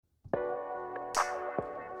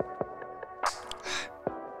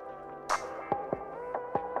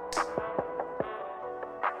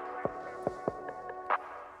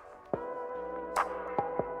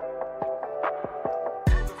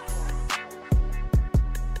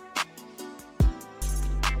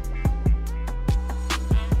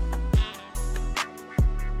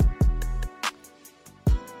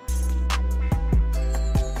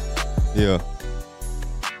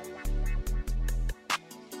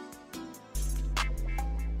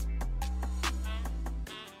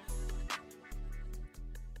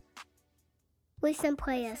Listen,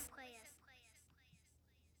 players.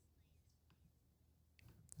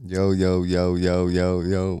 Yo, yo, yo, yo, yo,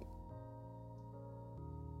 yo.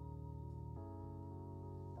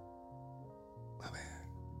 My man.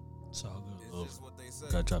 It's all good. Love.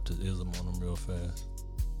 Gotta drop this ism on them real fast.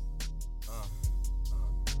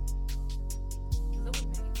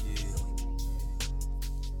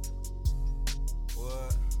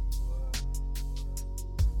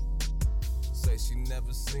 Say she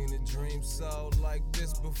never seen a dream so like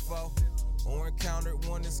this before, or encountered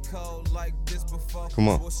one that's cold like this before. Come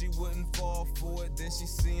on. Well, she wouldn't fall for it, then she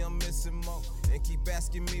see I'm missing more, and keep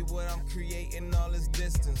asking me what I'm creating all this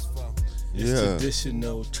distance for. It's Yeah.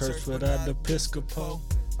 traditional church without the Episcopal.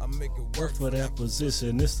 I make it Work for that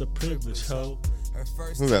position, it's a privilege, ho. Her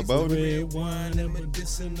first Who's that, taste Bo? of Red wine and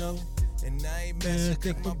medicinal. and I ain't Man, messing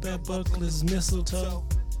think with my my belt belt buckle is mistletoe.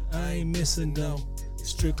 I ain't missing though,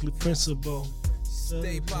 strictly principle.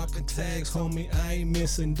 Stay popping tags, homie, I ain't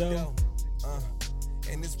missing though.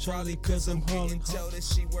 And it's Charlie, probably 'cause I'm getting Harley told that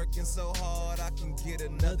she working so hard I can get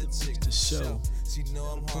another chick to show. She know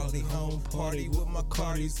I'm hardly home, party with my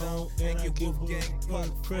Cardi's on, and I and give Wolf her Gang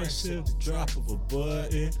blood pressure, the drop of a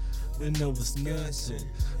button. They know it's nothing,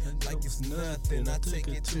 like it's nothing. I take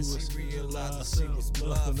it till she realized she was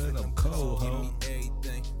bluffing, and I'm cold, ho. Give me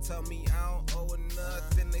everything. Tell me I don't owe her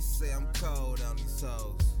nothing. They say I'm cold on these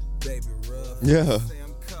hoes, baby rough. Yeah. They say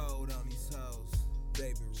I'm cold on these hoes,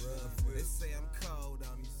 baby rough. They say I'm cold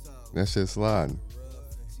on these hoes. That shit sliding.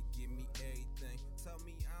 She give me everything. Tell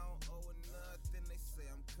me I don't owe her nothing. They say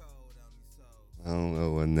I'm cold on these hoes. I don't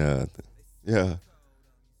know what nothing. Yeah.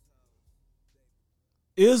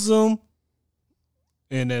 Ism.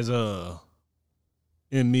 And as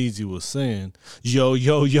Meezy was saying, yo,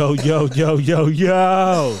 yo, yo, yo, yo, yo,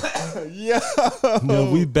 yo. Yo. Now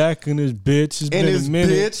we back in this bitch. It's been this a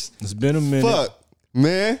minute. bitch. It's been a minute. Fuck,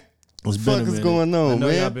 man. It's been fuck a is minute. going on, I know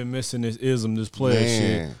man? y'all been missing this ism, this player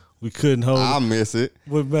Man. shit. We couldn't hold I it. miss it.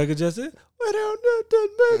 What Becca just said? We don't know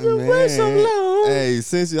that baby wait so long. Hey,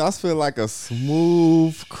 since I feel like a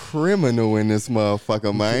smooth criminal in this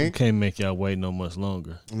motherfucker, We man. can't make y'all wait no much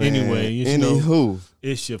longer. Man, Anyway, you know, anywho,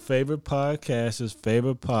 it's your favorite podcaster's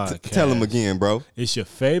favorite podcast. tell him again, bro. It's your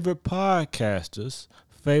favorite podcaster's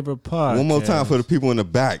favorite podcast. One more time for the people in the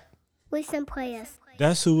back. Listen, players.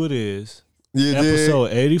 That's who it is. You Episode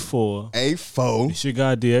 84. did? A4. It's your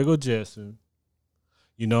guy Diego Jessen.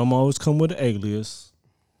 You know I'm always come with an alias.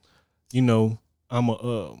 You know I'm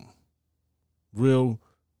a real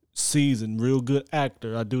seasoned, real good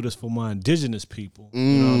actor. I do this for my indigenous people. You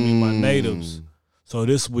know what I mean? My natives. So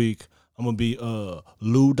this week I'm gonna be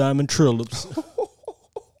Lou Diamond Trillips.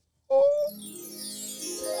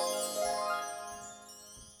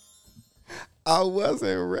 I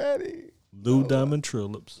wasn't ready. Lou Diamond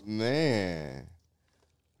Trillips. Man.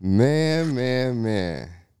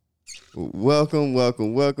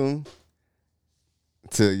 Welcome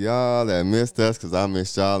to y'all that missed us, because I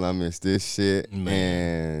missed y'all. I missed this shit.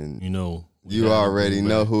 Man. And You know. we you gotta already bring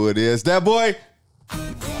know back- who it is. That boy.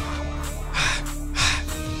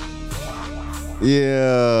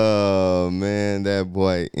 Yeah, man, that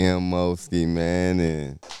boy M-Moski, man.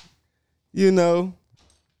 And, you know,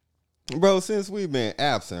 bro, since we've been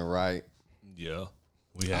absent, right? Yeah.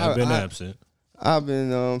 We have been absent. I've been, you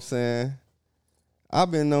know what I'm saying? I've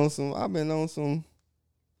been on some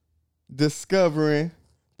discovering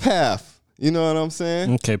path. You know what I'm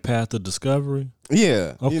saying? Okay, Path of Discovery.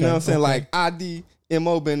 Yeah. Okay, You know what I'm saying? okay. Like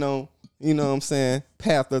IDMO been on, you know what I'm saying,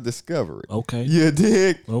 path of discovery. Okay. You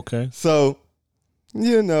dig? Okay. So,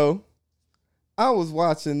 you know, I was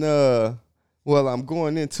watching well, I'm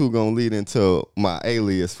gonna lead into my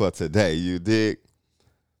alias for today, you dig?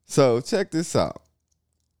 So check this out.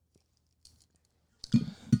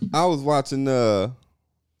 I was watching it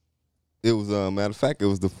was matter of fact, it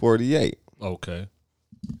was the 48. Okay.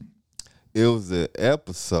 It was an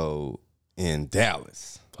episode in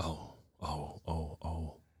Dallas. Oh.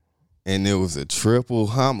 And it was a triple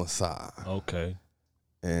homicide. Okay.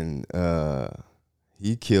 And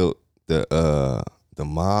he killed the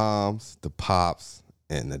moms, the pops,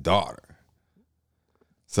 and the daughter.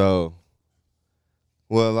 So,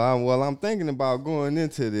 I'm thinking about going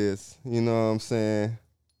into this, you know what I'm saying?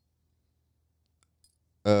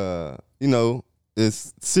 You know,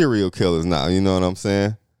 it's serial killers now, you know what I'm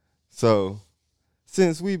saying? So,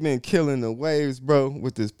 since we've been killing the waves, bro,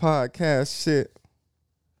 with this podcast shit,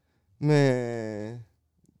 man,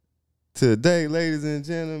 today, ladies and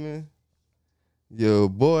gentlemen, your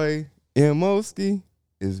boy M-Moski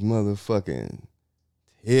is motherfucking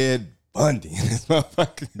Ted Bundy in this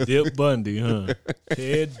motherfucker. Dip Bundy, huh?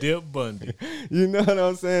 Ted Dip Bundy. You know what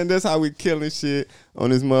I'm saying? That's how we killing shit on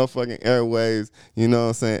this motherfucking airwaves. You know what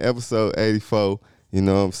I'm saying? Episode 84. You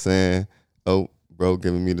know what I'm saying? Oh, bro,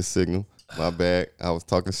 giving me the signal. My bad. I was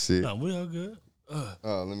talking shit. Nah, we all good.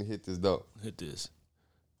 Oh, let me hit this though. Hit this.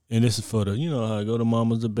 And this is for the, you know how I go, the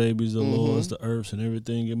mamas, the babies, the lords, the earths, and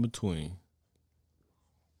everything in between.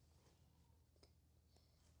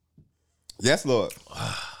 Yes, Lord.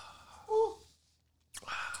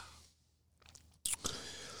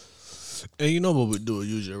 And you know what we do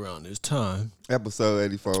usually around this time. Episode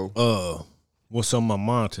 84. What's on my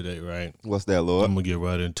mind today, right? What's that, Lord? I'm going to get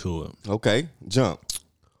right into it. Okay, jump.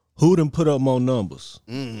 Who done put up more numbers?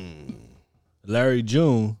 Mm. Larry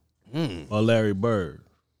June or Larry Bird?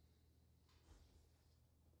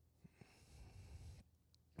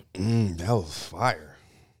 That was fire.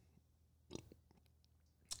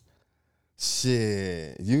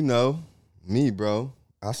 Shit, you know me, bro.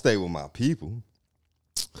 I stay with my people.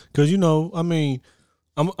 Cause you know, I mean,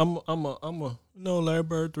 I'm Larry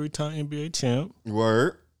Bird, 3-time NBA champ,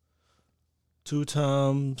 Word.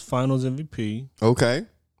 2-time Finals MVP, Okay.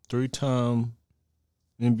 3-time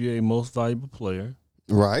NBA Most Valuable Player,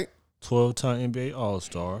 Right. 12-time NBA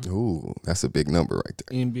All-Star, Ooh, that's a big number right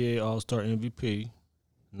there. NBA All-Star MVP,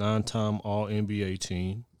 9-time All NBA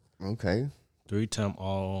team, Okay. 3-time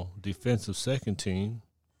All Defensive Second Team,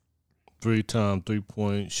 3-time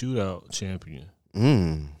 3-point shootout champion.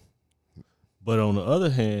 But on the other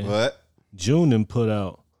hand, What? June done put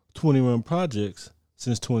out 21 projects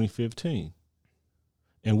since 2015.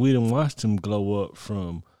 And we done watched him glow up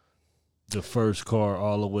from the first car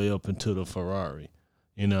all the way up into the Ferrari.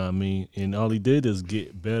 You know what I mean? And all he did is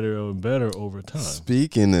get better and better over time.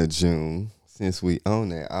 Speaking of June, since we own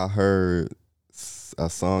that, I heard a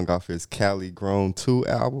song off his Cali Grown 2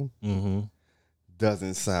 album. Mm-hmm.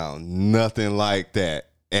 Doesn't sound nothing like that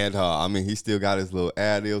at all. I mean, he still got his little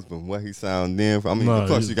ad-libs, but what he sound then, of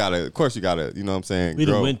course you gotta, you know what I'm saying, We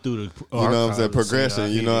grow. done went through the You know what I'm saying, archives to see progression, how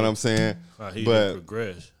you he know what did- I'm saying? How he But- did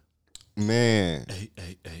progress. Man,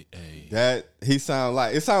 Hey. that it sound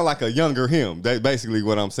like a younger him. That's basically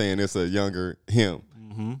what I'm saying. It's a younger him.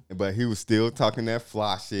 Mm-hmm. But he was still talking that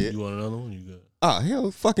fly shit. You want another one? You got. Oh,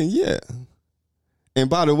 hell fucking yeah. And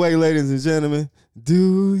by the way, ladies and gentlemen,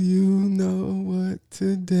 do you know what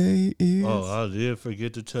today is? Oh, I did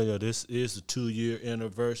forget to tell you, this is the 2-year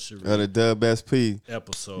anniversary Of the Dub SP.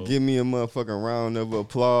 episode. Give me a motherfucking round of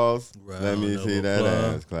applause. Let me Round see of that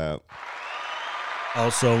applause. ass clap.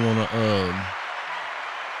 Also want to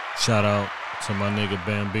shout out to my nigga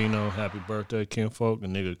Bambino. Happy birthday, kinfolk. The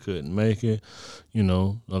nigga couldn't make it. You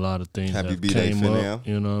know, a lot of things Happy have B-Day came for up. now.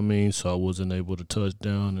 You know what I mean? So I wasn't able to touch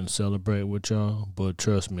down and celebrate with y'all. But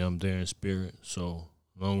trust me, I'm there in spirit. So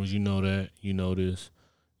as long as you know that, you know this.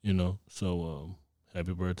 You know, so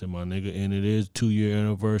happy birthday, my nigga. And it is 2-year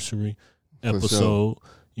anniversary episode.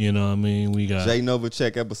 You know what I mean? We got Jay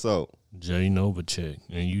Novacek episode. Jay Novacek,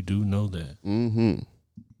 and you do know that. Mm-hmm.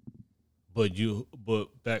 But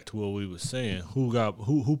back to what we were saying,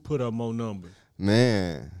 who put up more numbers?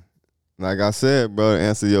 Man, like I said, bro, to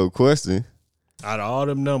answer your question. Out of all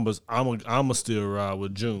them numbers, I'ma still ride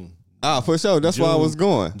with June. For sure. That's why I was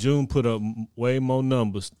going. June put up way more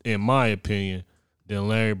numbers, in my opinion, than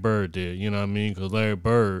Larry Bird did. You know what I mean? Because Larry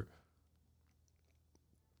Bird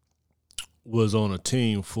was on a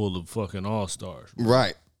team full of fucking all-stars.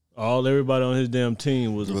 Right. Everybody on his damn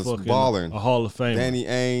team was a fucking ballin'. a Hall of Famer. Danny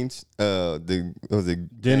Ainge, Dennis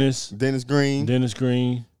Green,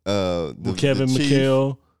 Green, the Kevin the Chief,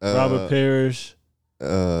 McHale, Robert Parrish.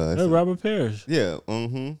 Robert Parrish. Yeah.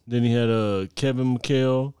 Mm-hmm. Then he had Kevin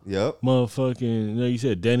McHale, Yep. motherfucking. You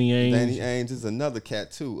said Danny Ainge. Danny Ainge is another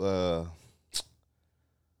cat too.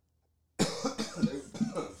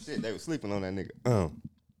 Shit, they were sleeping on that nigga.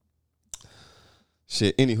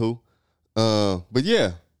 Shit. Anywho, but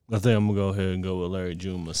yeah. I think I'm gonna go ahead and go with Larry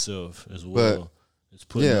June myself as well. It's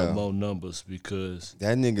putting yeah. up more numbers because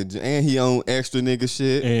That nigga, and he own extra nigga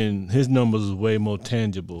shit. and his numbers is way more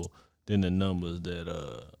tangible than the numbers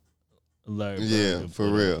that Larry. Bird Yeah, can for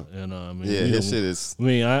put real. up. You know what I mean? Yeah, You his know, shit is. I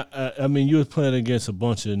mean, I mean, you was playing against a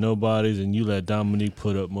bunch of nobodies, and you let Dominique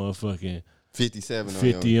put up motherfucking 57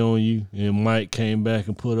 50 on you, and Mike came back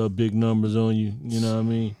and put up big numbers on you. You know what I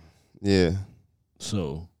mean? Yeah.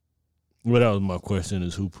 So, well, that was my question: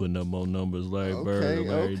 is who putting up more numbers, Larry Bird or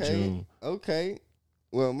Larry June? Okay.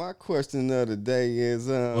 Well, my question of the day is.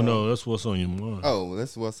 Oh no, that's what's on your mind. Oh,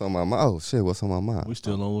 that's what's on my mind. Oh shit, what's on my mind? We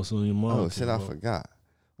still on what's on your mind. Oh shit, I bro. forgot.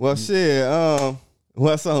 Well, shit.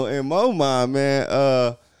 What's on MO mind,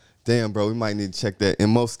 man? Damn, bro, we might need to check that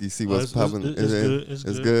Emoski, see what's popping. It's good.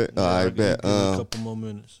 It's good. Yeah, All right, I bet. give it a couple more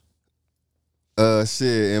minutes.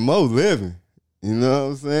 Shit, MO living. You know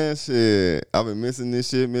what I'm saying? Shit, I've been missing this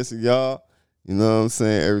shit, missing y'all. You know what I'm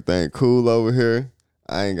saying? Everything cool over here.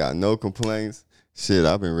 I ain't got no complaints. Shit,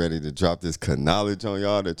 I've been ready to drop this knowledge on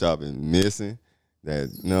y'all that y'all been missing. That,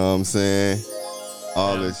 you know what I'm saying?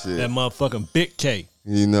 All this shit. That motherfucking Big K.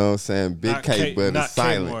 You know what I'm saying? Big Not K, but not it's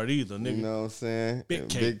silent. Kmart either, nigga. You know what I'm saying? Big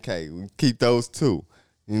K. Big K. We keep those two.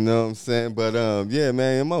 You know what I'm saying? But yeah,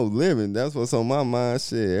 man, MO living. That's what's on my mind.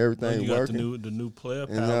 Shit, everything You got working. the new player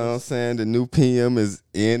You know what I'm palace. saying? The new PM is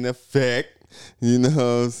in effect. You know what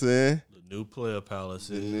I'm saying? The new player palace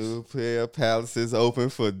The is. new player palace is open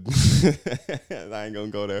for. I ain't gonna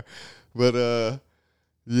go there, but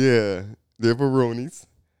yeah, Dipperoonies.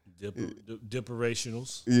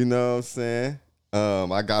 Dipperationals. You know what I'm saying?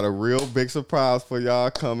 I got a real big surprise for y'all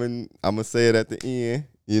coming. I'm gonna say it at the end.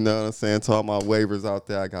 You know what I'm saying? To all my waivers out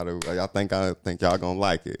there, I think y'all gonna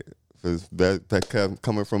like it. If that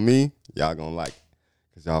coming from me, y'all gonna like it.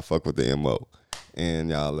 Cause y'all fuck with the MO. And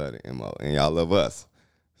y'all love the MO. And y'all love us.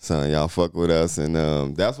 So y'all fuck with us.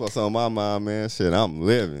 And that's what's on my mind, man. Shit, I'm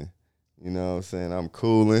living. You know what I'm saying? I'm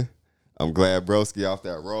cooling. I'm glad broski off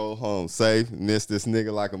that road home safe. Missed this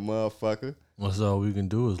nigga like a motherfucker. That's all we can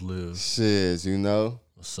do is live. Shit, you know?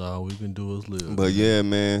 That's all we can do is live. But yeah,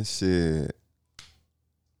 man, shit.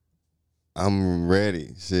 I'm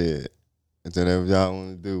ready. Shit. Whatever y'all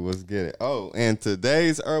want to do, let's get it. Oh, and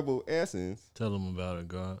today's herbal essence. Tell them about it,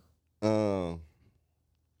 God.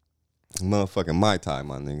 Motherfucking Mai Tai,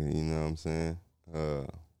 my nigga. You know what I'm saying?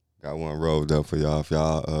 Got one rolled up for y'all. If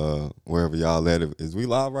y'all, wherever y'all at, is we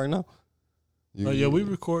live right now? Yeah, we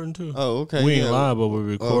recording too. Oh, okay. We ain't yeah. live, but we're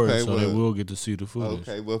recording, Okay, so they well, will get to see the footage.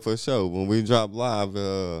 Okay, well, for sure. When we drop live,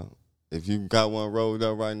 if you got one rolled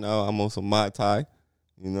up right now, I'm on some Mai Tai.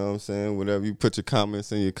 You know what I'm saying? Whatever you put your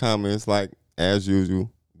comments in your comments, like, as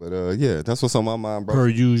usual. But, yeah, that's what's on my mind, bro. Per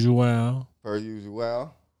usual. Per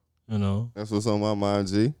usual. You know. That's what's on my mind,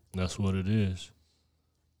 G. That's what it is.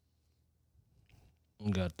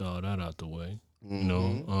 We got all that out the way. Mm-hmm. You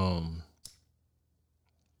know,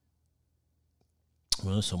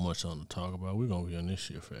 well, there's so much on to talk about. We're gonna be on this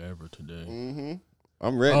shit forever today. Mm-hmm.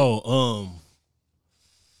 I'm ready. Oh,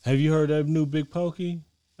 have you heard that new Big Pokey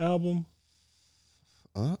album?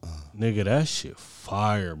 Nigga, that shit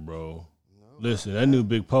fire, bro. Listen, that new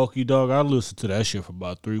Big Pokey, dog, I listened to that shit for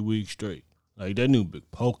about 3 weeks straight. Like, that new Big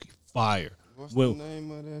Pokey, fire. What's the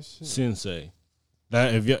name of that shit? Sensei.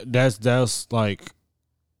 That's like,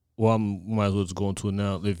 well, I might as well just go into it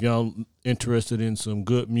now. If y'all interested in some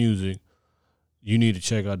good music, you need to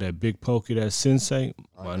check out that Big Pokey, that Sensei.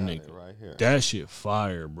 My nigga, right here. that shit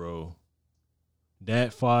fire, bro.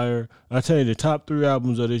 That fire. I tell you, the top 3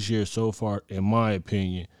 albums of this year so far, in my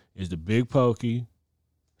opinion, is the Big Pokey,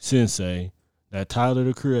 Sensei, that Tyler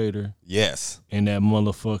the Creator, Yes. and that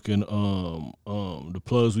motherfucking the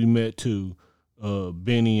plugs we met too,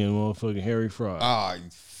 Benny and motherfucking Harry Fry. Ah,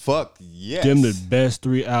 fuck yes. Them the best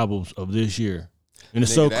 3 albums of this year. And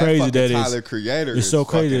it's Nigga, so that crazy fucking that Tyler Creator it's is so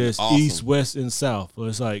crazy that fucking it's awesome. East, West, and South. But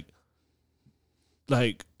it's like,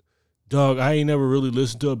 dog, I ain't never really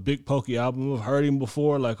listened to a Big Pokey album. I've heard him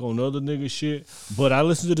before, like on other nigga shit. But I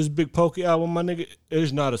listened to this Big Pokey album, my nigga.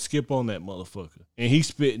 There's not a skip on that motherfucker. And he's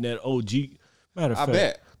spitting that OG. Matter of I fact,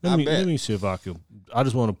 bet. let me see if I can. I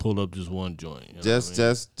just want to pull up just one joint. You know Just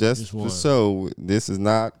for one. so this is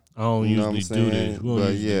not. I don't you know what usually I'm do saying? this. We don't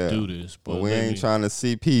But usually yeah. do this. But But we let ain't me, trying to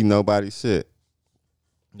CP nobody's shit.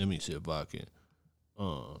 Let me see if I can.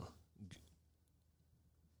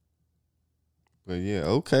 But yeah,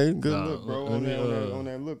 okay, good Nah, look, bro. let On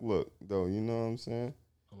me, that look though. You know what I'm saying?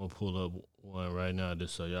 I'm gonna pull up one right now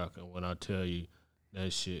just so y'all can. When I tell you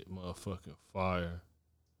that shit, motherfucking fire.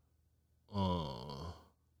 I'm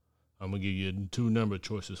gonna give you 2 number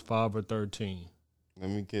choices, 5 or 13. Let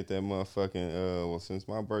me get that motherfucking. Well, since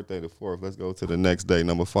my birthday the 4th, let's go to the next day,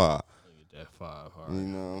 number 5. Let me get that 5. All right. You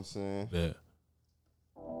know what I'm saying? Yeah.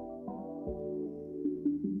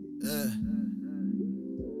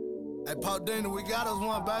 Hey, Paul Dana, we got us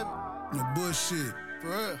one, baby. No bullshit. For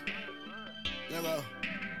real. Hello.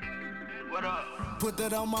 What up? Put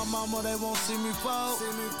that on my mama, they won't see me fall.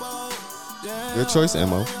 Yeah. Good choice,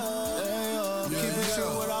 Mo. Keep it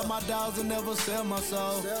true with all my dogs and never sell my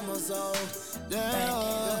soul. Done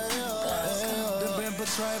been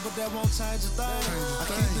betrayed, but that won't change a thing. I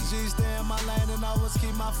keep the G, stay in my lane and always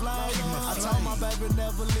keep my flame. I told my baby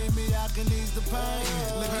never leave me, I can ease the pain.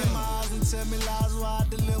 Look in my eyes and tell me lies while I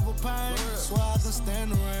deliver pain. Swear I can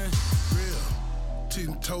stand the rain.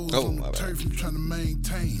 10 toes Oh, on my the bad. turf, I'm trying to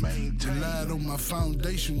maintain. Relied on my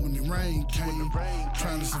foundation when the rain came.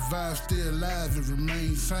 Trying to survive, stay alive, and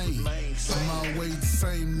remain sane. I'm always the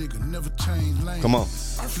same nigga, never change lanes. Come on.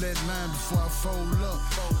 Flat line before I fold up.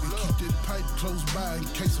 And keep that pipe close by in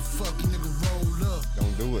case a fuck nigga roll up.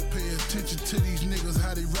 Don't do it. Pay attention to these niggas,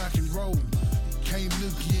 how they rock and roll. Can't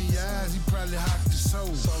look you in your eyes, he probably hot the soul.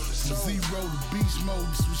 From zero to beast mode,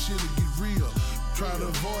 this some shit'll get real. Try to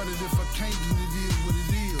avoid it if I can't, then it is what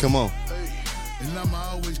it is. Come on. And I'ma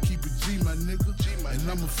always keep it G, my nigga.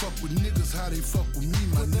 And I'ma fuck with niggas how they fuck with me,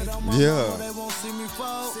 my nigga. Yeah. They won't see me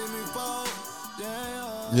fall.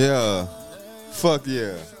 Yeah. Fuck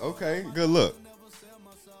yeah. Okay, good look.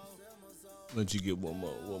 Let you get one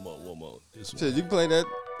more. This one. Shit, you play that.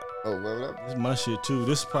 Oh, what up? This is my shit too.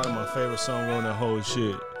 This is probably my favorite song on the whole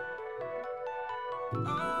shit.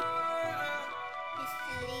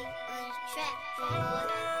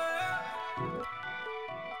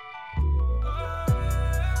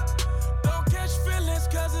 Don't catch feelings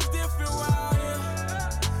cause it's different wild, yeah.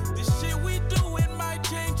 This shit we do, it might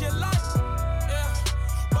change your life. Yeah.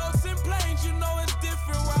 Boats and planes, you know it's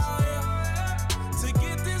different wild, yeah. To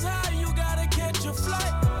get this high, you gotta catch a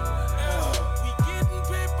flight. Yeah. We getting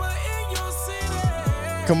paper in your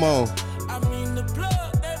city. Come on. I mean the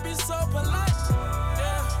plug, they be so polite.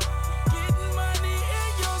 Yeah. Getting money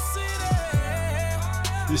in your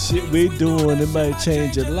city. This shit we doing, it might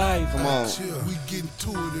change your life. Come on. Chill, we getting to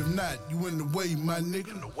it. If not, you in the way, my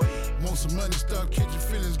nigga. Want some money, start catching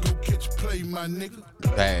feelings, go catch a play, my nigga.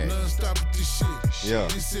 Bang. None stop with this shit. Yeah.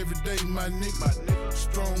 This every day, my nigga.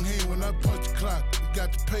 Strong hand when I punch the clock.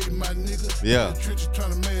 Got to pay, my nigga. Yeah. Trenches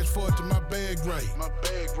trying to match for it to my bag right.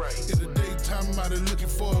 In the daytime, I'm out there looking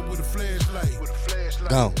for it with a flashlight.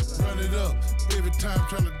 Go. Run it up. Every time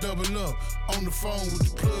trying to double up. On the phone with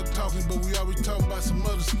the plug talking, but we always talking about some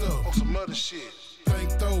other stuff. On some other shit.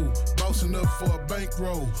 Thank though, bossing up for a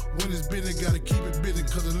bankroll. When it's business, gotta keep it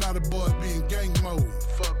business, cause a lot of boys be in gang mode.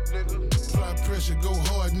 Fuck nigga. Apply pressure, go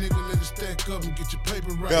hard, nigga, let it stack up and get your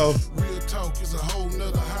paper right. Go. Real talk is a whole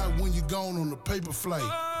nother high when you gone on the paper flight.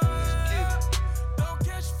 Don't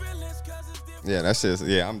catch feelings cause it's different. Yeah, that's just,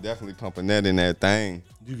 yeah, I'm definitely pumping that in that thing.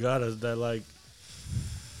 You got us that like.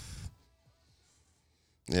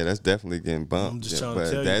 Yeah, that's definitely getting bumped. I'm just Yeah, trying to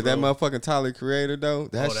but tell that, you, that bro. motherfucking Tyler Creator though,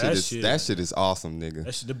 that Oh, shit that is shit. that shit is awesome, nigga.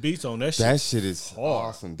 That shit, the beats on that shit. That shit is hard.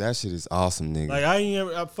 awesome. That shit is awesome, nigga. Like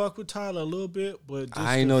I fuck with Tyler a little bit, but just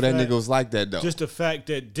I ain't the know that fact- nigga was like that though. Just the fact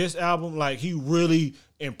that this album, like, he really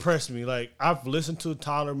impressed me. Like, I've listened to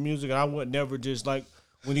Tyler music, and I would never just like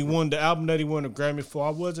when he won the album that he won a Grammy for.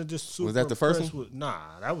 I wasn't just super. that the first impressed one? With,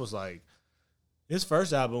 nah, that was like his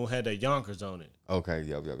first album had that Yonkers on it. Okay,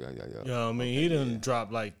 yeah. You know what I mean? He done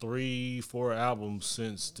dropped like 3-4 albums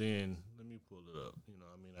since then. Let me pull it up. You know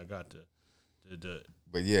what I mean? I got the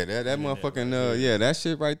But yeah, that motherfucking right yeah, that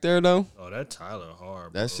shit right there though. oh, that Tyler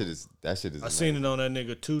hard. That bro. shit is I seen it on that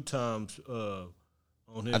nigga 2 times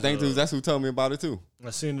on his I think that's who told me about it too. I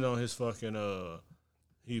seen it on his fucking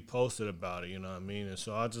he posted about it, you know what I mean? And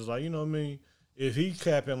so I just like, you know what I mean? If he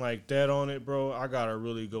capping like that on it, bro, I gotta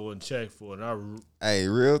really go and check for it. And Hey,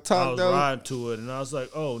 real I talk was though. riding to it, and I was like,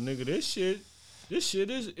 oh, nigga, this shit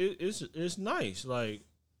is nice. Like,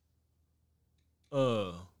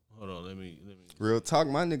 hold on, let me. Real talk,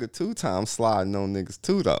 my nigga 2 times sliding on niggas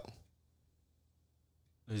too though.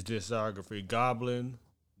 His discography: Goblin,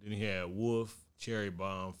 then he had Wolf, Cherry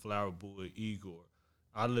Bomb, Flower Boy, Igor.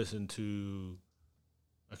 I listened to,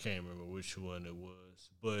 I can't remember which one it was,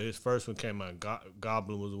 but his first one came out.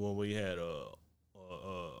 Goblin was the one where he had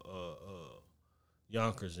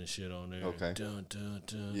Yonkers and shit on there. Okay. Dun, dun,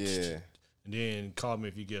 dun, Yeah. And then Call Me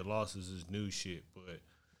If You Get Lost is his new shit, but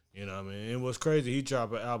you know what I mean? It was crazy. He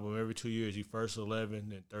dropped an album every 2 years. He first 11,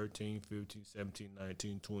 then 13, 15, 17,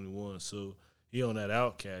 19, 21. So he on that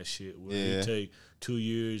Outkast shit where Yeah. he take 2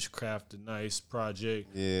 years, craft a nice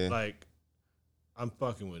project. Yeah. Like, I'm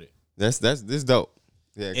fucking with it. That's this dope.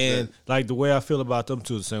 Yeah. And like the way I feel about them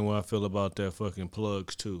two, the same way I feel about that fucking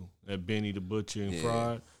Plugs too. That Benny the Butcher and Yeah.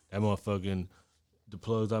 Fried. That motherfucking the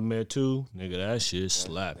Plugs I met too. Nigga, that shit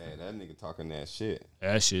slapping. Man, that nigga talking that shit.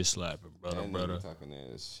 That shit slapping, brother, That brother. nigga talking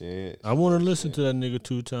that shit. I want to listen to that nigga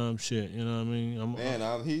 2 times shit. You know what I mean?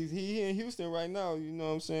 Man, he in Houston right now. You know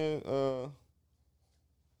what I'm saying?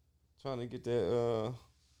 Trying to get that.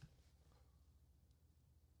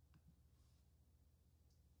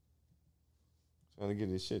 Trying to get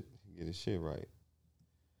his shit right.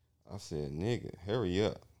 I said, nigga, hurry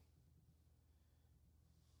up.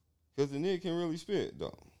 Cause the nigga can really spit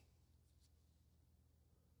though.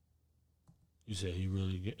 You said he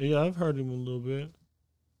really get. Yeah, I've heard him a little bit.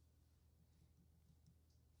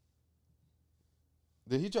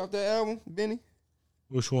 Did he drop that album, Benny?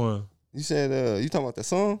 Which one? You said you talking about that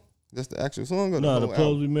song? That's the actual song? Or No, the the whole Pubs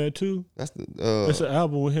album? We Met Too. That's the It's an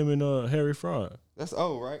album with him and Harry Fraud. that's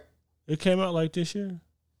old, right? It came out like this year.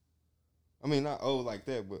 I mean, not old like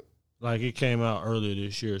that, but Like it came out earlier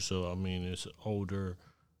this year, so I mean it's older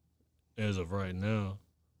as of right now.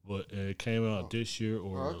 But it came out this year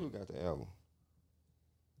or I do got the album.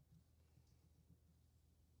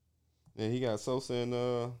 Yeah, he got Sosa and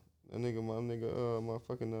my nigga,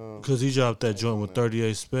 motherfucking because he dropped that joint with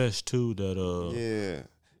 38 Special too. That yeah,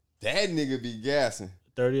 that nigga be gassing.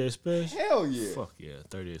 38 Special. Hell yeah. Fuck yeah,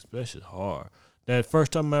 38 Special is hard. That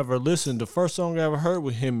first time I ever listened, the first song I ever heard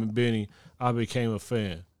with him and Benny, I became a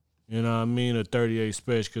fan. You know what I mean? Of 38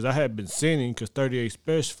 Special, because I had been sinning, because 38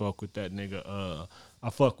 Special fuck with that nigga. I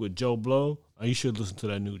fuck with Joe Blow. You should listen to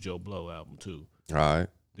that new Joe Blow album too. All right.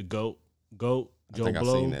 The Goat, Joe I think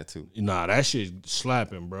Blow. I seen that too. Nah, that shit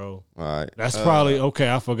slapping, bro. All right. That's probably okay.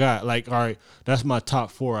 I forgot. Like, all right, that's my top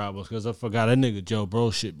 4 albums because I forgot that nigga Joe Blow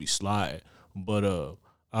shit be sliding. But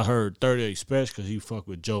I heard 38 Special because he fuck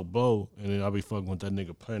with Joe Blow, and then I be fucking with that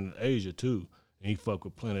nigga Planet Asia too, and he fuck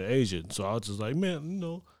with Planet Asia. So I was just like, man,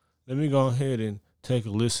 let me go ahead and take a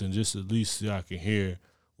listen, just at least so I can hear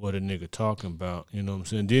what a nigga talking about. You know what I'm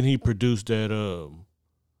saying? Then he produced that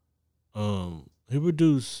he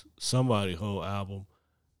produced somebody's whole album,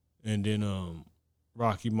 and then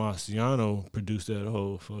Rocky Marciano produced that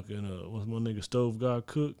whole fucking what's my nigga Stove God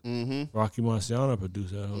Cook? Mm-hmm. Rocky Marciano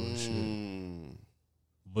produced that whole shit.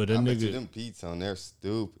 But that I bet you nigga, them beats on there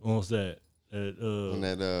stupid. what's that? On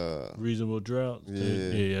that Reasonable Drought.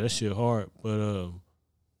 Yeah. Yeah, that shit hard. But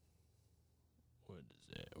where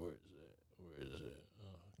is that?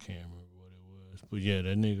 I can't remember what it was. But yeah,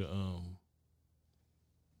 that nigga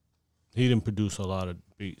he didn't produce a lot of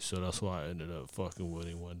beats, so that's why I ended up fucking with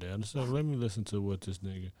him one day. I just like, let me listen to what this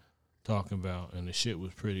nigga talking about, and the shit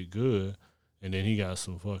was pretty good. And then he got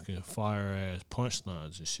some fucking fire ass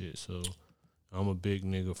punchlines and shit. So I'm a big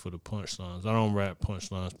nigga for the punchlines. I don't rap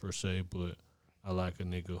punchlines per se, but I like a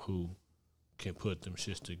nigga who can put them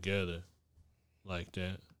shits together like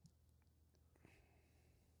that.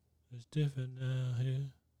 It's different now here.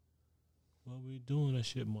 What we doing, that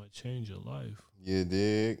shit might change your life. You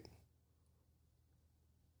dig?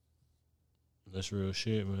 That's real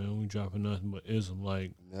shit, man. We dropping nothing but ism.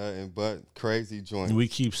 Like, Nothing but crazy joint. we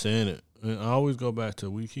keep saying it. And I always go back to,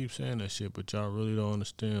 we keep saying that shit, but y'all really don't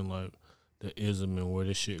understand, like, the ism and where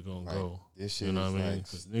this shit gonna Like, go. this shit You know is what I mean? like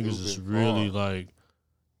Because niggas is stupid really, hard. like,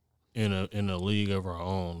 in a league of our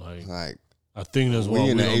own. Like, Like I think that's why we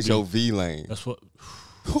in we the don't HOV be, lane. that's what,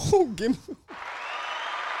 Give me.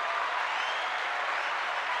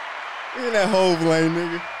 We in that Hove lane,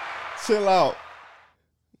 nigga. Chill out.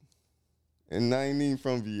 And I ain't even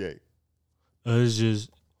from VA. it's just,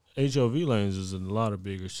 HOV lanes is in a lot of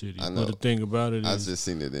bigger cities. I know. But the thing about it I is, just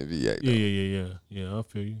seen it in VA. Though. Yeah, I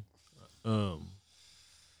feel you.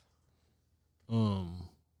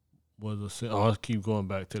 What was I saying? I keep going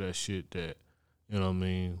back to that shit that, you know what I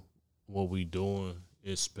mean, what we doing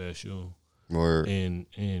is special. Or And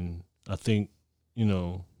I think,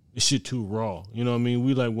 this shit too raw. You know what I mean?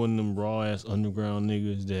 We like one of them raw ass underground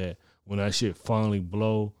niggas that when that shit finally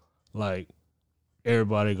blow, like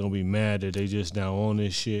everybody gonna be mad that they just now on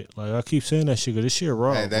this shit. Like I keep saying that shit because this shit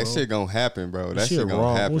raw. hey, that bro. shit gonna happen, bro. That This shit gonna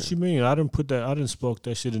raw. happen. What you mean? I didn't spoke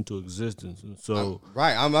that shit into existence. And so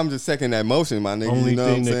Right, I'm just second that motion, my nigga. only you know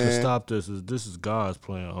thing what I'm that can saying? stop this is God's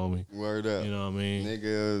plan, homie. Word up. You know what I mean?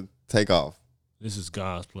 Nigga, take off. This is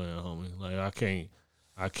God's plan, homie. Like I can't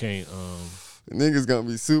The niggas gonna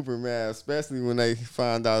be super mad, especially when they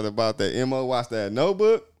find out about that MO. Watch that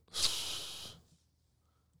Notebook.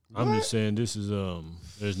 I'm What? just saying this is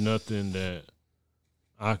there's nothing that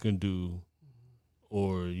I can do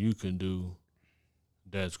or you can do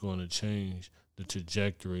that's going to change the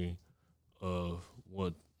trajectory of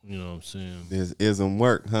what, you know what I'm saying. This ism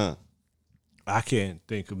work, huh? I can't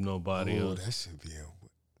think of nobody Oh, else. that should be a.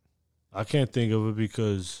 I can't think of it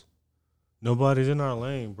because nobody's in our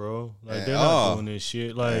lane, bro. Like At they're all. not doing this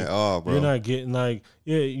shit. Like At all, bro. you're not getting like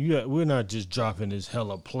we're not just dropping this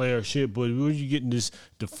hella player shit, but where you getting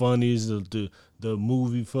the funnies, the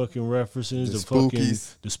movie fucking references, The fucking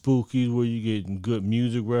spookies. the spookies, where you getting good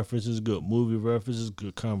music references, good movie references,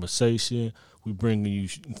 good conversation. We bringing you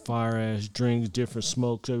fire ass drinks, different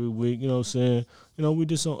smokes every week. You know what I'm saying? We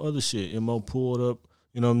did some other shit. Mo pulled up.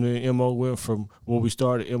 You know what I mean? Mo went from where we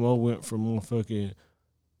started. Mo went from motherfucking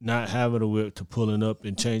not having a whip to pulling up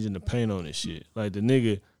and changing the paint on this shit. Like the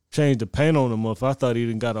nigga changed the paint on the motherfucker. I thought he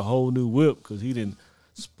done got a whole new whip because he done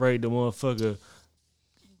sprayed the motherfucker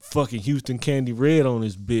fucking Houston Candy Red on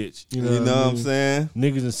his bitch. You know, You know what I'm mean? saying?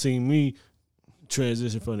 Niggas done seen me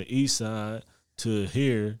transition from the east side to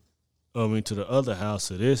here. I mean, to the other house,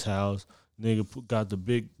 to this house. Nigga got the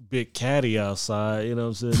big caddy outside. You know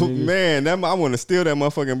what I'm saying? Man, I want to steal that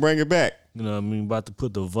motherfucker and bring it back. You know what I mean? About to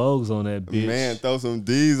put the Vogues on that bitch. Man, throw some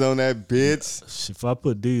D's on that bitch. If I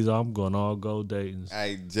put D's, I'm going all gold Dayton's.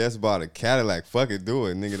 I just bought a Cadillac. Fuck it, do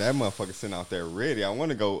it, nigga. That motherfucker sitting out there ready. I want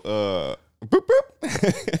to go, boop, boop.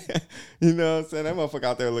 You know what I'm saying? That motherfucker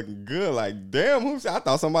out there looking good. Like, damn, I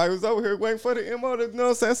thought somebody was over here waiting for the MO to, you know what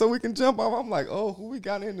I'm saying, so we can jump off. I'm like, oh, who we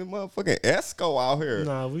got in the motherfucking Esco out here?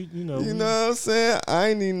 Nah, You know what I'm saying? I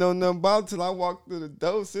ain't even know nothing about it till I walked through the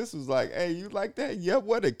door. Sis was like, hey, you like that? Yep,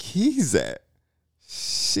 where the keys at?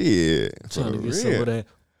 Shit. Trying to get real. some of that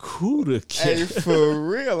Cuda cat. Hey, for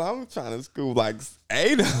real, I'm trying to scoop like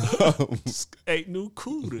 8 of them. 8 new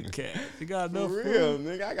Cuda cat. You got enough For food? real,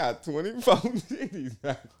 nigga, I got 24 GDs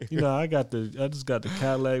out here. You know, I just got the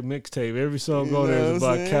Cadillac mixtape. Every song You on there know is what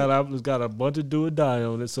I'm about saying? Cadillac. It's got a bunch of do or die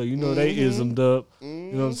on it, so you know they ismed up. You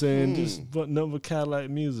know what I'm saying? Mm-hmm. Just nothing but Cadillac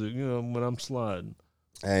music. You know when I'm sliding.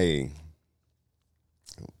 Hey,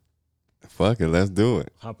 fuck it, let's do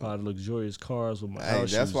it. Hop out of luxurious cars with my Hey,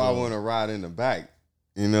 house that's shoes why I on. want to ride in the back.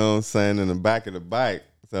 You know what I'm saying? In the back of the bike.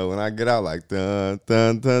 So when I get out like dun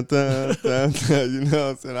dun dun dun dun, dun, you know what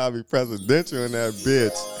I'm saying? I'll be presidential in that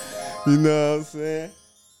bitch. You know what I'm saying?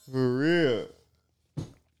 For real.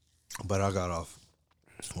 But I got off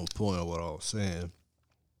on point of what I was saying.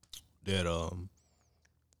 That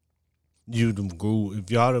you done grew.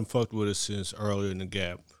 If y'all done fucked with us since earlier in the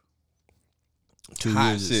gap, 2 Hot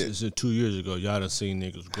years. shit. Since 2 years ago, y'all done seen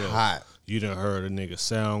niggas grow. Hot. You done heard a nigga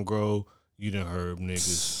sound grow. You done heard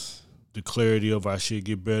niggas the clarity of our shit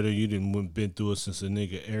get better. You done been through it since a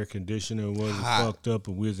nigga air conditioner wasn't Hot. fucked up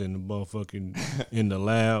and we was in the motherfucking in the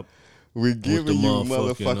lab. We giving you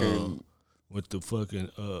motherfucking, motherfucking with the fucking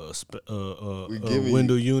giving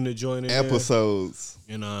window unit joint in there. episodes.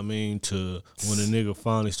 You know what I mean? To when the nigga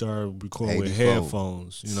finally started recording with 84.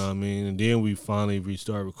 headphones. You know what I mean? And then we finally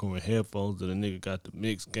restarted recording with headphones. And the nigga got the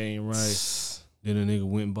mix game right. Then the nigga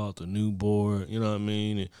went and bought the new board. You know what I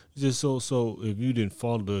mean? And it's just so if you didn't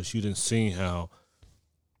follow us, you didn't see how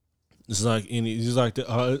it's like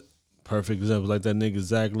the perfect example, like that nigga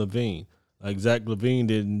Zach LaVine. Like Zach LaVine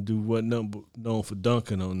didn't do what nothing known for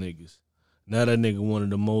dunking on niggas. Now that nigga one of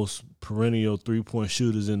the most perennial 3-point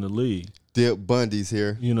shooters in the league. Dip Bundy's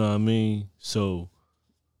here. You know what I mean? So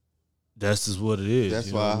that's just what it is. That's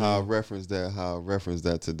you know why what I how I mean? referenced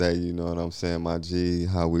that today, you know what I'm saying, my G,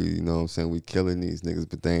 how we, you know what I'm saying, we killing these niggas,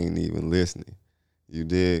 but they ain't even listening. You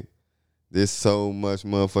dig? There's so much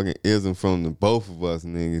motherfucking ism from the both of us,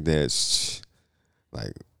 nigga, that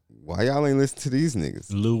like, why y'all ain't listen to these niggas?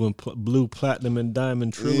 Blue, platinum, and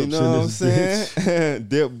diamond trips. You know what I'm in this bitch. saying?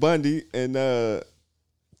 Dip Bundy and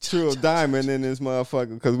Trill Diamond in this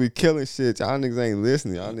motherfucker, because we killing shit. Y'all niggas ain't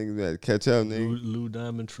listening. Y'all niggas better catch up, nigga. Lou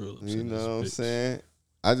Diamond Trillips. You in know this what I'm bitch. saying?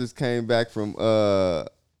 I just came back from Duval.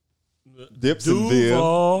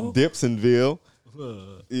 Dipsonville.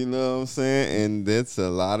 You know what I'm saying? And that's a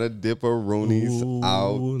lot of dipperoonies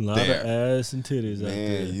out A lot there. of ass and titties out Man,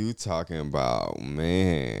 there. you talking about,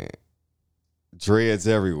 man, dreads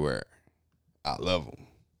everywhere. I love them.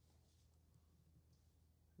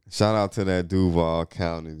 Shout out to that Duval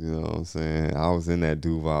County, you know what I'm saying? I was in that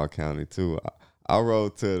Duval County too. I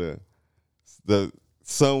rode to the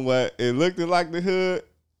somewhat, it looked like the hood,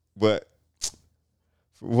 but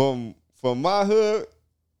from my hood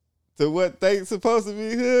to what they supposed to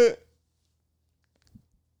be hood,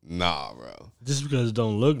 nah, bro. Just because it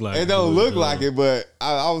don't look like It don't look like it, but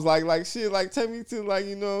I was like shit, like take me to, like,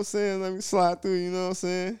 you know what I'm saying? Let me slide through, you know what I'm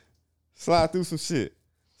saying? Slide through some shit.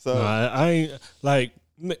 So No, I ain't like.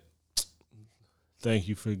 Thank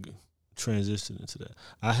you for transitioning to that.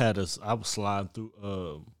 I was sliding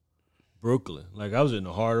through Brooklyn, like I was in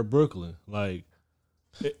the heart of Brooklyn, like.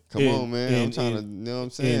 come on, man. I'm trying to, you know what I'm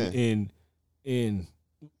saying? And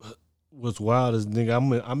what's wild is, nigga,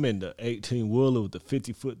 I'm in the 18-wheeler with the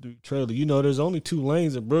 50-foot trailer. You know, there's only 2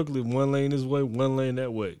 lanes in Brooklyn. 1 lane this way, 1 lane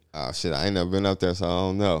that way. Oh shit, I ain't never been up there, so I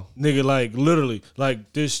don't know. Nigga, like literally,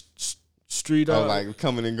 like this street. Oh, like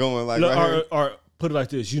coming and going, like right here. or put it like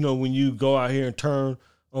this. You know, when you go out here and turn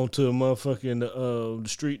onto a motherfucking the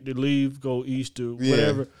street to leave, go east or Yeah.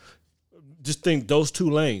 whatever. Just think those 2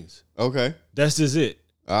 lanes. Okay. That's just it.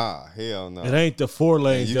 Ah, hell no. It ain't the 4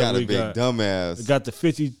 lanes you that got a we big got. dumbass. It got the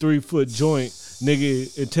 53-foot joint,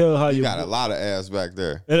 nigga. And tell how You got a lot of ass back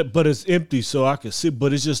there. But it's empty, so I can see.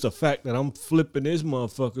 But it's just the fact that I'm flipping this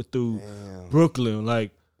motherfucker through Brooklyn,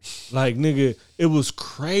 like nigga. It was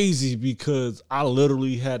crazy because I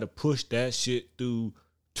literally had to push that shit through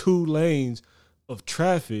 2 lanes of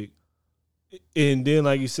traffic And then,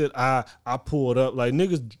 like you said, I pulled up. Like,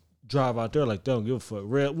 niggas drive out there like they don't give a fuck.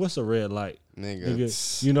 What's a red light?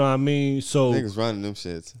 Nigga. You know what I mean? So niggas running them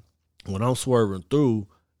shits. When I'm swerving through,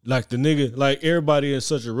 like the nigga, like everybody in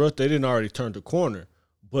such a rush, they didn't already turn the corner.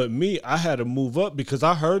 But me, I had to move up because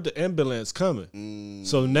I heard the ambulance coming.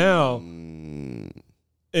 So now,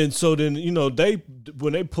 and so then, you know,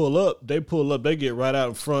 when they pull up, they get right out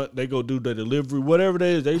in front. They go do the delivery, whatever it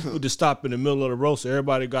is. They put the stop in the middle of the road, so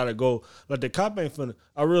everybody got to go. Like the cop ain't finna.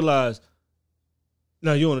 I realized,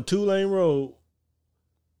 now you on a 2-lane road,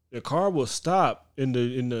 the car will stop in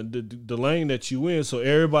the lane that you in, so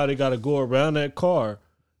everybody got to go around that car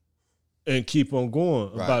and keep on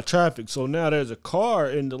going about traffic. So now there's a car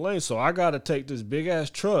in the lane, so I got to take this big ass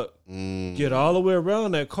truck, get all the way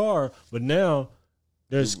around that car. But now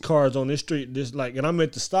there's cars on this street, and I'm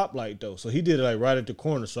at the stoplight though. So he did it like right at the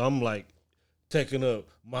corner. So I'm like taking up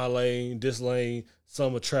my lane, this lane,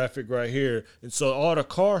 some of traffic right here, and so all the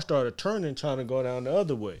cars started turning, trying to go down the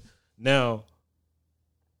other way. Now,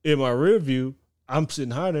 in my rear view, I'm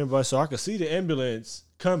sitting higher than everybody, so I can see the ambulance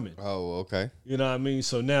coming. Oh, okay. You know what I mean?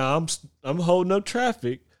 So now I'm holding up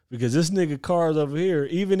traffic because this nigga car's over here.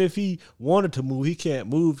 Even if he wanted to move, he can't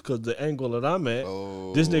move because the angle that I'm at.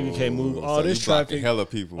 Oh, this nigga can't move. All this traffic, hella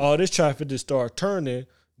people. All this traffic just start turning.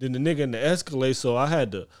 Then the nigga in the Escalade, so I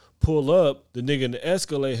had to pull up. The nigga in the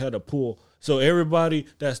Escalade had to pull. So everybody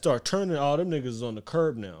that start turning, all them niggas is on the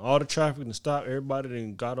curb now. All the traffic and stop. Everybody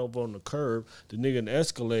then got over on the curb. The nigga in the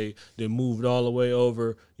Escalade then moved all the way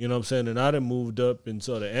over. You know what I'm saying? And I done moved up, and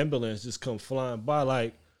so the ambulance just come flying by.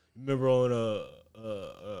 Like, remember on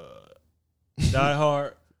Die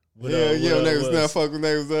Hard? Niggas not fucking.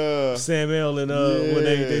 They was Sam L and when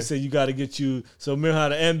they said you got to get you. So remember how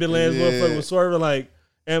the ambulance motherfucker was swerving? Like,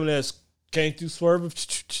 ambulance came through swerving.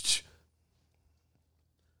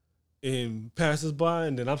 And passes by,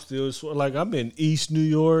 and then I'm still like I'm in East New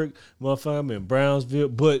York, motherfucker. I'm in Brownsville,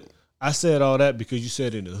 but I said all that because you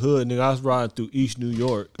said in the hood, nigga. I was riding through East New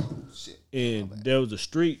York, and there was a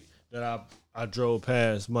street that I drove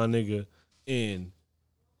past, my nigga. And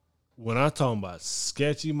when I talking about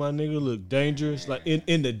sketchy, my nigga, look dangerous. Like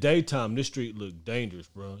in the daytime, this street looked dangerous,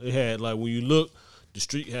 bro. It had like when you look, the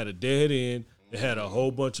street had a dead end. It had a whole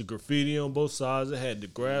bunch of graffiti on both sides. It had the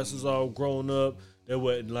grasses all grown up. There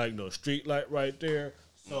wasn't like no street light right there.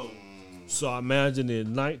 So I imagine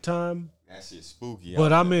in nighttime. That shit spooky.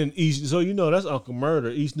 But I'm in East, so you know that's Uncle Murder.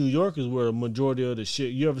 East New York is where the majority of the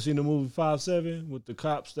shit. You ever seen the movie 5-7 with the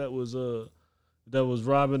cops that was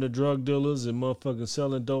robbing the drug dealers and motherfucking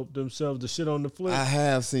selling dope themselves? The shit on the flip. I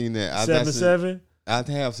have seen that. 7-7. I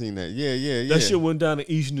have seen that. Yeah. That shit went down to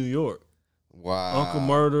East New York. Wow. Uncle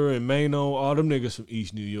Murder and Mano, all them niggas from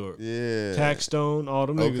East New York. Yeah. Taxstone, all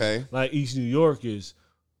them niggas. Okay. Like East New York is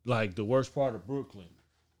like the worst part of Brooklyn.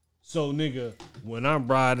 So nigga, when I'm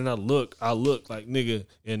riding, I look like nigga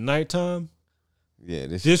in nighttime. Yeah,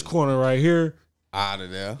 this corner right here, out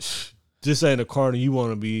of there. This ain't a corner you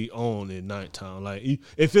want to be on in nighttime. Like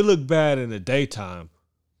if it look bad in the daytime.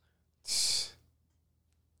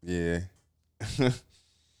 Yeah.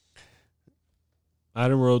 I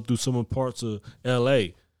done rode through some parts of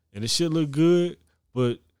L.A. and the shit look good,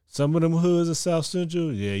 but some of them hoods in South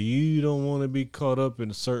Central, yeah, you don't want to be caught up in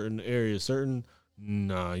a certain area.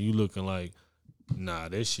 Nah, you looking like, nah,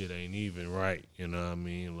 this shit ain't even right. You know what I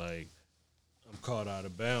mean? Like, I'm caught out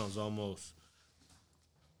of bounds almost.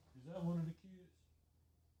 Is that one of the kids?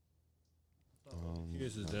 The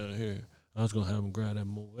kids is down here. I was going to have them grab that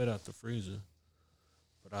Moet out the freezer,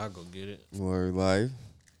 but I'll go get it. Word life.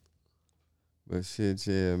 But shit,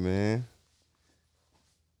 yeah, man.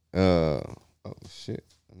 Oh shit,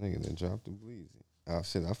 I think it dropped the bleezy. Oh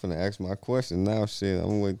shit, I'm finna ask my question now. Shit, I'm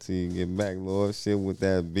gonna wait till you get back, Lord. Shit with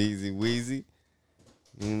that Beezy Weezy.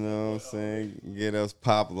 You know what I'm saying? Get us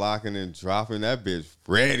pop locking and dropping that bitch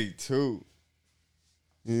ready too.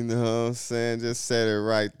 You know what I'm saying? Just set it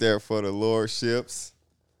right there for the lordships.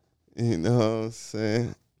 You know what I'm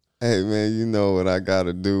saying? Hey man, you know what I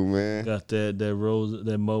gotta do, man. Got that Rose,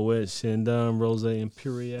 that Moet Chandon Rose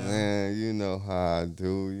Imperial. Man, you know how I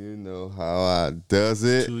do. You know how I does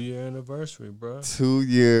it. 2-year anniversary, bro. 2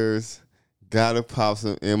 years. Gotta pop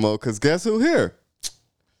some MO. Cause guess who here?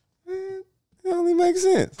 Man, it only makes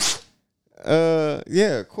sense.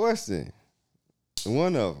 Yeah, question.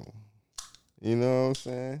 One of them. You know what I'm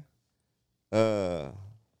saying?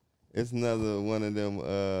 It's another one of them.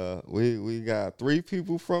 We got 3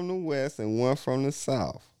 people from the West and 1 from the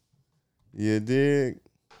South. You dig?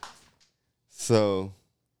 So,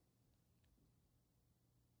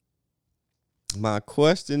 my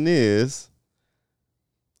question is,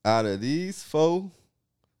 out of these 4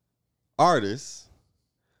 artists,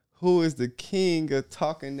 who is the king of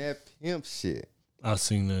talking that pimp shit? I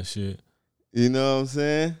seen that shit. You know what I'm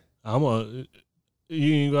saying?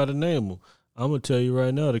 You ain't got to name him. I'm gonna tell you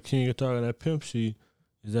right now, the king of talking that pimp shit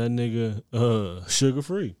is that nigga Sugar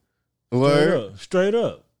Free. Word. Straight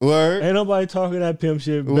up. Word. Ain't nobody talking that pimp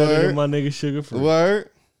shit better than my nigga Sugar Free. Word.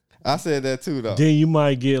 I said that too though. Then you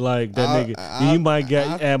might get like that nigga. Then you might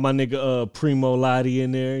add my nigga Primo Lottie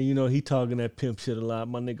in there. You know, he talking that pimp shit a lot.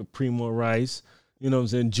 My nigga Primo Rice. You know what I'm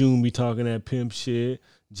saying? June be talking that pimp shit.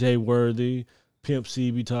 Jay Worthy. Pimp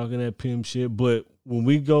C be talking that pimp shit. But when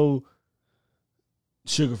we go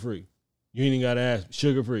Sugar Free, you ain't even gotta ask.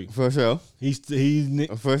 Sugar Free. For sure.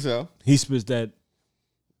 For sure. He spits that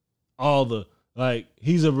all the like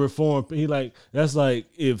he's a reform. He like that's like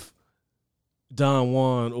if Don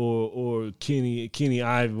Juan or Kenny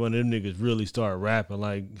Ivy, one of them niggas really start rapping.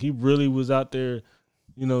 Like he really was out there,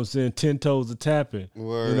 you know what I'm saying, 10 toes a tapping.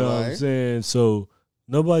 Word, you know like. what I'm saying? So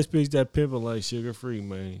nobody speaks that pimping like Sugar Free,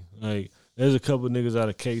 man. Like there's a couple niggas out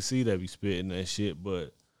of KC that be spitting that shit,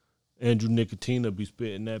 but Andrew Nicotina be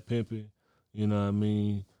spitting that pimping. You know what I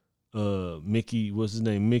mean? Mickey, what's his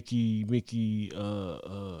name? Mickey,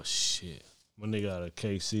 shit. My nigga out of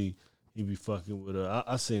KC, he be fucking with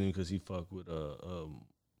I seen him because he fucked with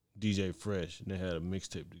DJ Fresh and they had a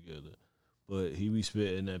mixtape together. But he be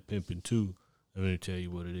spitting that pimping too. Let me tell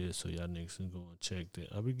you what it is so y'all niggas can go and check that.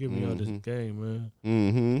 I be giving y'all this game, man.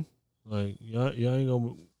 Mm-hmm. Like y'all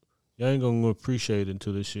ain't gonna appreciate it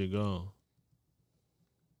until this shit gone.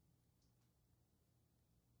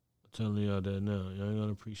 Telling y'all that now. Y'all ain't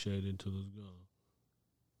gonna appreciate it until it's gone.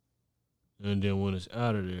 And then when it's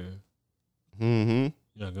out of there,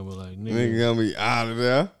 y'all gonna be like, nigga gonna be out of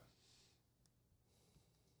there.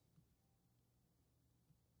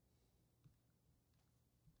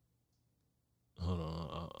 Hold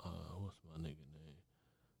on, what's my nigga name?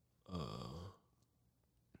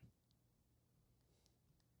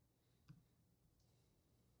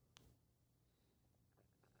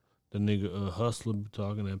 The nigga Hustler be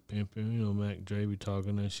talking that pimping. You know, Mac Dre be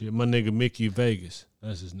talking that shit. My nigga Mickey Vegas,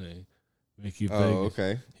 that's his name. Mickey Vegas. Oh,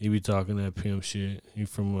 okay. He be talking that pimp shit. He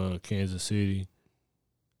from Kansas City.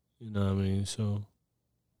 You know what I mean? So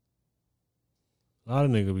a lot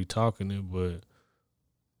of niggas be talking it, but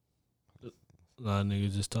a lot of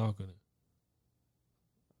niggas just talking it.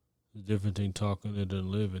 It's a different thing talking it than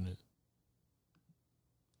living it.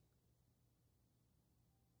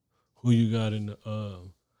 Who you got in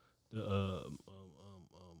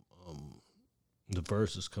the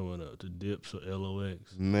verses coming up? The Dips or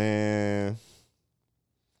LOX? Man,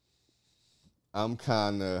 I'm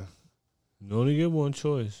kind of. You only get one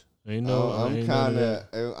choice. Ain't no. I'm kind of.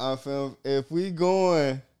 I feel if we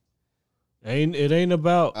going. It ain't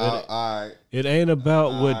about. All right. It ain't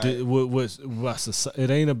about what's. It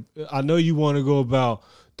ain't. I know you want to go about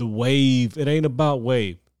the wave. It ain't about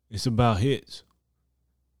wave. It's about hits.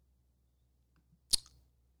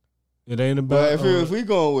 It ain't about. But if we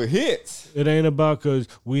going with hits, it ain't about because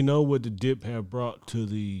we know what the Dip have brought to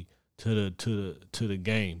the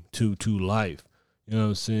game, to life. You know what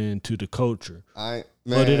I'm saying? To the culture.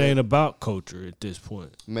 But it ain't about culture at this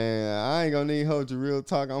point. Man, I ain't gonna need to hold you real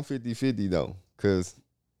talk. I'm 50-50 though, cause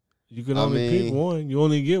you can only pick one. You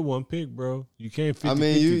only get one pick, bro. You can't 50-50 I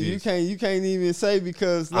mean, you can't even say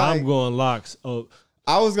because like, I'm going locks. Oh,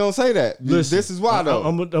 I was gonna say that. Listen, this is why though.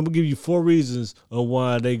 I'm gonna give you 4 reasons of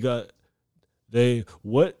why they got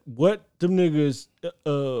what them niggas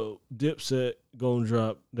Dipset gonna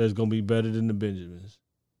drop that's gonna be better than the Benjamins.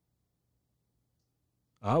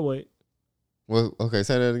 I'll wait. Well, okay,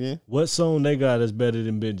 say that again. What song they got that's better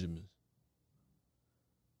than Benjamins?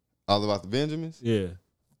 All About the Benjamins? Yeah.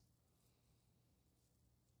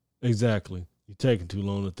 Exactly. You're taking too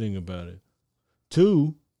long to think about it.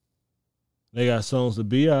 2, they got songs of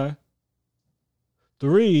B.I.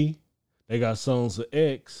 3, they got songs of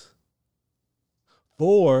X.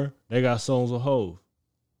 4, they got songs of Hove.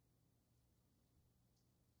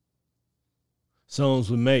 Songs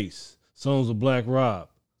with Mace. Songs with Black Rob.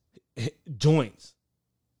 Joints.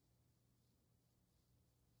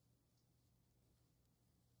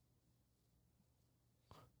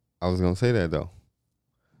 I was gonna say that though.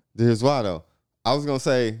 Here's why though. I was gonna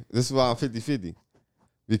say this is why I'm 50-50.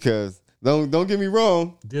 Because don't get me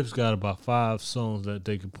wrong. Dip's got about 5 songs that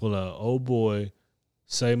they can pull out. Oh Boy,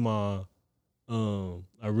 Say Ma,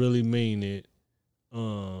 I Really Mean It,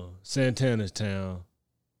 Santana's Town.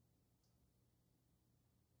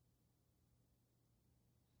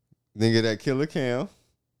 Nigga, that Killer Cam.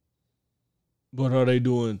 But are they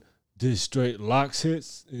doing this straight locks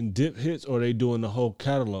hits and dip hits, or are they doing the whole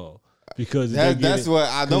catalog? Because that's what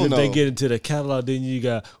I don't know. If they get into the catalog, then you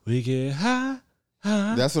got We Get High,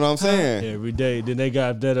 That's what I'm saying. Every day. Then they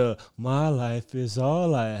got that my life is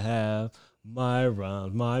all I have. My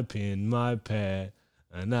rhymes, my pen, my pad.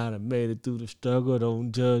 And I done made it through the struggle.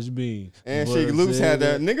 Don't judge me. And Sheek Luke's had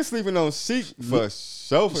that nigga sleeping on Sheek for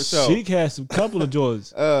sure. Sheek had some couple of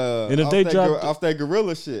joints. And if they dropped off that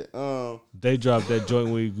gorilla shit, they dropped that joint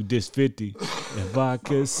when you dissed 50. If I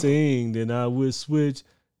could sing, then I would switch.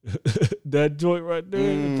 That joint right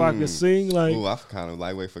there. If I could sing, like, ooh, I kind of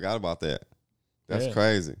lightweight forgot about that. That's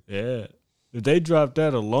crazy. Yeah. If they dropped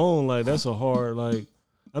that alone, like, that's a hard, like,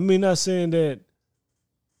 I mean, not saying that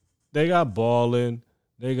they got Ballin'.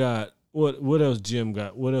 They got what else Jim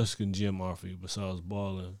got? What else can Jim offer you besides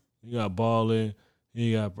Ballin'? You got Ballin'.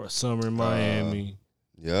 You got Summer in Miami.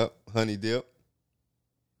 Yep, Honey Dip.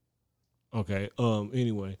 Okay.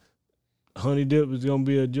 Anyway, Honey Dip is gonna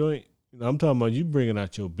be a joint. I'm talking about you bringing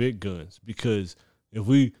out your big guns, because if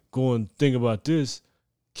we go and think about this,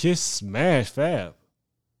 Kiss smashed Fab.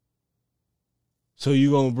 So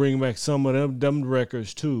you gonna bring back some of them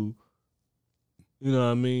records too. You know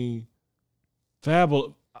what I mean? Fab,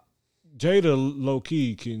 Jada low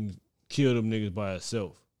key can kill them niggas by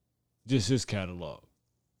herself. Just his catalog.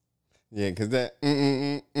 Yeah, cause that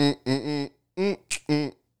nigga,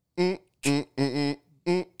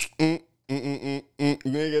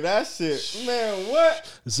 that shit, man,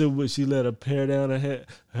 what? So when she let her hair down her head,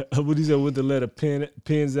 what he said, with the let her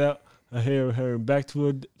pins out her hair back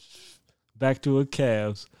to her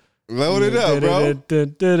calves. Load it up, bro. What's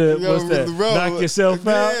that? Knock yourself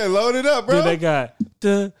out. Yeah, load it up, bro. Then they got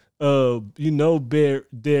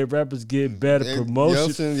dead rappers get better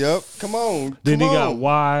promotion. Yep. Come on. Then he got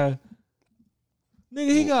Why.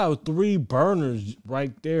 Nigga, he got 3 burners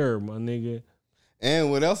right there, my nigga. And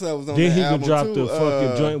what else that was on then that he album could drop too? the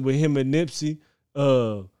fucking joint with him and Nipsey.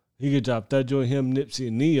 He could drop that joint, him, Nipsey,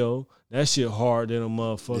 and Neo. That shit hard than a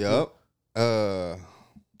motherfucker. Yep.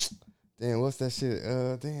 Damn, what's that shit?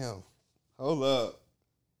 Damn. Hold up.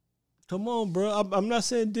 Come on, bro. I'm not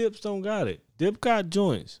saying Dips don't got it. Dip got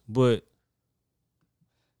joints, but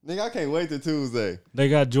nigga, I can't wait till Tuesday. They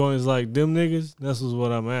got joints like them niggas? That's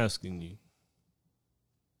what I'm asking you.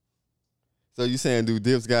 So you saying do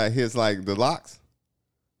Dips got hits like the Locks?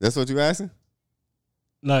 That's what you asking?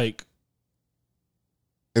 Like,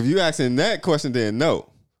 if you asking that question, then no.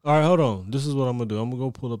 All right, hold on. This is what I'm going to do. I'm going to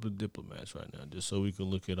go pull up the Diplomats right now just so we can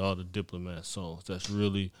look at all the Diplomat songs. That's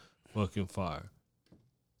really fucking fire.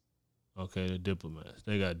 Okay, the Diplomats.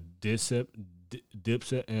 They got Dipset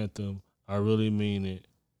Anthem. I Really Mean It.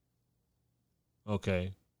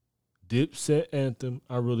 Okay. Dipset Anthem.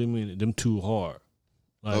 I Really Mean It. Them 2 hard.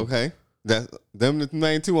 Like, okay. That's them the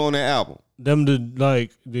main 2 on that album. Them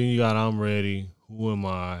then you got I'm Ready. Who Am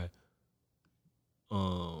I?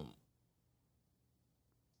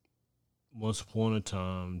 Once Upon a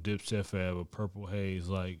Time, Dipset Forever, Purple Haze.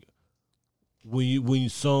 Like, when you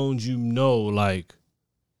songs, you know, like,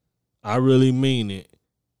 I Really Mean It,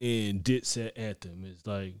 and Dipset Anthem. It's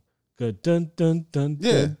like, dun dun dun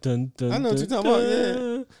yeah. dun dun. I know what you're talking about,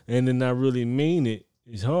 yeah. And then I Really Mean It.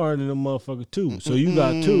 It's hard in a motherfucker too. So you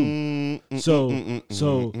got 2. So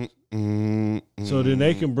then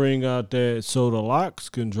they can bring out that. So the Locks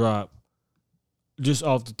can drop just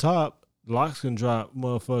off the top. Locks can drop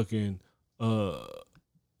motherfucking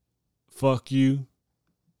Fuck You.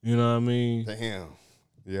 You know what I mean? Damn.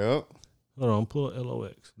 Yep. Hold on, pull up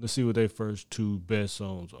LOX. Let's see what their first 2 best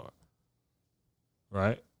songs are.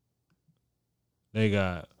 Right? They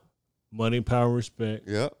got Money, Power, Respect.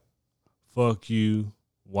 Yep. Fuck You.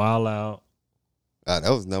 Wild Out. That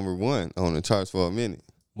was number 1 on the charts for a minute.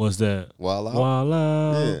 What's that? Wild Out. Wild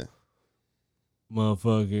Out. Yeah.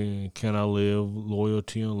 Motherfucking Can I Live?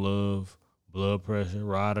 Loyalty and Love. Blood Pressure.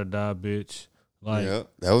 Ride or Die, Bitch. Like, yep.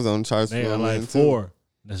 That was on the charts for they a got minute like too. 4.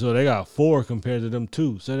 So they got 4 compared to them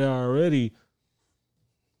 2. So they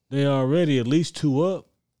already at least 2 up.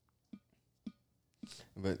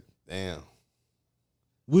 But damn.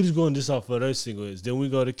 We just going just off of their single hits. Then we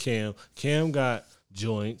go to Cam. Cam got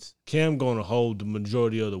joints. Cam going to hold the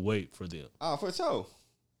majority of the weight for them. Oh, for sure.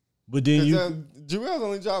 But then Jewel's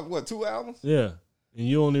only dropped, what, 2 albums? Yeah. And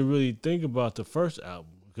you only really think about the first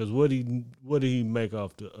album. Because what did he make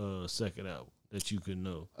off the second album that you could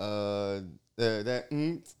know? What's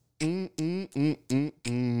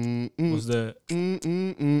that?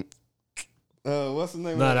 What's the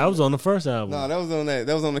name? Nah, that was on the first album. Nah, that was on that.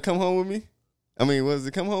 That was on the Come Home With Me. I mean, was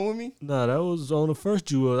it Come Home With Me? Nah, that was on the first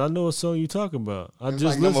Jewel. I know what song you talking about. I just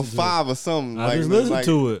like listened number to 5 or something. I just listened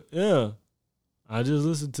to it. Yeah, I just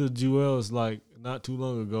listened to Jewel's like not too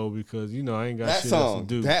long ago because you know I ain't got that shit song. else to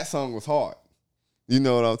do. That song was hard. You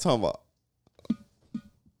know what I'm talking about?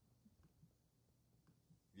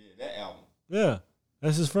 Yeah, that album. Yeah,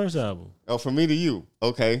 That's his first album. Oh, From Me to You.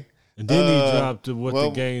 Okay. And then he dropped What the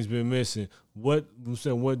Game's Been Missing. What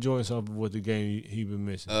joints off of What the Game he been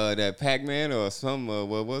missing? That Pac-Man or some,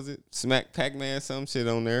 what was it? Smack Pac-Man, some shit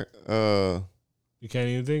on there. You can't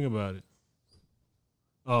even think about it.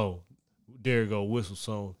 Oh, there you go, Whistle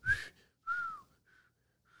Song.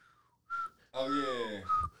 Oh,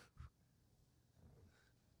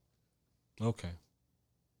 yeah. Okay.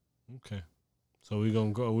 So we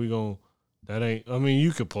gonna, that ain't, I mean,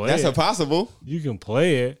 you could play That's it. impossible. You can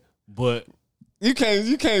play it, but You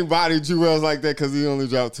can't body Jewels like that because he only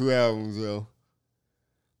dropped 2 albums, yo.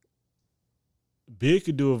 Big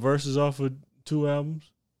could do a verses off of 2 albums.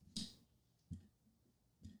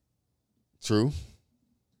 True.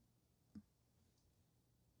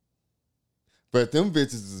 But them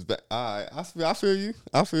bitches is back. All right, I feel you.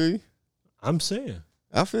 I'm saying.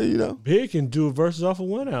 I feel you, though. Big can do a verses off of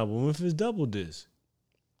 1 album if it's double disc.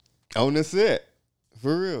 On the set.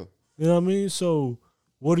 For real. You know what I mean? So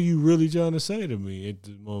what are you really trying to say to me at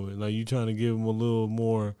the moment? Like, you trying to give him a little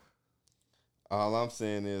more? All I'm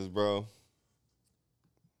saying is, bro.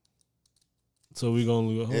 So we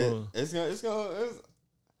gonna hold on. It's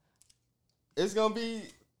gonna be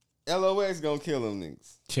LOX gonna kill them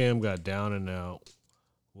niggas. Cam got Down and Out.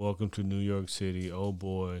 Welcome to New York City. Oh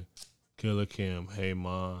boy, Killer Cam. Hey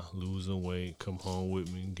ma, losing weight. Come home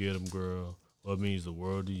with me. Get him, girl. What means the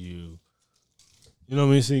world to you? You know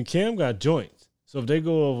what I mean? See, Cam got joints. So if they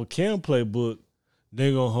go over Cam playbook,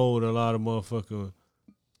 they gonna hold a lot of motherfucking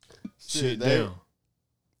shit down.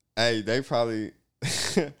 Hey, they probably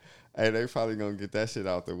gonna get that shit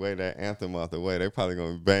out the way, that anthem out the way. They probably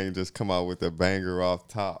gonna just come out with a banger off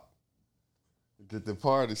top. Get the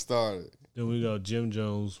party started. Then we got Jim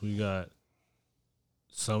Jones. We got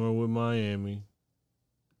Summer with Miami.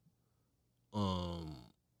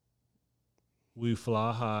 We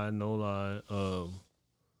Fly High, No Lie.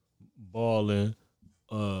 Ballin'.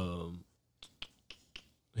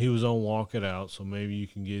 He was on Walk It Out, so maybe you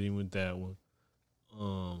can get him with that one.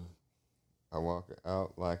 I walk it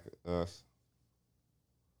out like us.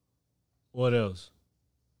 What else?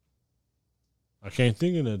 I can't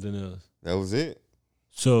think of nothing else. That was it.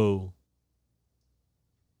 So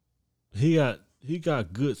he got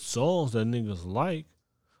good songs that niggas like.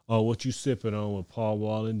 Or What You Sippin' On with Paul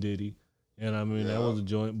Wall and Diddy. And I mean, that was a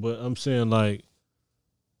joint. But I'm saying, like,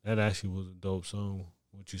 that actually was a dope song,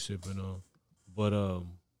 What You Sippin' On. But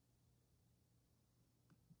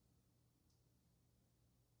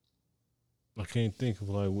I can't think of,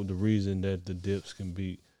 like, what the reason that the Dips can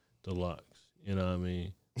beat the Locks. You know what I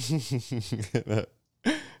mean?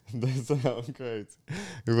 That sounds crazy.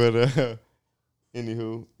 But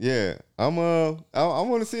anywho, yeah. I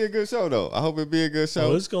want to see a good show though. I hope it be a good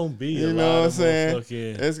show. Oh, it's gonna be you a know lot what I'm of saying?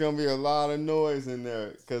 motherfucking. It's gonna be a lot of noise in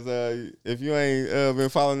there. Cause if you ain't been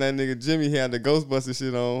following that nigga Jimmy, he had the Ghostbuster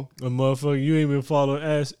shit on. A motherfucker, you ain't been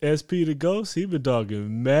following SP the Ghost. He been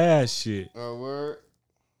talking mad shit. Word.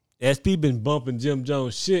 SP been bumping Jim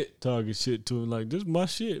Jones shit, talking shit to him like, this my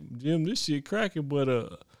shit, Jim. This shit cracking,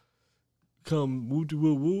 but come whoop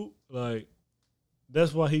whoop whoop. Like,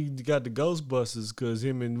 that's why he got the Ghostbusters, because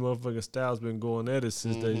him and motherfucking Styles been going at it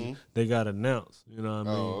since they got announced. You know what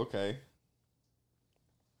I mean? Oh, okay.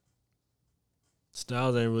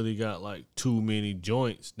 Styles ain't really got like too many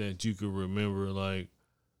joints that you could remember, like,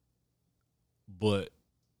 but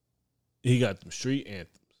he got them street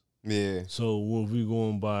anthems. Yeah. So what we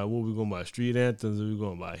going by street anthems, or we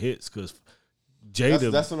going by hits? Because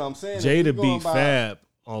Jada, that's what I'm saying. Jada beat Fab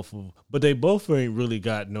off of, but they both ain't really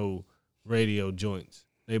got no radio joints.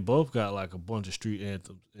 They both got like a bunch of street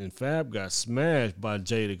anthems, and Fab got smashed by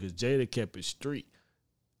Jada because Jada kept it street.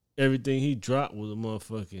 Everything he dropped was a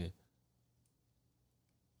motherfucking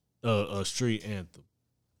a street anthem.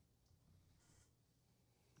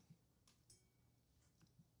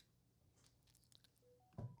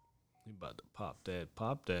 He about to pop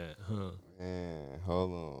that, huh? Man,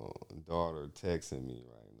 hold on. Daughter texting me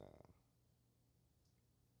right now.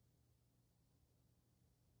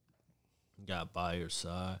 Got By Your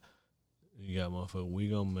Side. You got motherfucker, We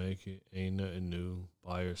Gonna Make It. Ain't Nothing New.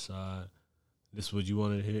 By Your Side. This what you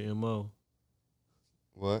wanted to hear, MO?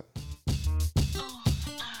 What?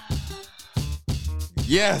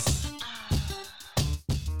 Yes.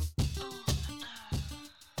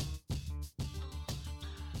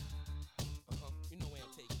 You know where I'm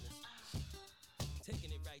taking this.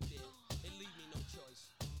 Taking it right there. They leave me no choice.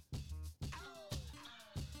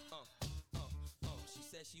 She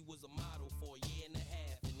said she was a model for a year and a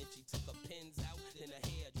half, and if she took her pins out, then her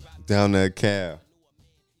hair dropped Down that cab.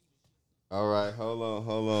 All right, hold on,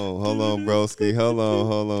 broski. Hold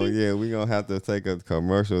on. Yeah, we gonna have to take a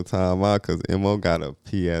commercial time out because Mo got a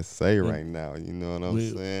PSA right now. You know what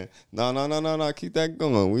I'm saying? No. Keep that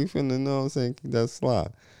going. We finna, know what I'm saying? Keep that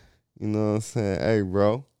slide. You know what I'm saying? Hey,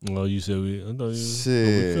 bro. Well, you said I thought we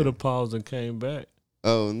Shit. could have paused and came back.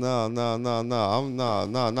 Oh, no.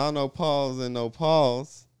 No pause and no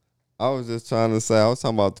pause. I was just trying to say, I was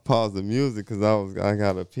talking about the pause the music because I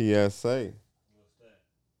got a PSA.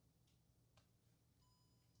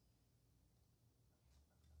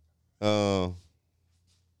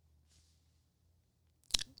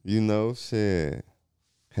 You know, shit.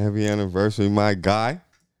 Happy anniversary, my guy.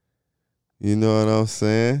 You know what I'm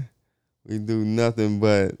saying? We do nothing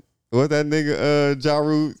but what that nigga Ja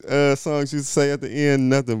Rule songs used to say at the end,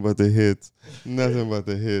 nothing but the hits. Nothing but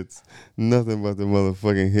the hits. Nothing but the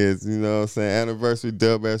motherfucking hits. You know what I'm saying? Anniversary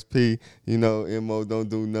Dub SP. You know, Mo don't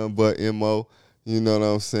do nothing but Mo. You know what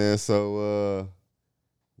I'm saying? So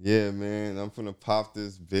yeah, man, I'm finna pop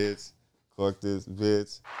this bitch. Cork this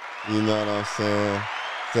bitch. You know what I'm saying?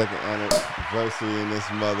 Second anniversary in this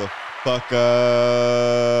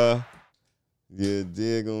motherfucker. You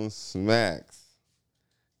dig on smacks.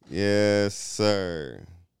 Yes, sir.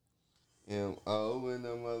 M.O. in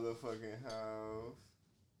the motherfucking house.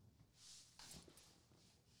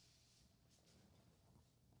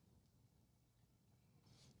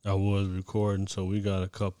 I was recording, so we got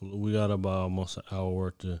about almost an hour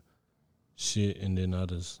worth of shit, and then I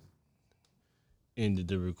just ended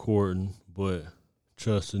the recording, but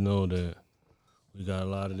trust to know that we got a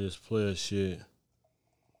lot of this player shit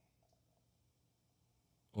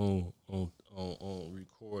on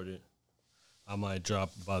recorded. I might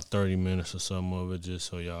drop about 30 minutes or something of it just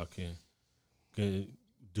so y'all can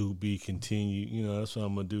continue. You know, that's what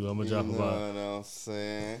I'm gonna do. I'm gonna drop what I'm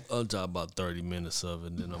saying? I'll drop about 30 minutes of it,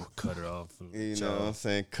 and then I'm gonna cut it off. You know what I'm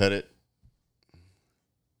saying? Cut it.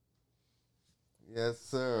 Yes,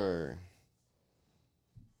 sir.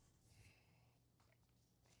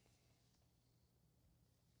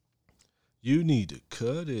 You need to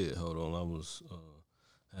cut it. Hold on,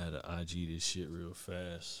 I had to IG this shit real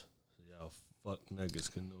fast so y'all fuck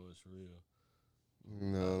niggas can know it's real. You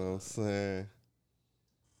know what I'm saying?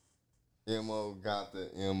 Mo got the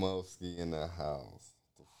Mo-ski in the house.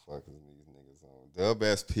 What the fuck is these niggas on? Dub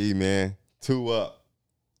SP, man. 2 up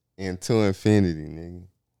and to infinity, nigga.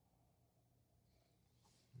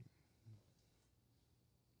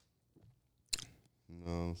 You know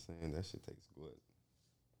what I'm saying? That shit tastes good.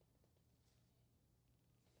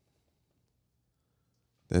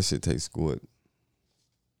 That shit tastes good.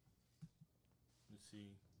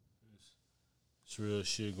 See, it's real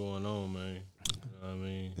shit going on, man. You know what I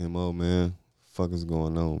mean? Mo, man. Fuck is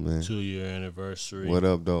going on, man? 2-year anniversary. What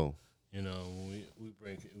up, though? You know, when we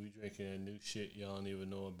drinking that new shit, y'all don't even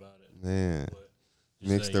know about it. Man.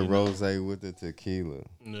 Mix the rosé with the tequila.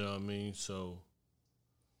 You know what I mean? So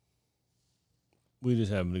we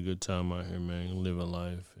just having a good time out here, man. Living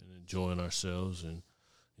life and enjoying ourselves, and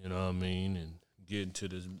you know what I mean, and getting to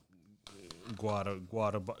this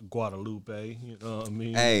Guadalupe, you know what I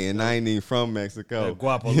mean? Hey, and I ain't even from Mexico.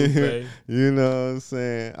 Guadalupe. You know what I'm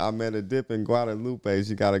saying? I met a dip in Guadalupe.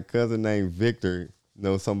 She got a cousin named Victor,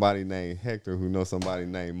 know somebody named Hector, who knows somebody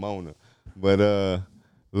named Mona. But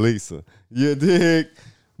Lisa. You dig?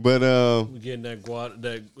 But we getting that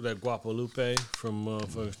Guadalupe from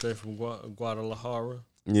straight from Guadalajara.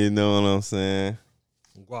 You know what I'm saying?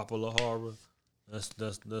 Guadalajara.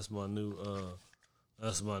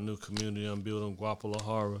 That's my new community I'm building,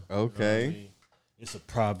 Guadalajara. Okay. You know what I mean? It's a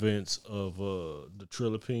province of the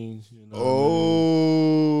Philippines. You know what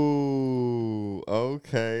I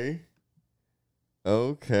mean?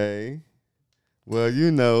 Okay. Well, you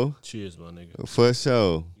know. Cheers, my nigga. For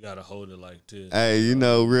sure. You gotta hold it like this. Hey, you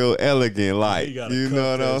know, real elegant, like. You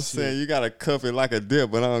know what I'm saying? You gotta cup it like a dip,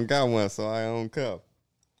 but I don't got one, so I don't cup.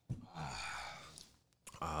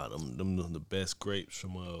 Them the best grapes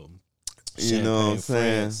from you know what I'm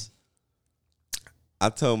saying? France. I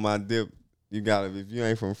told my dip, you gotta, if you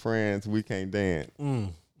ain't from France, we can't dance.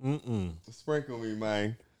 Sprinkle me,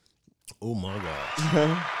 man. Oh my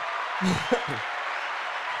God.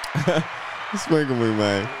 Sprinkle me,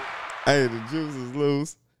 man. Hey, the juice is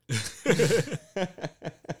loose.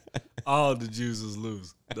 All the juice is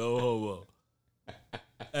loose. No homo.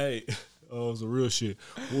 Hey, some real shit.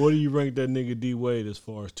 What do you rank that nigga D Wade as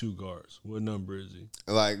far as 2 guards? What number is he?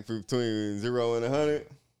 Like between 0 and 100?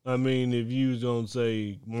 I mean, if you was gonna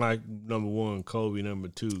say Mike number 1, Kobe number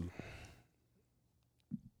 2.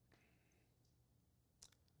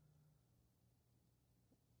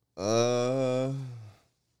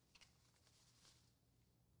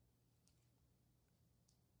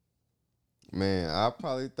 Man, I'll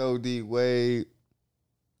probably throw D Wade.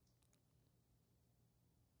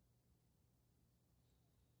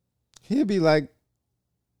 He'll be like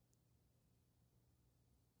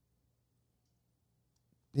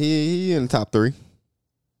he in the top 3.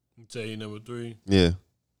 You tell you number 3. Yeah.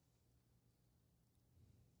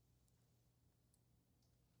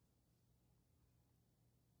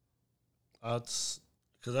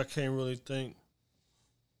 Because I can't really think.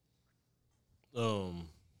 I'm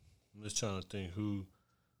just trying to think who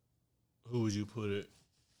would you put it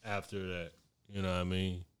after that? You know what I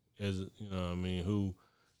mean? Who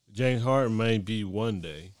James Harden may be one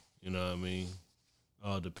day. You know what I mean?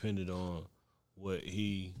 All depended on what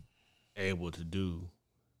he able to do.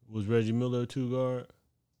 Was Reggie Miller a 2 guard?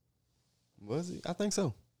 Was he? I think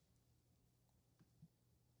so.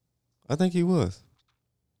 I think he was.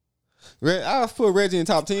 I'll put Reggie in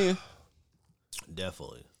top 10.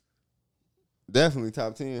 Definitely. Definitely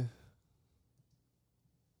top 10.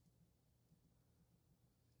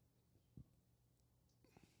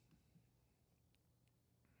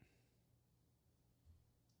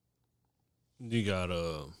 You got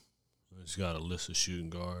it's got a list of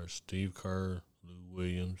shooting guards: Steve Kerr, Lou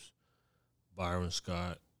Williams, Byron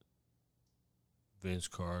Scott, Vince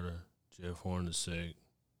Carter, Jeff Hornacek,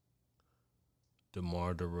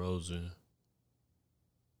 DeMar DeRozan,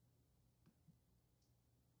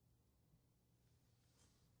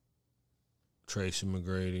 Tracy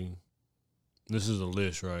McGrady. This is a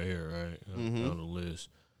list right here, right? Mm-hmm. On the list,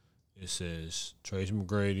 it says Tracy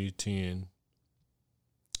McGrady 10,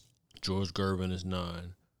 George Gervin is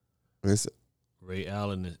 9, It's Ray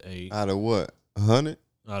Allen is 8. out of what? 100?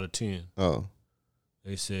 Out of 10. Oh.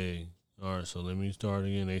 They say, all right, so let me start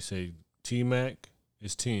again. They say T-Mac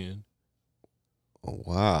is 10. Oh,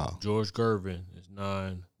 wow. George Gervin is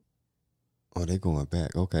 9. Oh, they going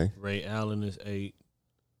back. Okay. Ray Allen is 8.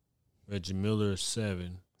 Reggie Miller is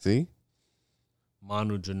 7. See?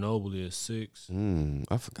 Manu Ginobili is 6.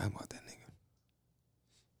 I forgot about that nigga.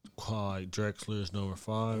 Clyde Drexler is number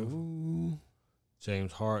 5. Ooh.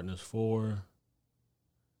 James Harden is 4.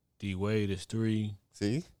 D Wade is 3.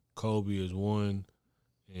 See? Kobe is 1.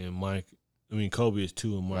 And Kobe is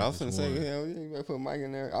 2 and Mike I was is going to 1. say, hell, yeah, you better put Mike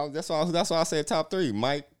in there. That's why I said top 3.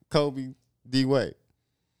 Mike, Kobe, D Wade.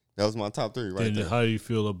 That was my top 3 right Then there. how do you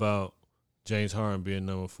feel about James Harden being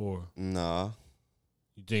number 4? Nah.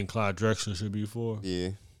 You think Clyde Drexler should be 4? Yeah.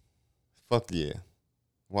 Fuck yeah.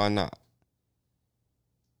 Why not?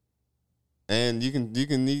 And you can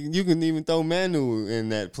even throw Manu in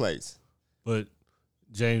that place. But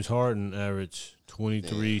James Harden averaged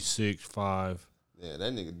 23, 6, 5. Yeah,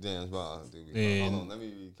 that nigga damn ball, dude. And- Hold on, let me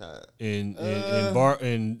be kind of.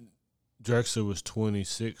 And Drexler was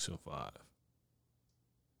 26 and 5.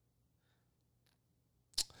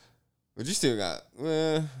 But you still got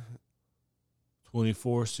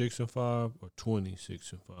 24, 6 and 5, or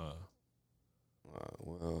 26 and 5.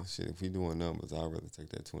 well, shit. If we doing numbers, I'd rather take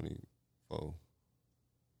that 24.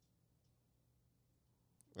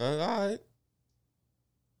 All right.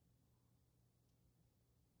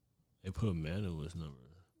 They put Manu as number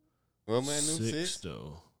Well, Manu 6 6.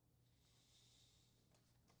 though.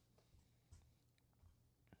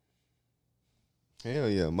 Hell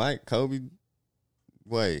yeah, Mike, Kobe.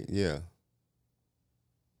 Wait, yeah.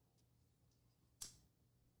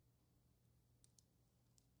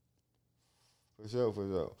 For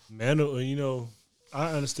sure. Manu,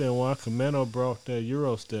 I understand why. 'Cause Manu brought that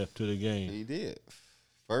Euro step to the game. He did.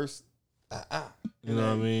 First, You know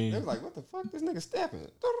what I mean? They was like, what the fuck? This nigga stepping.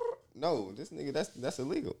 No, this nigga, that's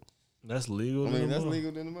illegal. That's legal. I mean, that's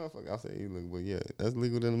legal than the motherfucker. I'll say illegal, but yeah, that's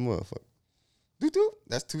legal than the motherfucker. Doo-doo.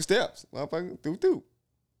 That's 2 steps. Motherfucker, doo-doo.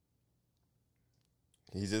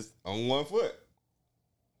 He's just on 1 foot.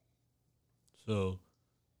 So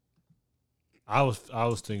I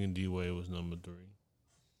was thinking D Wade was number 3,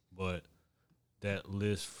 but that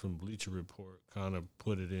list from Bleacher Report kind of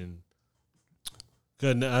put it in.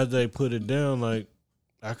 Cause as they put it down, like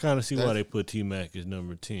I kind of see why they put T-Mac as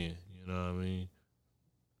number 10. You know what I mean?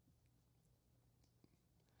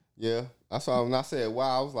 Yeah, that's why when I said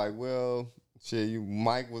wow, I was like, well, shit,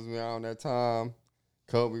 Mike was around that time,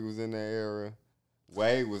 Kobe was in that era,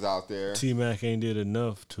 Wade was out there. T-Mac ain't did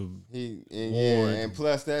enough to and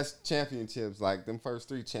plus that's championships, like them first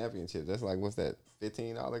 3 championships. That's like, what's that,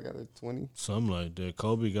 15 altogether, 20? something like that.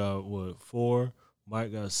 Kobe got 4,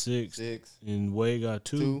 Mike got 6, 6, and Wade got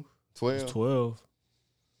 2. 12. It's 12.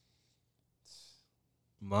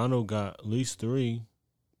 Manu got at least 3.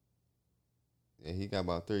 Yeah, he got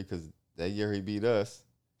about 3 because that year he beat us.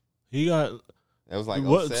 He got That was like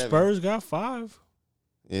what? 07. Spurs got 5.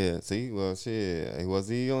 Yeah, see, well, shit. Was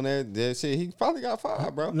he on that shit? He probably got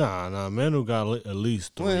 5, bro. Nah. Manu got at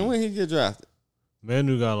least 3. When he get drafted?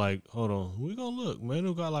 Manu got like, hold on. We gonna look.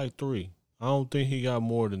 Manu got like 3. I don't think he got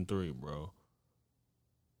more than 3, bro.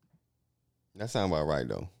 That sound about right,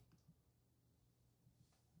 though.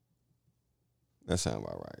 That sound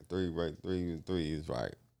about right. 3 is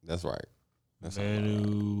right. That's right. That's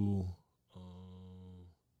Manu.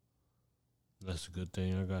 That's a good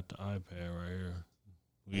thing. I got the iPad right here.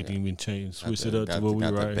 We didn't even switch it up to what we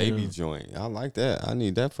got right the baby here. joint. I like that. I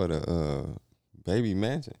need that for the baby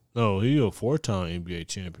mansion. No, he a 4-time NBA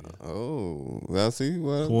champion. Oh, well, see,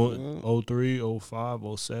 well, 03,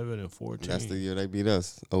 05, 07, and 14. That's the year they beat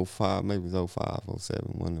us. 05, maybe it's 05,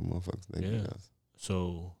 07. One of them motherfuckers, they beat us.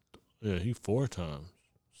 So, yeah, he 4 times.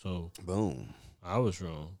 So, boom. I was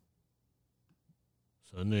wrong.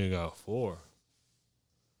 So, that nigga got 4.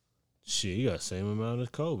 Shit, he got the same amount as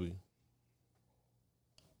Kobe.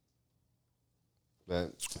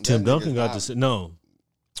 But Tim Duncan got the same. No,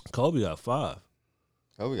 Kobe got 5.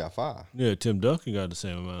 Kobe got 5. Yeah, Tim Duncan got the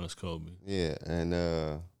same amount as Kobe. Yeah, and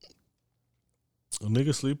a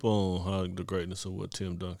nigga sleep on how the greatness of what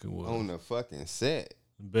Tim Duncan was. On the fucking set.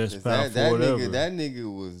 Best power forward ever. That nigga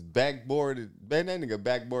was backboarded. Man, that nigga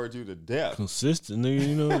backboarded you to death. Consistent, nigga.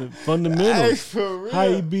 You know, the fundamentals. Hey, for real. How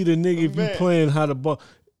you beat a nigga if you playing how the ball.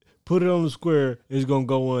 Put it on the square, it's going to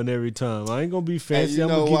go on every time. I ain't going to be fancy. Hey, I'm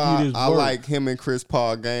going to give you this I work. like him and Chris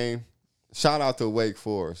Paul game. Shout out to Wake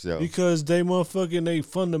Forest, yo. Because they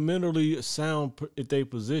fundamentally sound at their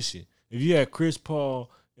position. If you had Chris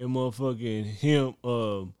Paul and motherfucking him,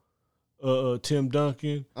 Tim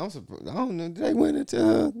Duncan. I'm surprised. I don't know. They went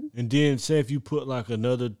into And then say if you put like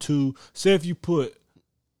another 2. Say if you put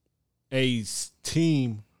a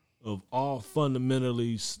team of all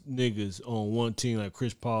fundamentally niggas on one team, like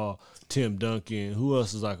Chris Paul, Tim Duncan. Who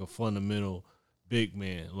else is like a fundamental big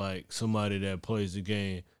man? Like somebody that plays the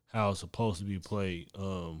game how it's supposed to be played.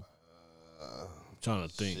 I'm trying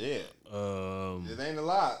to think. Shit. It ain't a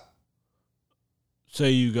lot.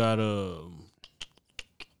 Say you got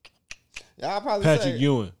Yeah, I'll probably Patrick say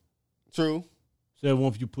Ewing. True. Say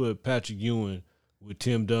once you put Patrick Ewing with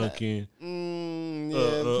Tim Duncan.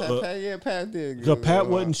 Pat did. Because Pat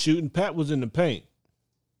wasn't shooting. Pat was in the paint.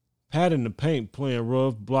 Pat in the paint playing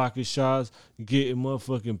rough, blocking shots, getting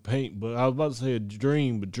motherfucking paint. But I was about to say a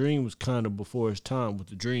Dream, but Dream was kind of before his time with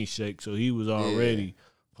the Dream Shake, so he was already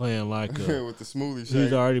playing like a with the smoothie shake. He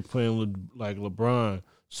was already playing like LeBron.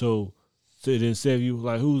 So then say if you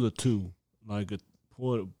like who's a 2, like a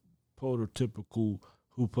prototypical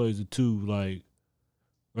who plays a 2, like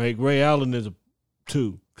right? Ray Allen is a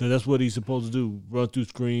 2 because that's what he's supposed to do: run through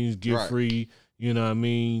screens, get free. You know what I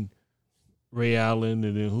mean? Ray Allen,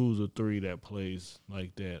 and then who's a 3 that plays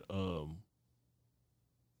like that?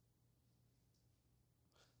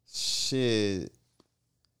 Shit,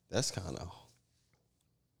 that's kind of.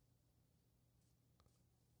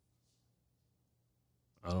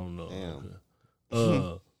 I don't know.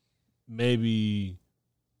 Damn. Maybe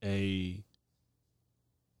a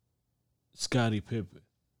Scottie Pippen.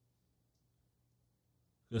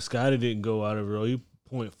 Because Scottie didn't go out of it. He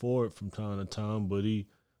point forward from time to time, but he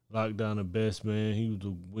locked down the best man. He was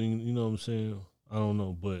the wing. You know what I'm saying? I don't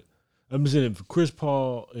know, but I'm saying if Chris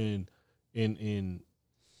Paul and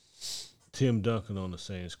Tim Duncan on the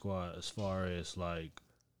same squad as far as like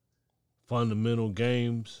fundamental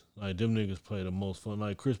games, like them niggas play the most fun.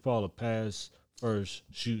 Like Chris Paul will pass first,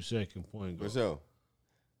 shoot second, point guard. For sure.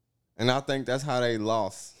 And I think that's how they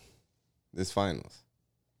lost this finals.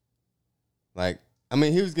 Like, I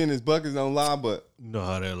mean, he was getting his buckets on live, but you know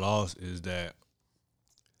how they lost is that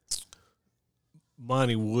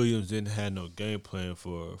Monty Williams didn't have no game plan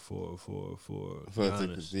for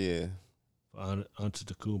Giannis. Yeah. For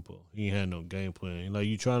Antetokounmpo. He ain't had no game plan. Like,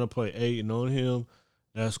 you trying to play 8 and on him,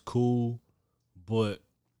 that's cool, but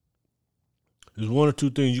there's 1 or 2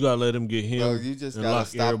 things you gotta let him get him. Bro, you just gotta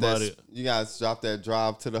stop that. You gotta stop that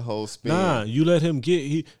drive to the whole spin. Nah, you let him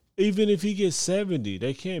get even if he gets 70,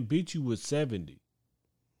 they can't beat you with 70.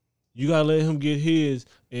 You gotta let him get his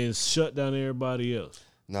and shut down everybody else.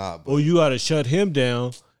 Nah, or you gotta shut him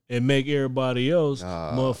down and make everybody else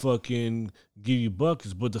motherfucking give you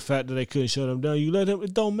buckets. But the fact that they couldn't shut him down, you let him.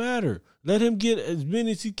 It don't matter. Let him get as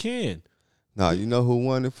many as he can. Nah, you know who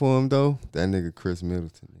won it for him though? That nigga Chris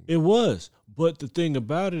Middleton. It was, but the thing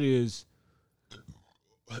about it is,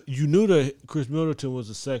 you knew that Chris Middleton was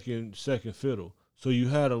a second fiddle. So you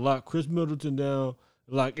had to lock Chris Middleton down,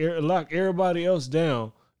 lock everybody else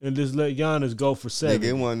down, and just let Giannis go for 7. Nigga,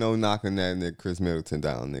 it wasn't no knocking that nigga Chris Middleton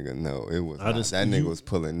down, nigga. No, it was not. That nigga was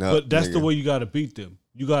pulling up. But that's nigga. the way you got to beat them.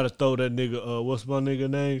 You got to throw that nigga, what's my nigga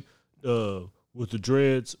name? with the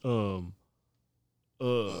dreads.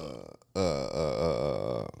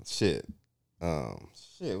 Shit.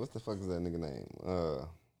 What the fuck is that nigga name?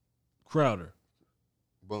 Crowder.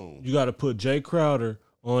 Boom. You got to put Jay Crowder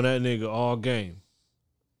on that nigga all game,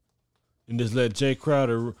 and just let Jay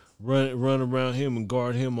Crowder run around him and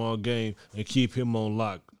guard him all game and keep him on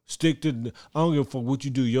lock. Stick to. I don't give a fuck what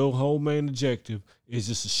you do. Your whole main objective is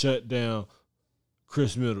just to shut down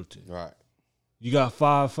Chris Middleton. Right. You got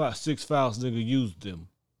 6 fouls, nigga. Use them.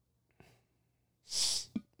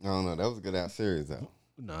 I don't know. That was a good ass series though.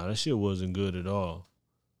 Nah, that shit wasn't good at all.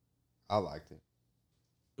 I liked it.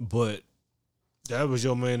 But that was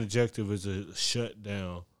your main objective, is to shut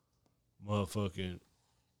down motherfucking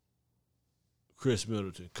Chris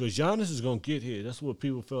Middleton. Because Giannis is going to get his. That's what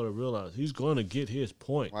people fail to realize. He's going to get his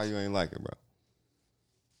point. Why you ain't like it, bro?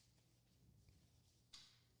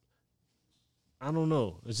 I don't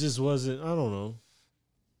know. It just wasn't, I don't know.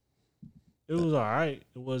 It was all right.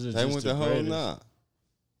 It wasn't They just went the the whole greatest. nine.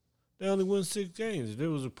 They only won 6 games. If it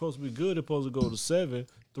was supposed to be good, they're supposed to go to 7,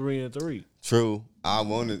 3-3. True. I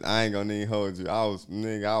ain't gonna even hold you. I was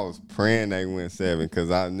praying they win 7 because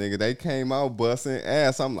they came out busting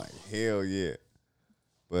ass. I'm like, hell yeah.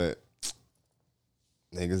 But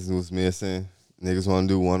niggas was missing. Niggas want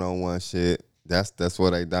to do one-on-one shit. That's what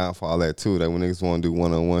they downfall at too. That when niggas want to do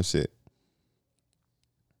one-on-one shit.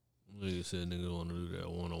 Niggas said niggas want to do that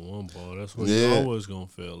one-on-one ball. That's what Yeah. you always going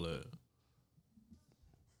to fail at.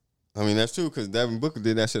 I mean, that's true because Devin Booker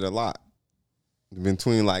did that shit a lot.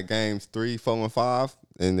 Between like games 3, 4, and 5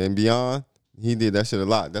 and then beyond, he did that shit a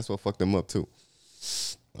lot. That's what fucked him up too.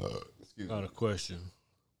 Got a question.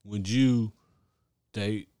 Would you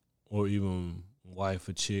date or even wife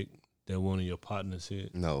a chick that one of your partners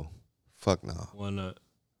hit? No. Fuck no. Why not?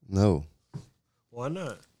 No. Why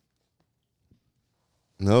not?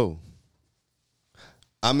 No.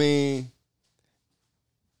 I mean,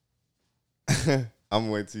 I'm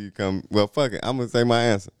gonna wait till you come. Well, fuck it. I'm gonna say my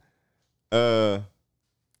answer.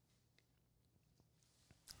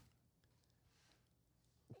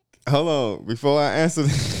 Hold on. Before I answer,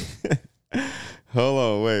 hold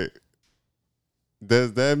on. Wait.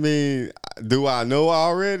 Does that mean, do I know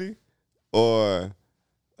already, or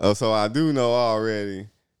so I do know already?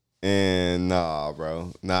 And nah,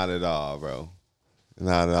 bro, not at all, bro,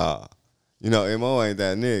 not at all. You know, Mo ain't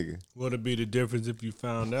that nigga. Would it be the difference if you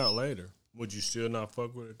found out later? Would you still not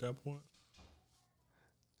fuck with her at that point?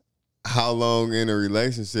 How long in a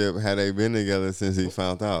relationship had they been together since he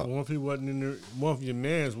found out? One of you wasn't in there. One of your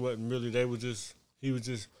mans wasn't really. He was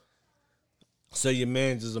just. Say your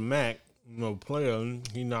man's is a Mac, player. And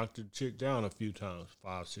he knocked the chick down a few times,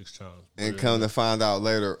 5, 6 times. And come to find out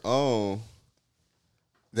later on,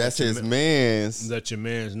 that's his man's. That your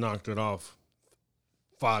man's knocked it off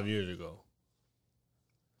 5 years ago.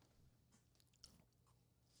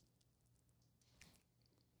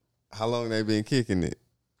 How long they been kicking it?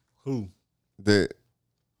 Who? The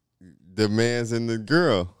man's and the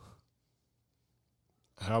girl.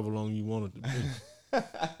 However long you want it to be.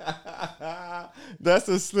 That's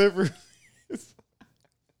a slippery.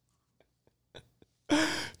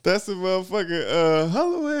 That's a motherfucking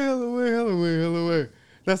Holloway.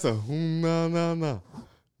 That's a no.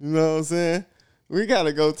 You know what I'm saying? We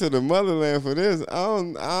gotta go to the motherland for this.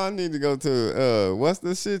 I need to go to what's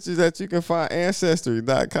the shit that you can find?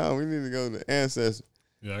 Ancestry.com. We need to go to Ancestry.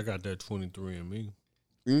 Yeah, I got that 23andMe.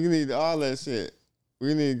 We need all that shit.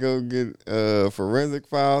 We need to go get forensic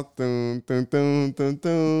files. Hey,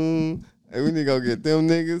 we need to go get them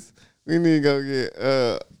niggas. We need to go get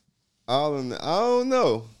all of them. I don't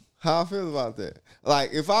know how I feel about that.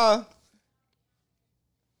 Like if I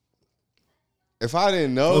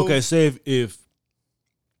didn't know. Okay, say if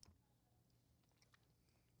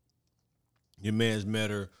your man's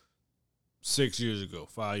met her 6 years ago,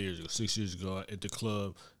 5 years ago, 6 years ago at the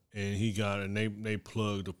club, and he got it, and they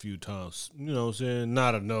plugged a few times. You know what I'm saying?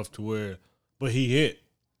 Not enough to where, but he hit.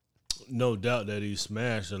 No doubt that he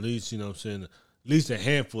smashed at least, you know what I'm saying, at least a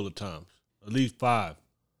handful of times, at least 5.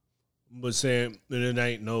 But saying it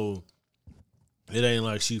ain't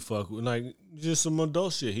like she fuck with, like just some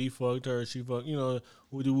adult shit. He fucked her, she fucked,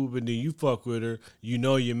 woody whoop, and then you fuck with her. You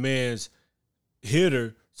know your man's hit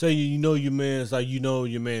her. Say you know your man's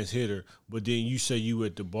hit her, but then you say you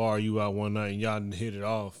at the bar, you out one night and y'all done hit it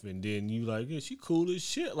off, and then you like, yeah, she cool as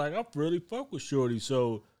shit. Like I really fuck with shorty,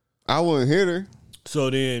 so I wouldn't hit her. So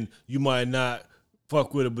then you might not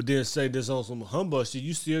fuck with her, but then say this on some humbug shit.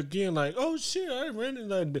 You see again like, oh shit, I ran it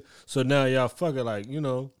like that. So now y'all fucking like,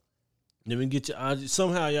 let me get you.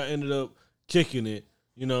 Somehow y'all ended up kicking it.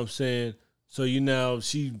 You know what I'm saying? So you now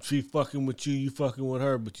she fucking with you fucking with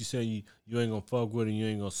her, but you saying you ain't gonna fuck with her, and you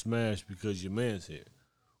ain't gonna smash because your man's here,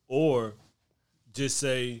 or just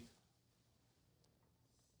say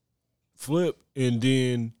flip and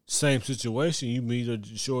then same situation. You meet a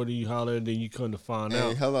shorty, you holler, and then you come to find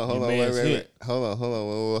out. Hold on, your wait. man's hit. Hold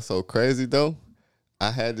on. What's so crazy though?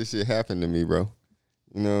 I had this shit happen to me, bro.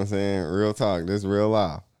 You know what I'm saying? Real talk. This real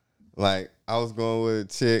life. Like I was going with a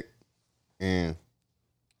chick, and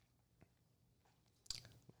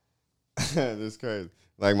this crazy.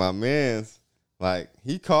 Like my man's, like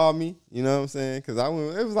he called me. You know what I'm saying? Because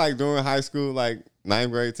it was like during high school, like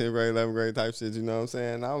 9th grade, 10th grade, 11th grade type shit. You know what I'm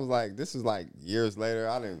saying? I was like, this is like years later.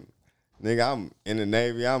 Nigga, I'm in the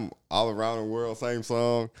Navy. I'm all around the world, same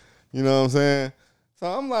song. You know what I'm saying? So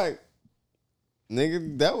I'm like,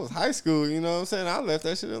 nigga, that was high school. You know what I'm saying? I left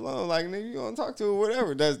that shit alone. Like, nigga, you gonna talk to her,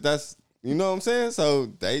 whatever. That's you know what I'm saying? So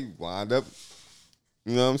they wind up,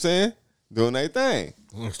 you know what I'm saying, doing their thing.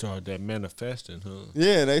 We started that manifesting, huh?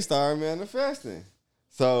 Yeah, they started manifesting.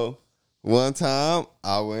 So one time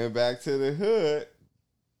I went back to the hood.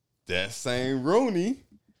 That same Rooney.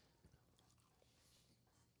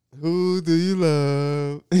 Who do you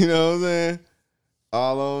love? You know what I'm saying?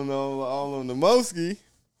 All on the Moski.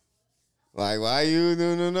 Like, why you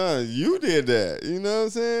doing nothing? You did that. You know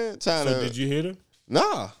what I'm saying? Did you hit her?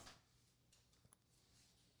 Nah.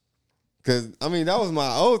 Cause I mean that was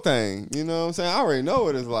my old thing. You know what I'm saying? I already know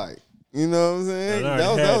what it's like. You know what I'm saying?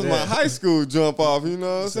 That was my high school jump off. You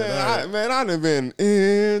know what I'm saying? I done been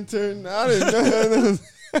intern. I didn't know.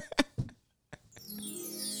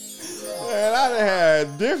 Man, I done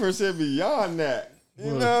had different shit beyond that.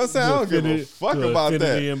 You know what I'm saying? I don't give a fuck about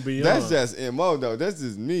that. That's just MO though. That's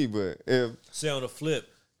just me. But if say on the flip,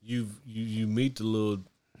 you meet the little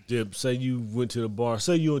dip. Say you went to the bar.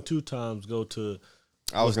 Say you and 2 times go to.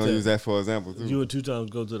 I was gonna use that for example too. You and 2 times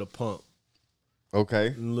go to the pump. Okay.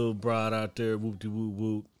 And a little bride out there, whoop de whoop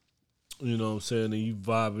whoop. You know what I'm saying? And you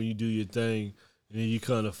vibe and you do your thing, and then you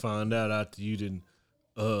kind of find out after you didn't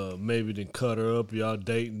maybe then cut her up, y'all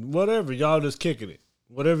dating, whatever, y'all just kicking it.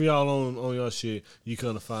 Whatever y'all on y'all shit, you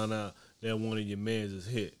kind of find out that one of your mans is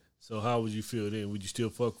hit. So how would you feel then? Would you still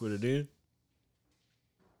fuck with her then?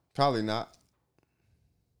 Probably not.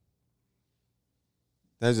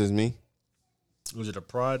 That's just me. Was it a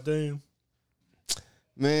pride thing?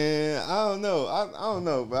 Man, I don't know. I don't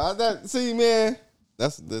know, but see, man,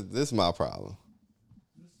 this is my problem.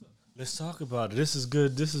 Let's talk about it. This is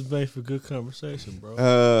good. This is made for good conversation,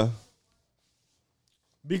 bro.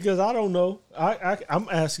 Because I don't know. I'm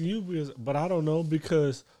asking you, but I don't know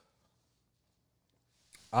because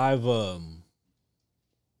I've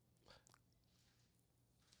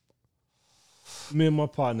me and my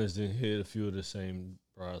partners didn't hit a few of the same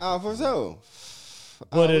bras. Oh, for sure.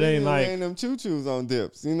 But it ain't like them choo-choos on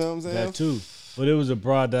dips. You know what I'm saying? That too. But it was a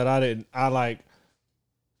broad that I like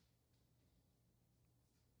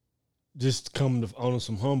just come on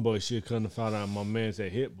some homeboy shit, couldn't find out my man's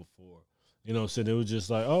had hit before. You know what I'm saying? It was just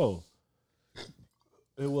like, oh,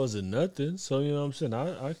 it wasn't nothing. So, you know what I'm saying?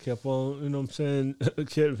 I kept on, you know what I'm saying,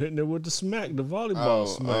 kept hitting it with the smack, the volleyball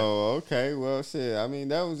smack. Oh, okay. Well, shit. I mean,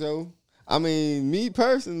 that was me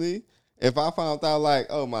personally, if I found out like,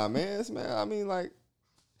 oh, my man's, man, I mean, like,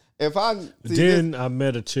 if I I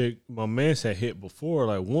met a chick my man's had hit before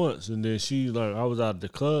like once, and then she like I was out at the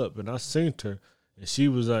club and I seen her and she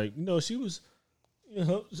was like, she was you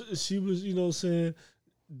know what I'm saying,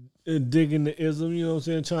 digging the ism, you know what I'm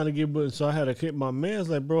saying, trying to get, but so I had to hit my man's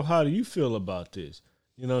like, bro, how do you feel about this?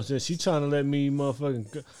 You know what I'm saying? She trying to let me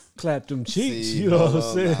motherfucking clap them cheeks. You know what I'm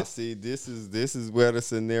saying? Now, see, this is where the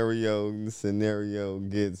scenario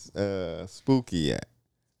gets spooky at.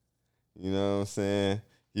 You know what I'm saying?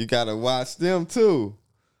 You gotta watch them too,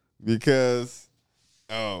 because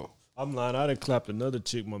I'm lying. I done clapped another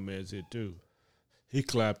chick my man's hit too. He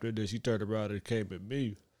clapped her, then she turned around and came at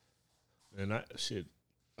me, and I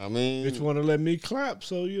mean, bitch want to let me clap,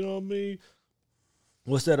 so you know what I mean.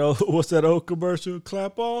 What's that old commercial?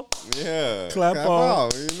 Clap off? Yeah, clap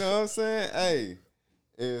off. You know what I'm saying? Hey,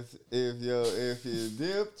 if your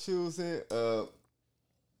dip choosing and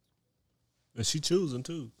she choosing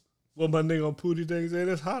too. What my nigga on Pootie things saying,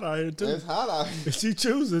 it's hot out here too. It's hot out here. And she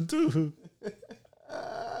choosing too.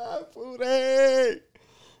 Pootie.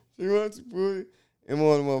 She wants to Pootie in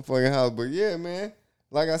one motherfucking house. But yeah, man.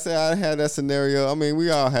 Like I said, I had that scenario. I mean,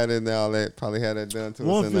 we all had it now. That probably had that done to us.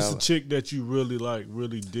 What if it's a chick that you really like,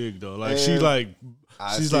 really dig though? Like she's hold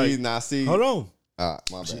on.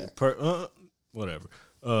 My bad. Whatever.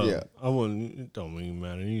 Yeah. I wouldn't. It don't even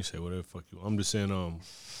matter. You can say whatever the fuck you want. I'm just saying.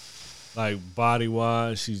 like body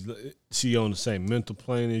wise, she on the same mental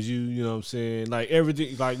plane as you. You know what I'm saying? Like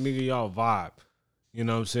everything, like nigga, y'all vibe. You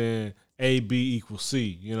know what I'm saying? A B equals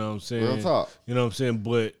C. You know what I'm saying? Real talk. You know what I'm saying?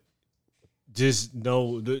 But just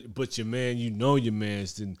know, but your man, you know your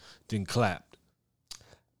man's didn't clapped.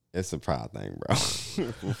 It's a proud thing, bro.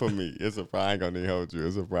 For me, it's a pride. I ain't gonna even hold you.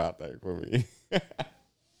 It's a proud thing for me.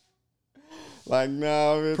 Like,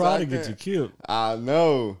 no, bitch, Pride I to get you can't. killed. I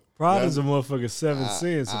know. Pride is a motherfucking 7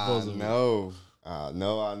 sins, supposedly. I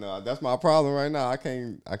know. That's my problem right now. I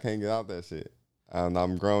can't get out that shit.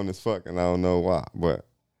 I'm grown as fuck, and I don't know why. But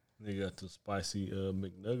You got the spicy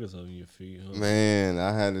McNuggets on your feet, huh? man,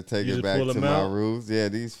 I had to take You it just back pull to them my out? roots. Yeah,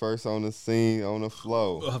 these first on the scene, on the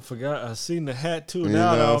flow. I forgot. I seen the hat too. You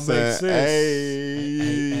Now it know all what I'm makes sense. saying?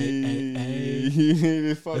 Hey. You need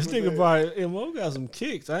to fuck This with nigga that. probably MO got some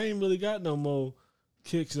kicks. I ain't really got no more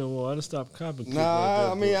kicks no more. I done stopped copping kicks like Nah,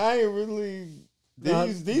 that. I mean, bro. I ain't really. Nah.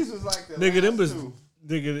 These was like the Nigga, them last was two.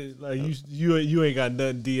 nigga like you ain't got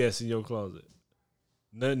nothing DS in your closet.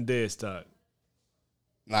 Nothing dead stock.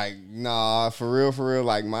 Like, nah, for real,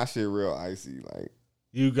 like my shit real icy. Like,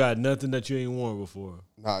 You got nothing that you ain't worn before.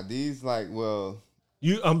 nah, these like, well,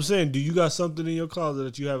 I'm saying, do you got something in your closet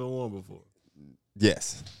that you haven't worn before?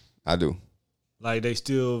 yes, I do. Like they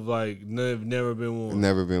still like never been worn.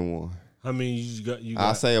 Never been worn. How many you got?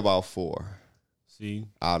 I say about 4 See,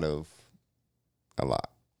 out of a lot.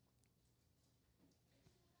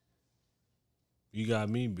 you got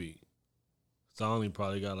me beat. So I only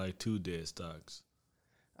probably got like 2 dead stocks.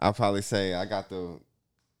 I'll probably say I got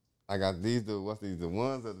these. What's these? The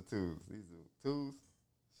ones or the twos? These the twos.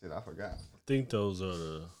 Shit, I forgot. I think those are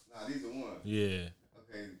the Nah, these are ones. yeah.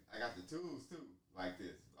 Okay, I got the twos too, like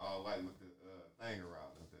this, all white with the thing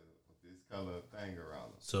around them, with this color thing around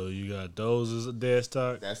them. So you got those as a dead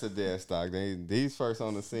stock. That's a dead stock. These first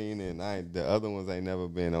on the scene, and the other ones ain't never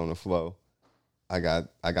been on the flow. I got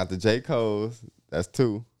the J. Cole's. That's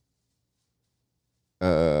 2.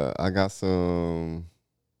 I got some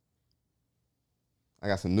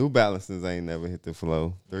New Balances. Ain't never hit the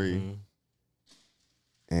flow. 3. Mhm.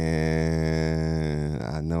 And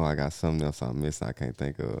I know I got something else I'm missing. I can't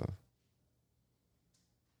think of.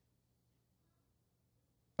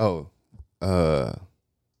 Oh, I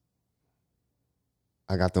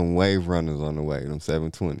got them Wave Runners on the way. Them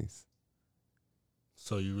 720s.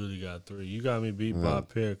 So you really got 3. You got me beat by a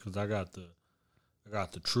pair because I got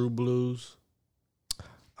the True Blues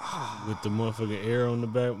with the motherfucking Air on the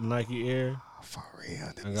back, Nike Air. For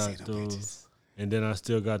real, let I me got see them those. bitches. And then I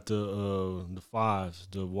still got the 5s,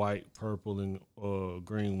 the white, purple, and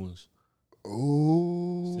green ones.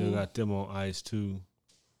 Ooh. Still got them on ice too.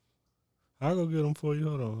 I'll go get them for you.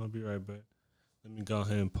 Hold on, I'll be right back. Let me go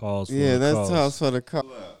ahead and pause. For Yeah, the that's calls. tough for the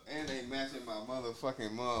color. And they matching my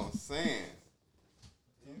motherfucking mom's saying.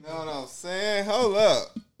 You know what I'm saying? Hold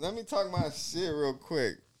up. Let me talk my shit real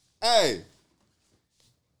quick. Hey,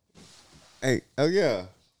 oh yeah.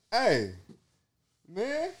 Hey,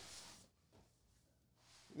 man.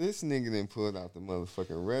 This nigga done pulled out the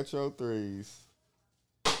motherfucking Retro 3s.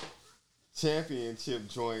 Championship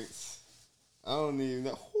joints. I don't even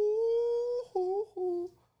know.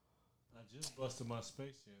 I just busted my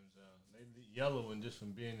Space Jams out. They yellowing just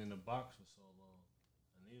from being in the box for so long.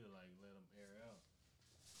 I need to like let them air out.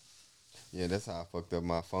 Yeah, that's how I fucked up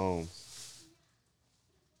my phones.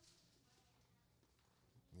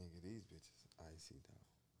 Nigga, these bitches icy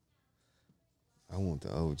though. I want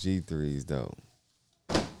the OG 3s though.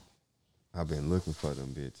 I've been looking for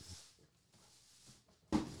them bitches.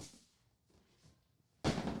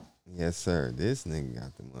 Yes, sir. This nigga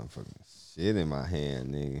got the motherfucking shit in my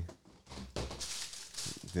hand, nigga.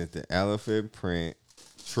 Did the elephant print,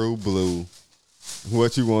 True Blue.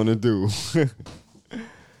 What you want to do?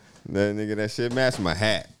 That nigga, that shit match my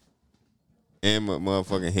hat and my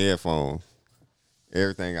motherfucking headphones.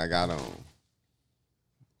 Everything I got on.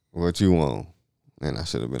 What you want? Man, I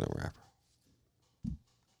should have been a rapper.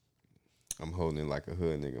 I'm holding it like a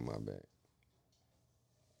hood nigga in my back.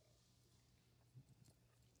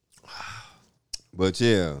 But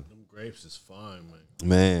yeah, Them grapes is fine, man.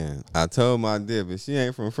 man, I told my dip, if she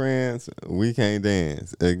ain't from France, we can't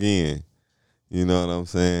dance again. You know what I'm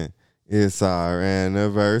saying? It's our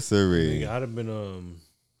anniversary. Nigga, I'd have been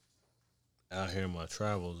out here in my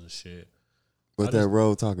travels and shit. What that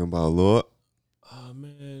road talking about, Lord? Oh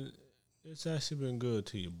man, it's actually been good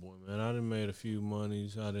to you, boy, man. I done made a few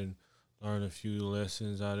monies. I done learned a few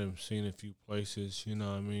lessons. I done seen a few places. You know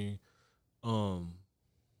what I mean?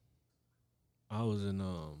 I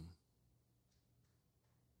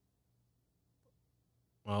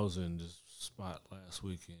was in this spot last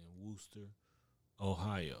weekend, Wooster,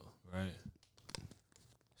 Ohio, right?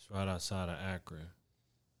 It's right outside of Akron,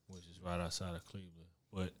 which is right outside of Cleveland.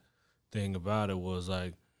 But thing about it was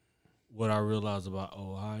like what I realized about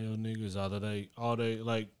Ohio niggas, all they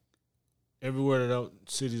like everywhere that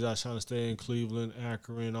cities I trying to stay in, Cleveland,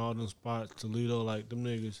 Akron, all them spots, Toledo, like them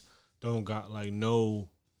niggas don't got like no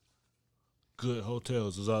good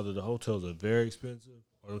hotels. It's either the hotels are very expensive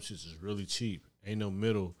or them shits is really cheap. Ain't no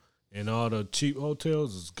middle. And all the cheap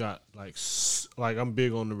hotels has got like I'm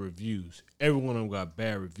big on the reviews. Every one of them got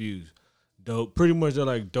bad reviews. Dope. Pretty much they're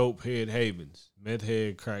like dope head havens. Meth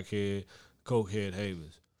head, crack head, coke head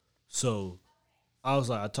havens. So I was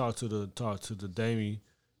like, I talked to the Damie.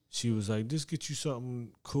 She was like, just get you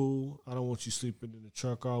something cool. I don't want you sleeping in the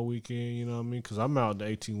truck all weekend, you know what I mean? Because I'm out in the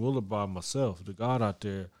 18-wheeler by myself. The God out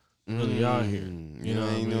there really out here. You know what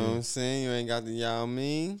I mean? You know what I'm saying? You ain't got the y'all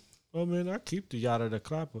mean? Well, man, I keep the yada the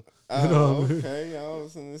clapper. Oh, You know what I mean? okay. I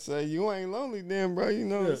was going to say, you ain't lonely then, bro. You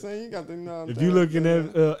know what I'm saying? You got the If you looking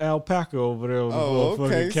at alpaca over there on the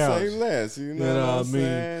motherfucking couch. Say less. You know what I'm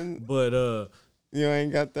saying? But you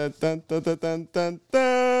ain't got that dun dun dun dun dun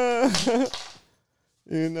dun.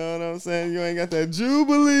 You know what I'm saying? You ain't got that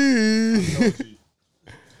Jubilee.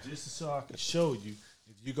 Just so I can show you,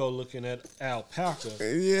 if you go looking at alpaca,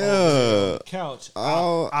 Yeah, on the couch,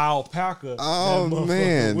 alpaca. Oh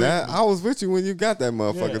man, I was with you when you got that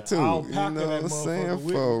motherfucker too. Alpaca, you know what I'm saying?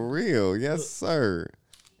 with For real, yes sir.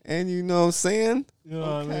 And you know what I'm saying? You know what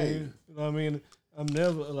I mean? You know what I mean? I'm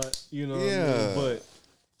never like, you know what I mean? But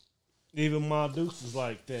even my Dukes was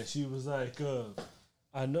like that. She was like,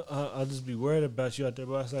 I know I just be worried about you out there.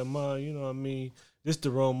 But I said, Ma, you know what I mean? This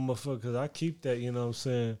the wrong motherfucker because I keep that, you know what I'm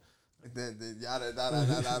saying? Yada,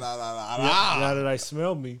 Now that I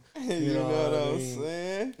smell me. You know what I'm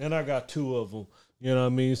saying? And I got 2 of them. You know what I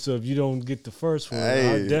mean? So if you don't get the first one,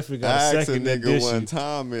 Hey, I definitely got a second nigga edition. one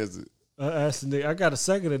time, is it? I got a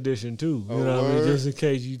second edition too. You Oh, know what I mean? word? Just in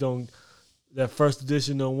case you don't, that first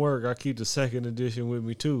edition don't work, I keep the second edition with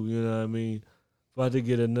me too. You know what I mean? If I did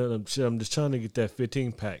get another shit, I'm just trying to get that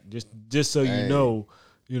 15 pack, just so you know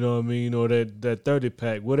what I mean, or that 30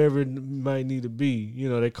 pack, whatever it might need to be. You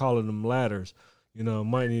know, they calling them ladders. You know,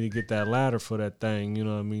 might need to get that ladder for that thing. You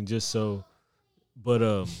know what I mean? Just so, but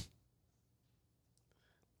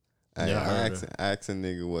Hey, ask a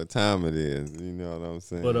nigga what time it is. You know what I'm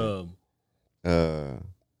saying? But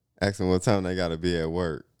ask them what time they gotta be at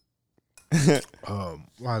work. I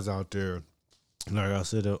was out there. Like I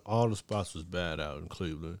said, all the spots was bad out in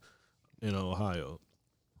Cleveland, in Ohio.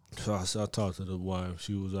 So I talked to the wife.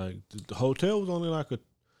 She was like, the hotel was only like a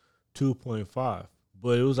 2.5,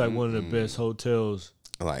 but it was like one of the best hotels.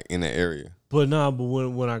 Like in the area. But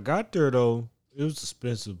when I got there though, it was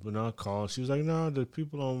expensive. But I called. She was like, "No, the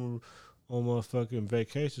people on my fucking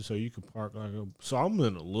vacation, so you can park like a." So I'm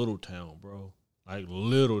in a little town, bro. Like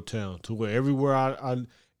little town, to where everywhere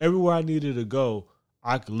I needed to go,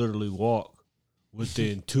 I could literally walk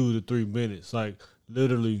within 2 to 3 minutes. Like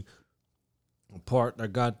literally, part I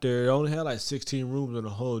got there, it only had like 16 rooms in the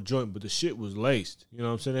whole joint, but the shit was laced. You know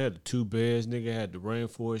what I'm saying? They had the 2 beds, nigga had the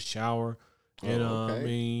rainforest shower. You know what I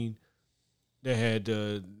mean? They had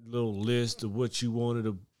the little list of what you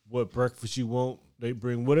wanted, what breakfast you want. They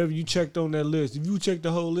bring whatever you checked on that list. If you checked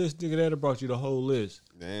the whole list, nigga, that'd have brought you the whole list.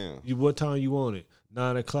 Damn. What time you want it?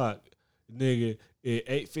 9 o'clock. Nigga, at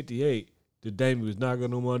 8:58, the Damie was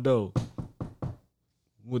knocking on my door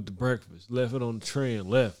with the breakfast. Left it on the tray and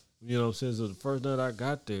left. You know what I'm saying? So the first night I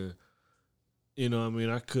got there, you know what I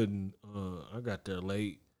mean, I couldn't, I got there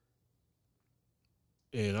late.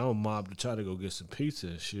 And I was mobbed to try to go get some pizza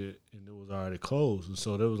and shit, and it was already closed. And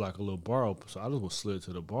so there was like a little bar open. So I just slid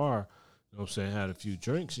to the bar, you know what I'm saying, had a few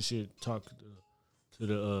drinks and shit, talked to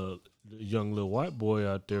the young little white boy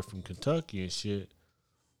out there from Kentucky and shit.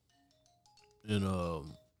 And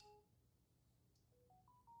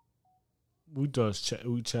we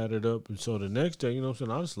chatted up. And so the next day, you know what I'm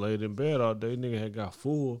saying, I just laid in bed all day. Nigga had got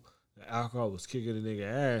full. The alcohol was kicking the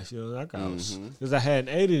nigga ass, you know. Because I hadn't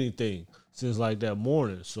ate anything since like that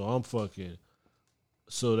morning. So I'm fucking,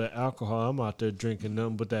 so that alcohol, I'm out there drinking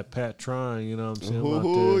nothing but that Pat Trine, you know what I'm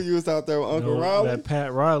saying? You was out there with Uncle Riley? That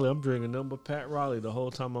Pat Riley, I'm drinking nothing but Pat Riley the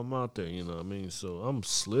whole time I'm out there, you know what I mean? So I'm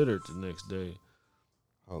slittered the next day.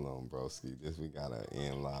 Hold on, broski. We gotta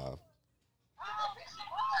end live.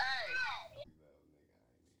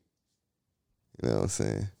 You know what I'm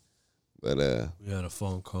saying? But we had a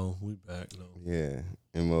phone call. We back though. Yeah.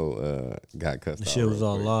 Mo got cussed out. This shit was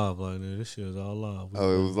all live like that. This shit was all live. It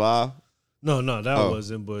was live? No, that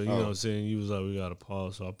wasn't. But you know what I'm saying? You was like, we got to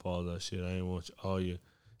pause. So I paused that shit. I didn't want you, all your.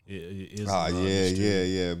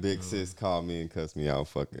 Yeah. Big sis called me and cussed me out.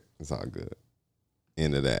 Fuck it. It's all good.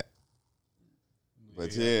 End of that.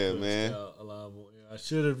 But yeah, man. I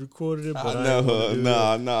should have recorded it, but I I know didn't her.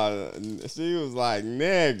 wanna do No. She was like,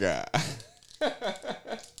 nigga.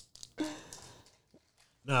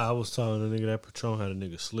 Nah, I was telling the nigga that Patron had a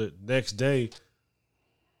nigga slit. Next day,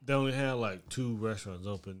 they only had like 2 restaurants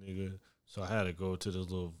open, nigga. So I had to go to this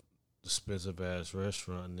little expensive ass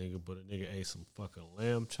restaurant, nigga. But a nigga ate some fucking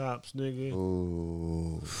lamb chops, nigga.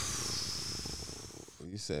 Ooh.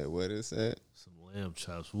 You said what is that? Some lamb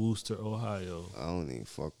chops, Wooster, Ohio. I don't even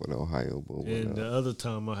fuck with Ohio, but And the other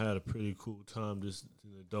time I had a pretty cool time just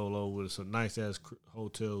in the Dolo with some nice ass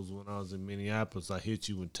hotels when I was in Minneapolis. I hit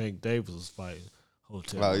you when Tank Davis was fighting. Oh,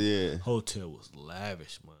 yeah. Hotel was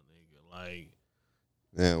lavish, my nigga. Like,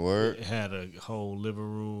 yeah, word. it had a whole living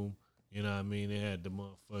room. You know what I mean? It had the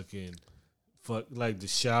motherfucking like the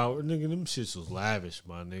shower, nigga. Them shits was lavish,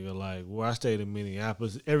 my nigga. Like where I stayed in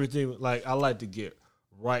Minneapolis, everything. Like I like to get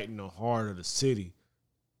right in the heart of the city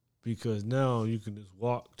because now you can just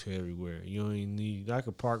walk to everywhere. You don't even need. I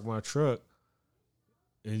could park my truck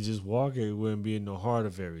and just walk everywhere and be in the heart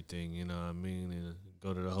of everything. You know what I mean? And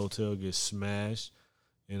go to the hotel, get smashed.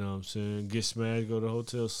 You know what I'm saying? Get smashed, go to the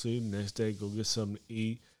hotel, sleep. Next day, go get something to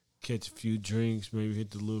eat, catch a few drinks, maybe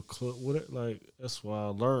hit the little club. Like that's why I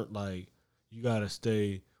learned. Like you gotta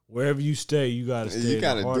stay wherever you stay. You gotta stay. You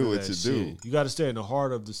gotta in the heart do of what that you shit. do. You gotta stay in the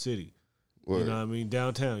heart of the city. Word. You know what I mean?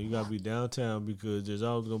 Downtown. You gotta be downtown because there's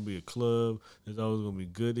always gonna be a club. There's always gonna be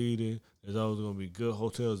good eating. There's always gonna be good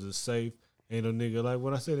hotels that's safe. Ain't no nigga like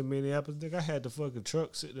when I said in Minneapolis, nigga, I had the fucking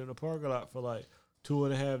truck sitting in the parking lot for like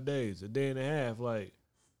 2.5 days, a day and a half. Like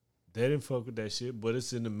they didn't fuck with that shit, but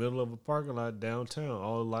it's in the middle of a parking lot downtown,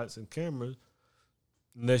 all the lights and cameras.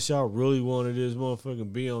 Unless y'all really wanted this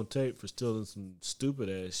motherfucking be on tape for stealing some stupid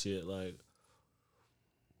ass shit, like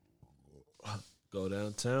go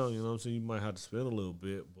downtown, you know what I'm saying? You might have to spend a little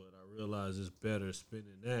bit, but I realize it's better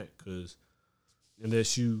spending that because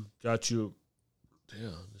unless you got your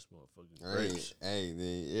damn this motherfucking grapes. Hey,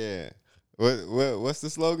 then, yeah. What's the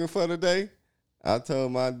slogan for today? I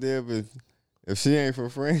told my dib if she ain't from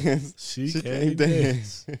France, She can't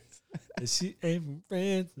dance. And she ain't from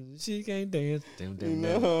France, she can't dance. Damn, You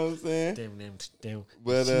know what I'm saying? damn.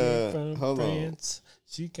 But She ain't from hold France,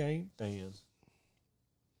 she can't dance.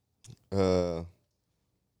 on.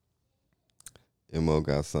 Mo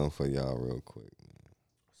got something for y'all real quick.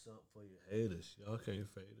 Something for your haters. Y'all can't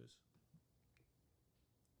fade us.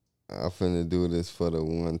 I finna do this for the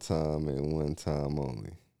one time and one time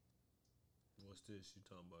only. What's this you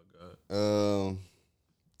talking about, God?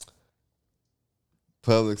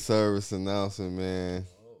 Public service announcement, man.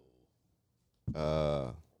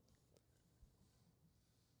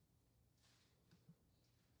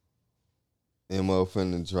 Mo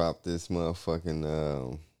finna drop this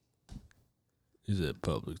motherfucking Is that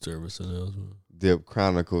public service announcement? Dip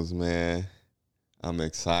Chronicles, man. I'm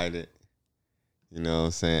excited. You know what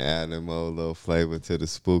I'm saying? Adding more little flavor to the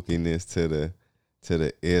spookiness, to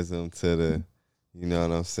the ism, to the, you know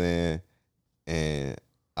what I'm saying? And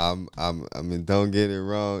I mean, don't get it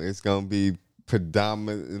wrong. It's gonna be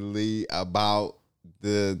predominantly about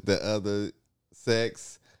the other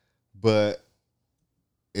sex, but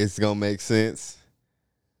it's gonna make sense.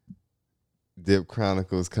 Dip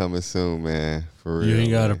Chronicles coming soon, man. For real. You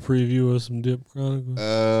ain't got a man. preview of some Dip Chronicles?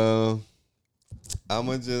 I'm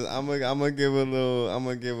gonna give a little. I'm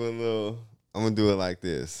gonna do it like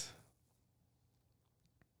this.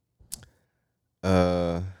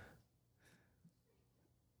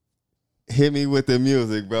 Hit me with the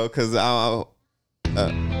music, bro, cause yeah,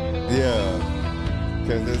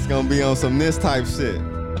 cause it's gonna be on some this type shit.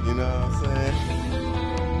 You know what I'm saying?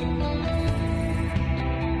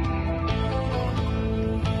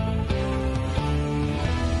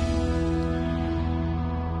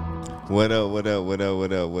 What up,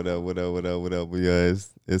 guys?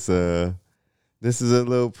 This is a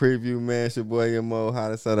little preview, man. It's your boy Mo,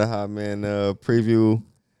 hottest of the hot, man. Preview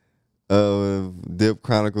of Dip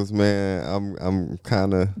Chronicles, man.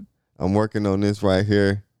 I'm working on this right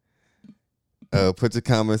here. Put your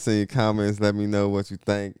comments in your comments. Let me know what you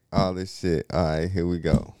think. All this shit. All right, here we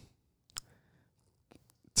go.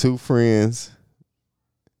 2 friends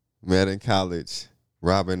met in college,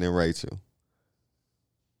 Robin and Rachel.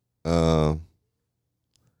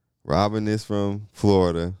 Robin is from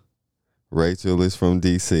Florida. Rachel is from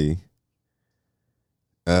DC.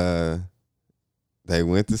 They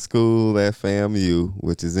went to school at FAMU,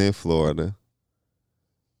 which is in Florida.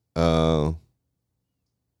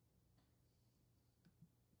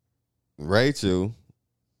 Rachel,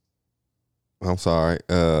 I'm sorry,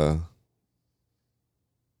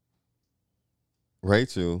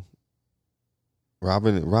 Rachel,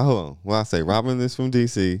 Robin, hold on. Well, I say Robin is from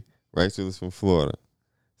DC, Rachel is from Florida.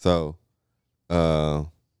 So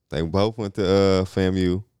they both went to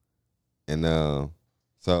FAMU, and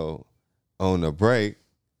so on the break,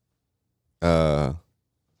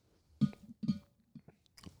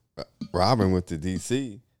 Robin went to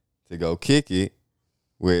DC to go kick it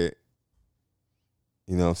with,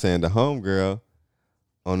 you know what I'm saying, the homegirl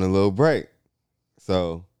on a little break.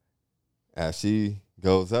 So as she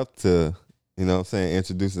goes up to, you know what I'm saying,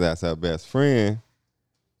 introduces as her best friend,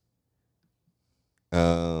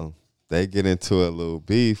 they get into a little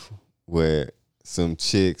beef with some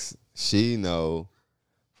chicks she know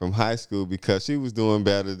from high school because she was doing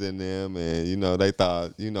better than them, and you know they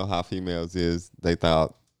thought, you know how females is, they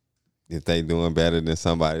thought if they doing better than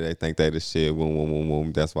somebody, they think they the shit. Boom, boom, boom,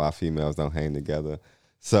 boom. That's why females don't hang together.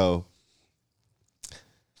 So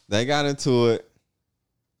they got into it,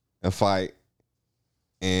 a fight,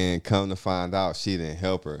 and come to find out she didn't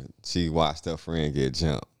help her. She watched her friend get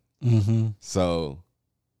jumped. Mm-hmm. So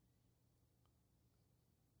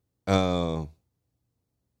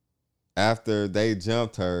after they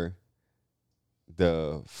jumped her,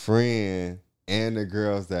 the friend and the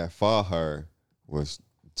girls that fought her was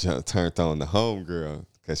turned on the homegirl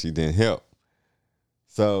because she didn't help.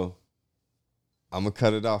 So I'm going to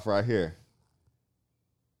cut it off right here.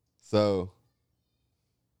 So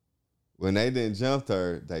when they didn't jump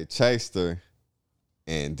her, they chased her,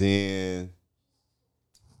 and then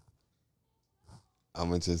I'm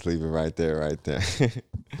going to just leave it right there.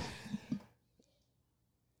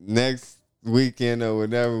 Next weekend or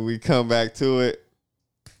whenever we come back to it,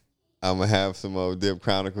 I'm going to have some old Dip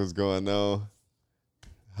Chronicles going on.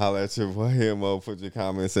 Holla at your boy here, Mo. Put your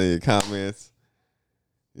comments in your comments.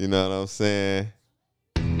 You know what I'm saying?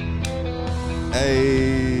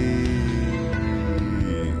 Hey.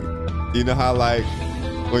 You know how, like,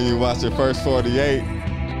 when you watch your first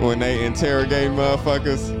 48, when they interrogate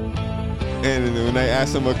motherfuckers, and when they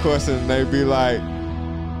ask them a question, they be like,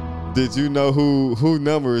 did you know who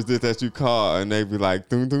number is this that you call? And they be like,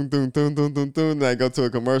 doom, doom, doom, doom, doom, doom, doom. And they go to a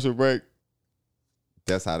commercial break.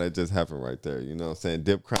 That's how that just happened right there. You know what I'm saying?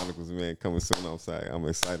 Dip Chronicles, man, coming soon. I'm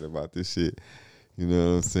excited about this shit. You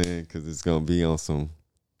know what I'm saying? Because it's going to be on some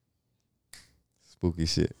spooky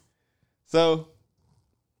shit. So,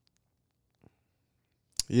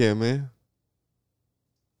 yeah, man.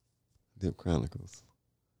 Dip Chronicles.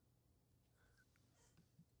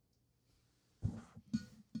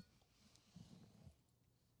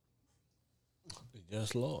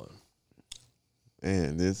 Yes, Lord.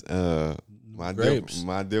 Man, this my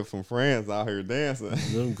dip from friends out here dancing.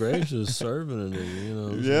 Them grapes is serving a nigga, you know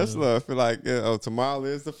what I'm Yes, saying? Lord. I feel like tomorrow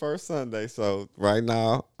is the first Sunday, so right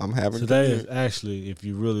now I'm having Today is actually, if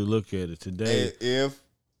you really look at it, today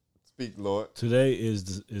speak, Lord. Today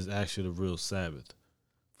is actually the real Sabbath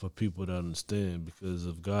for people to understand, because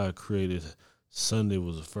if God created Sunday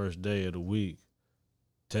was the first day of the week,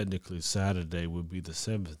 technically Saturday would be the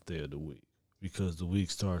seventh day of the week, because the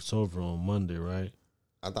week starts over on Monday, right?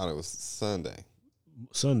 I thought it was Sunday.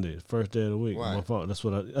 Sunday, first day of the week. Right. My fault. That's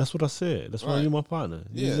what I said. That's why Right. you're my partner.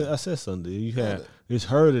 Yeah. I said Sunday. You had Sunday. it's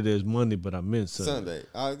heard it as Monday, but I meant Sunday.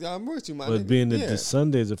 I'm with you, my But nigga. being that Yeah. the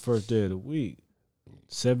Sunday is the first day of the week,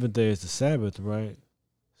 seventh day is the Sabbath, right?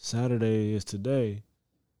 Saturday is today,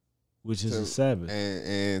 which is the Sabbath.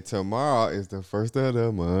 And tomorrow is the first of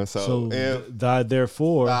the month. So if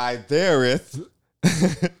therefore, thereth.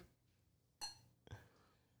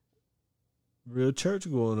 real church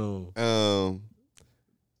going on.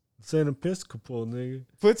 Saint Episcopal, nigga.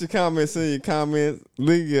 Put your comments in your comments.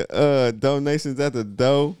 Leave your donations at the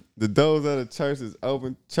door. The doors of the church is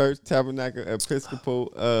open. Church, Tabernacle, Episcopal.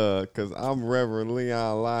 Cause I'm Reverend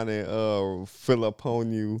Leon Lonnie,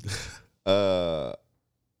 Philipponu,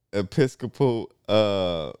 Episcopal,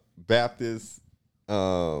 Baptist,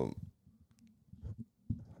 all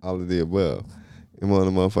of the above. I'm on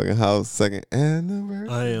the motherfucking house. Second anniversary.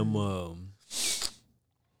 I am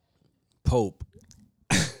Pope.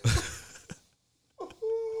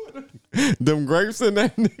 Them grapes in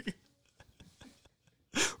that nigga.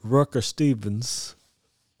 Rucker Stevens.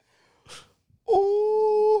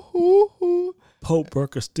 Ooh. Pope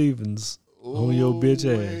Rucker Stevens on your bitch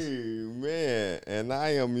ass. Man, and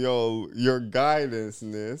I am your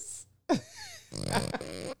guidance-ness.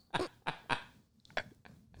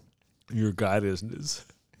 Your guidance.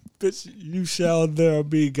 Bitch, you shall there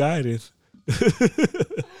be guided.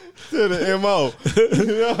 To the MO. You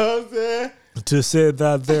know what I'm saying? To say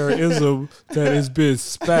that there is that has been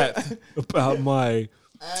spat about my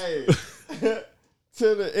Hey.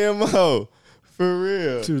 To the MO. For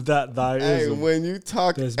real. to that thy Hey, ism. when you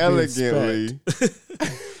talk That's been elegantly,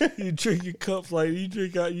 You drink your cup like you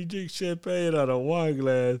drink champagne out of a wine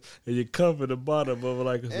glass, and you cover the bottom of it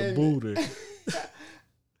like it's a booty.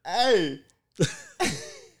 Hey.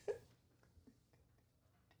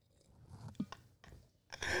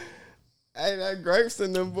 Hey, that grapes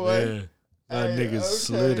in them, boy. Man, that Hey, nigga's okay.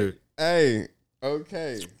 slithered. Hey,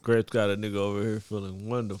 okay. Grapes got a nigga over here feeling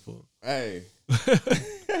wonderful. Hey.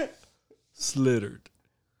 Slithered.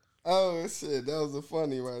 Oh, shit. That was a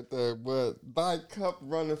funny right there. But thy cup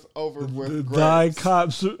runneth over with Thy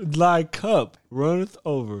grapes. cup runneth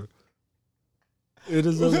over. It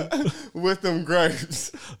is With them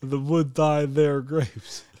grapes. the wood thy there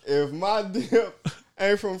grapes. If my dip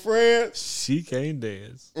ain't from France, She can't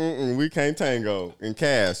dance. we can't tango. And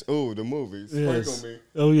Cash. Ooh, the movie. Sprinkle Yes. me.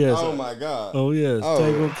 Oh yes. Oh, my God. Oh yes. Oh.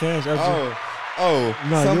 Tango Cash. Oh,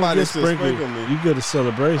 No, somebody you should get sprinkle me. You get a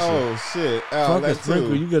celebration. Oh, shit. Fuck a that sprinkle.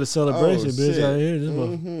 too. You get a celebration, Oh, bitch. shit. Out here. This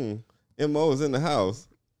motherfucker. M.O.'s in the house.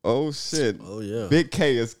 Oh, shit. Oh yeah. Big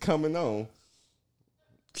K is coming on.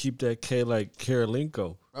 Keep that K like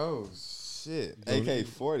Karolinko. Oh, shit.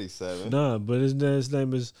 AK-47. Nah, but his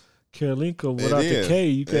name is Karolinko. It Without the is. K,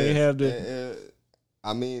 you can't have the.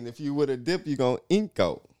 I mean, if you would have dipped, you going to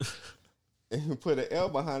Inko. If you put an L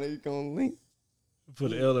behind it, you going to link.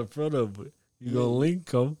 Put an L in front of it. You gonna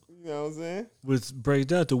Linko, You know what I'm saying? which breaks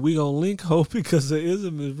down to we gonna Linko because the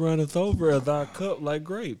ism is runneth over thy cup like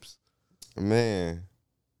grapes. Man.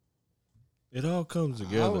 It all comes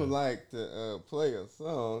together. I would like to play a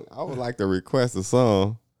song. I would like to request a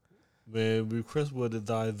song. Man, request what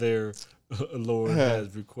thy there Lord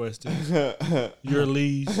has requested. Your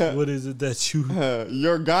liege, what is it that you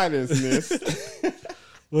Your guidance, miss.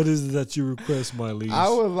 what is it that you request, my liege? I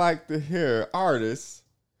would like to hear artists,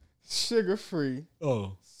 Sugar Free,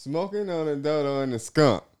 Oh, Smoking on a Dodo and the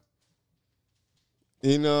Skunk.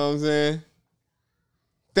 You know what I'm saying?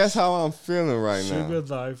 That's how I'm feeling right sugar now.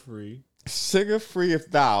 thy free. Sugar Free if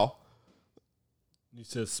thou You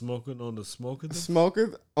said smoking on the smoking.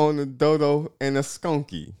 smoketh on the dodo and the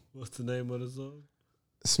skunky. What's the name of the song?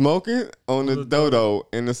 Smoking on the dodo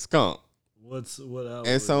and the skunk. What album?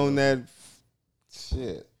 It's is on it? that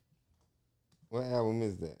shit. What album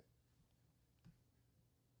is that?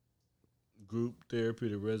 Group Therapy,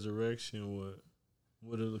 The Resurrection.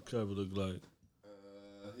 What does the cover look like?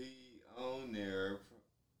 He on there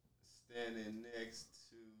standing next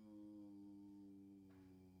to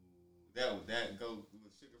that go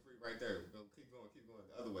with Sugar Free right there. Go keep going.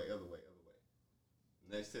 The other way.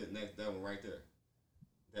 Next that one right there.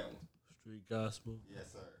 That one. Street Gospel.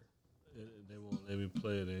 Yes, sir. They won't let me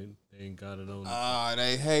play it. They ain't got it on. Ah,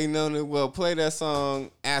 they hating on it. Well, play that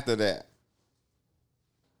song after that.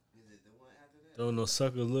 Is it the one after that? Don't no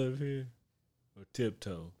suckers live here? Or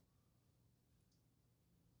Tiptoe?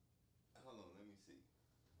 Hold on, let me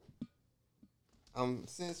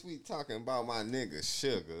see. Since we talking about my nigga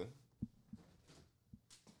Sugar.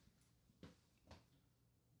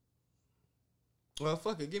 Well,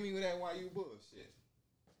 fuck it. Give me that while you bullshit.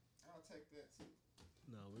 I'll take that too.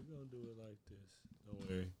 No, we're going to do it like this. Don't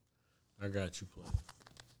worry. I got you playing.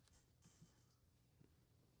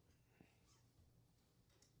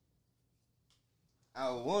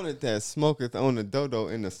 I wanted that smoketh on the dodo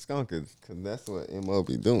and the skunketh, because that's what M.O.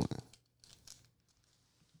 be doing.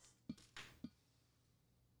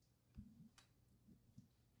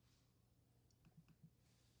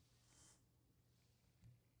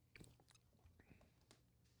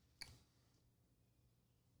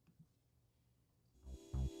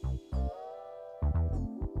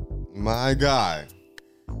 My guy.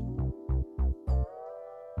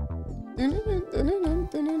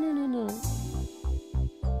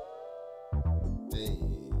 Hey.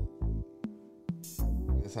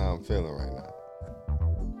 That's how I'm feeling right now.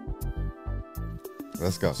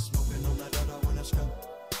 Let's go.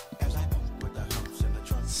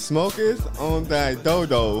 Smoketh on thy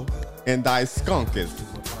dodo and thy skunketh.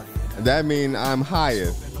 That mean I'm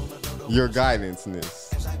highest. Your guidanceness.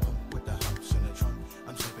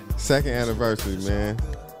 Second anniversary, man.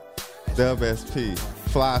 Dub SP.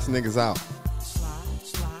 Flies niggas out.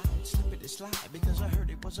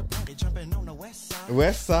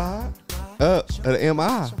 West side? Up at the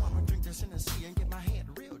MI.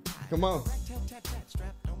 Come on.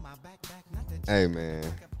 Hey, man.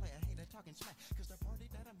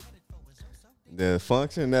 The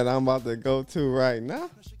function that I'm about to go to right now.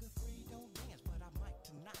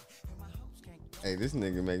 Hey, this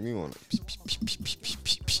nigga make me want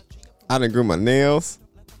to. I done grew my nails.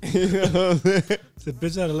 You know what I'm saying? So,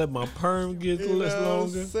 bitch, I had to let my perm get You know less what I'm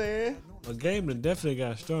longer. saying? My game done definitely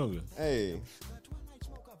got stronger. Hey.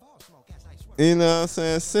 You know what I'm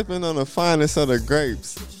saying? Sipping on the finest of the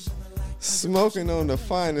grapes. Smoking on the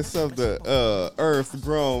finest of the earth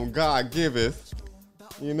grown God giveth.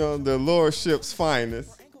 You know, the lordship's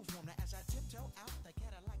finest.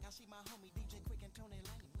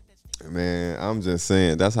 Man, I'm just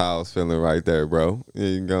saying, that's how I was feeling right there, bro. Yeah,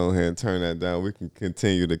 you can go ahead and turn that down. We can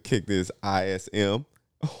continue to kick this ISM.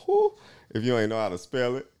 If you ain't know how to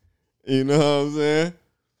spell it. You know what I'm saying?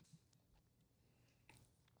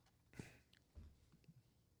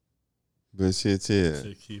 But shit, yeah.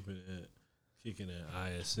 To kicking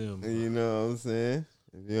that ISM. You know what I'm saying?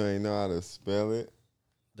 If you ain't know how to spell it.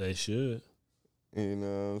 They should. You know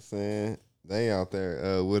what I'm saying? They out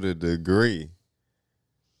there with a degree.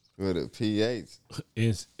 With a PH.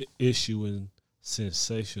 It's issuing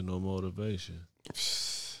sensational motivation.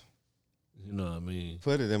 You know what I mean?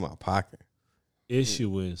 Put it in my pocket.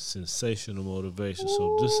 Issuing sensational motivation.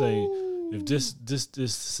 So this ain't, if this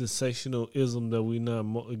sensationalism that we not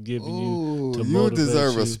giving you to you motivate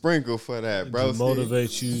deserve you, a sprinkle for that, bro. to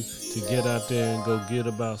motivate you to get out there and go get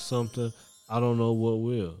about something, I don't know what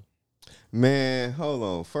will. Man, hold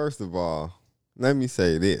on. First of all, let me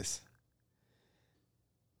say this.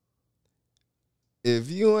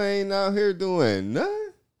 If you ain't out here doing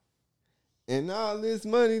nothing, and all this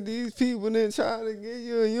money these people didn't try to get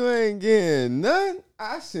you, and you ain't getting nothing,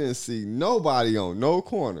 I shouldn't see nobody on no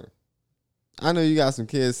corner. I know you got some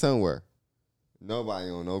kids somewhere.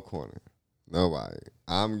 Nobody on no corner. Nobody.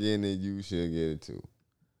 I'm getting it, you should get it too.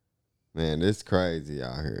 Man, this crazy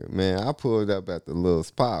out here. Man, I pulled up at the little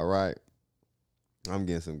spot, right? I'm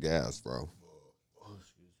getting some gas, bro.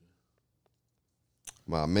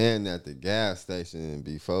 My man at the gas station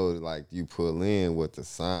before, like, you pull in with the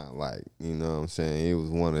sign, like, you know what I'm saying? He was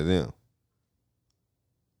one of them.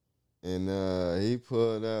 And he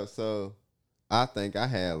pulled up, so I think I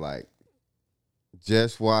had, like,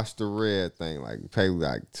 just watched the red thing, like, maybe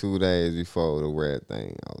like 2 days before the red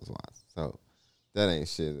thing I was watching. So that ain't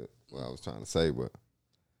shit what I was trying to say, but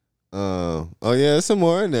oh yeah, there's some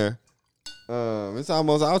more in there. It's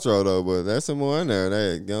almost outro though, but there's some more in there.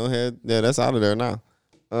 They go ahead. Yeah, that's out of there now.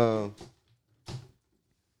 So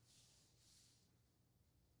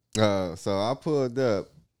I pulled up.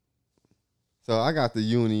 So I got the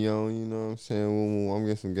uni on, you know what I'm saying? I'm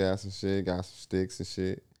getting some gas and shit, got some sticks and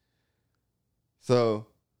shit. So,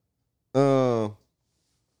 I'm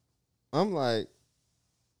like,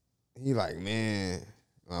 he like, man,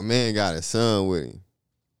 my man got his son with him.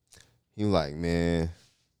 He like, man,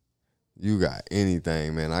 you got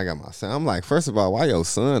anything, man. I got my son. I'm like, first of all, why your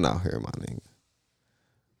son out here, my nigga?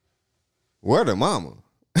 Where the mama?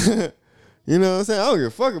 You know what I'm saying? I don't give a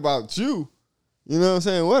fuck about you. You know what I'm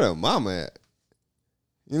saying? Where the mama at?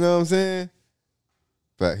 You know what I'm saying?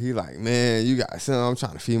 But he like, man, you got a son. I'm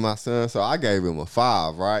trying to feed my son. So I gave him a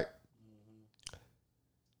 5, right?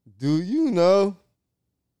 Do you know?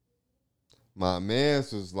 My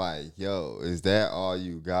man's was like, yo, is that all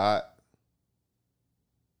you got?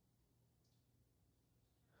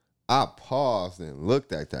 I paused and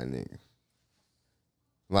looked at that nigga.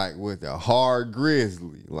 Like with a hard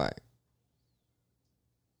grizzly. Like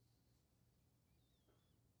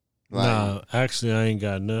Nah, actually, I ain't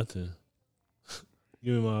got nothing.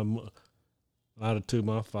 Give me I'd have took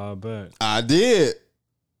my 5 back. I did.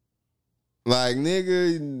 Like,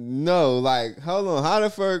 nigga, no. Like, hold on. How the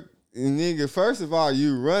fuck, nigga, first of all,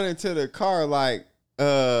 you run into the car like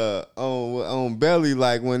on Belly,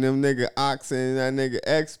 like when them nigga Ox and that nigga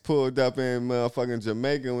X pulled up in motherfucking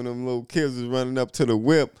Jamaica when them little kids was running up to the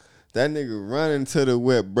whip. That nigga running to the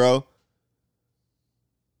whip, bro.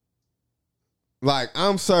 Like,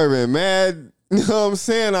 I'm serving mad, you know what I'm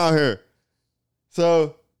saying, out here.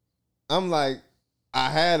 So, I'm like, I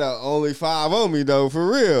had only 5 on me, though,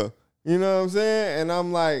 for real. You know what I'm saying? And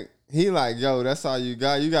I'm like, he like, yo, that's all you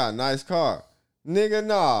got? You got a nice car. Nigga,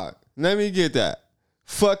 nah, let me get that.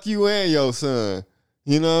 Fuck you and your son.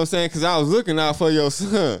 You know what I'm saying? Because I was looking out for your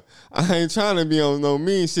son. I ain't trying to be on no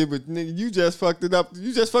mean shit, but nigga, you just fucked it up.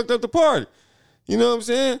 You just fucked up the party. You know what I'm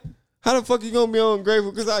saying? How the fuck you gonna be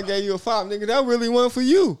ungrateful because I gave you a 5, nigga? That really wasn't for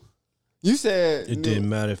you. You said it didn't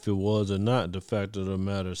matter if it was or not. The fact of the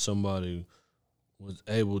matter, somebody was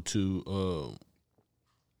able to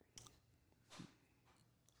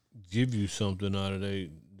give you something out of the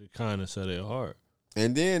kindness of their heart.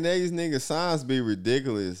 And then these niggas signs be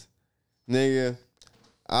ridiculous. Nigga,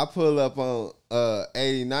 I pull up on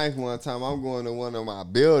 89th one time. I'm going to one of my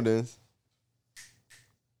buildings.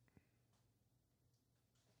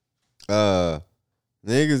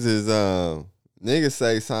 Niggas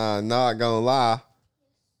say sign, not gonna lie.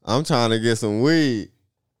 I'm trying to get some weed.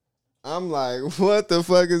 I'm like, what the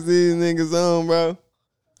fuck is these niggas on, bro?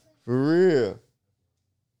 For real.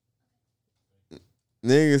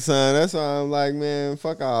 Nigga, son, that's why I'm like, man,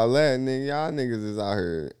 fuck all that, nigga. Y'all niggas is out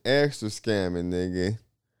here extra scamming, nigga.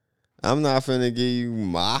 I'm not finna give you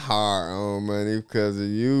my hard-earned money because of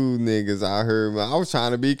you niggas out here. Man, I was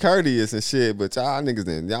trying to be courteous and shit, but y'all niggas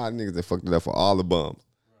done fucked it up for all the bums.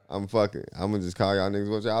 I'm gonna just call y'all niggas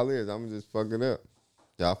what y'all is. I'm gonna just fuck it up.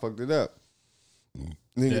 Y'all fucked it up.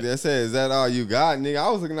 Nigga, that said, is that all you got? Nigga, I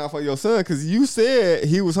was looking out for your son because you said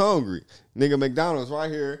he was hungry. Nigga, McDonald's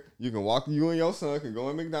right here. You can walk, you and your son can go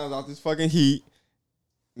in McDonald's out this fucking heat.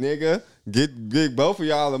 Nigga, get both of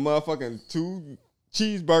y'all a motherfucking 2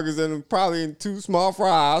 cheeseburgers and probably 2 small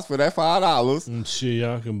fries for that $5. And shit,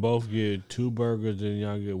 y'all can both get 2 burgers and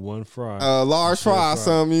y'all get 1 fry. Large fry,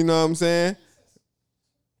 something, you know what I'm saying?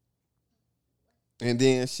 And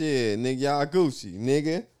then shit, nigga, y'all Gucci,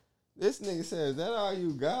 nigga. This nigga says, is that all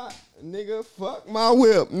you got? Nigga, fuck my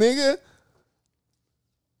whip, nigga.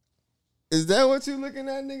 Is that what you looking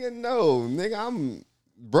at, nigga? No, nigga, I'm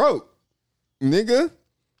broke, nigga.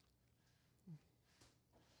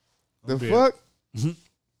 The fuck?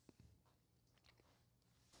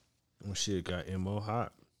 Oh, shit got MO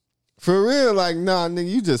hot. For real, like, nah, nigga,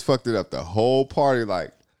 you just fucked it up the whole party,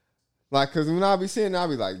 like, cause when I be seeing, I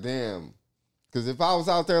be like, damn. Cause if I was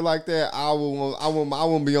out there like that, I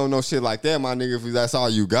wouldn't be on no shit like that, my nigga. If that's all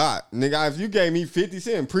you got, nigga. If you gave me 50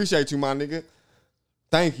 cents, appreciate you, my nigga.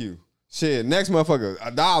 Thank you. Shit, next motherfucker,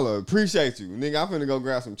 $1, appreciate you, nigga. I'm finna go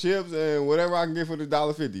grab some chips and whatever I can get for the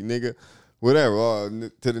 $1.50, nigga. Whatever.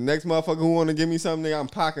 To the next motherfucker who wanna give me something, nigga, I'm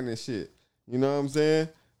pocketing this shit. You know what I'm saying?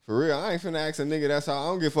 For real, I ain't finna ask a nigga. That's all. I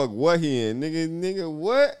don't give a fuck what he in, nigga.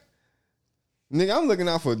 What? Nigga, I'm looking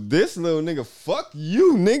out for this little nigga. Fuck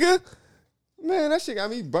you, nigga. Man, that shit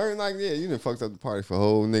got me burnt like that. You done fucked up the party for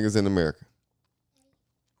whole niggas in America.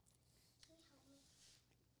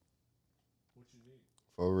 What you need?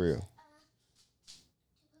 For real. To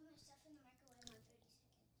put my stuff in the microwave on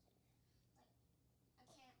 30 seconds.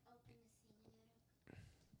 I can't open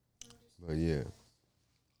the thing. But yeah.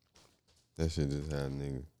 That shit just had a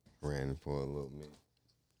nigga ranting for a little minute.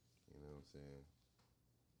 You know what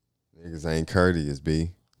I'm saying? Niggas ain't courteous,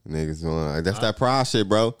 B. Niggas doing that's that pride shit,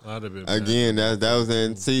 bro. I'd have been Again, that was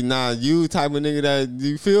in see nah, you type of nigga that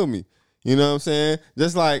you feel me. You know what I'm saying?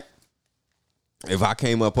 Just like if I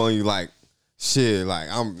came up on you like shit, like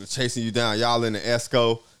I'm chasing you down, y'all in the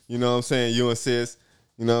Esco, you know what I'm saying? You and sis,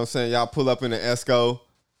 you know what I'm saying? Y'all pull up in the Esco,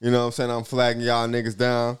 you know what I'm saying? I'm flagging y'all niggas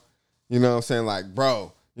down. You know what I'm saying? Like,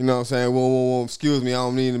 bro, you know what I'm saying? Whoa, excuse me, I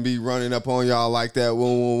don't need to be running up on y'all like that.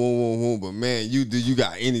 Whoa. But man, you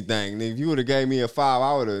got anything. Nigga, if you would have gave me a 5,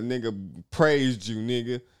 I would have nigga praised you,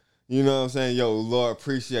 nigga. You know what I'm saying? Yo, Lord,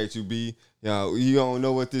 appreciate you, B. Yo, you don't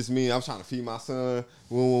know what this means. I'm trying to feed my son.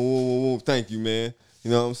 Whoa. Thank you, man.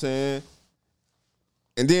 You know what I'm saying?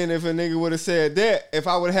 And then if a nigga would have said that, if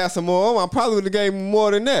I would have had some more on, I probably would have gave him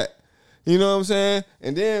more than that. You know what I'm saying?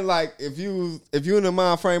 And then like if you in the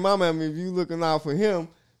mind frame, if you looking out for him,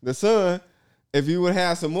 the son, if you would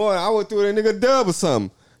have some more, I would throw that nigga dub or something.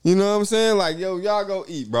 You know what I'm saying? Like, yo, y'all go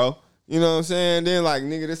eat, bro. You know what I'm saying? Then like,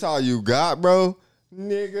 nigga, this all you got, bro?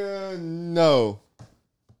 Nigga, no.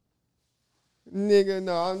 Nigga,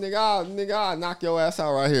 no. I'll knock your ass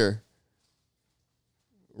out right here.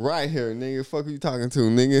 Right here, nigga. Fuck you talking to,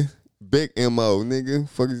 nigga? Big MO, nigga.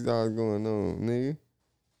 Fuck is all going on, nigga?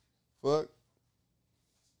 Fuck.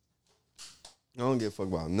 I don't give a fuck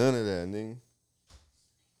about none of that, nigga.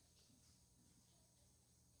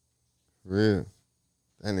 Real.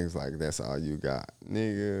 That nigga's like, that's all you got.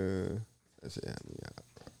 Nigga. That shit had me out,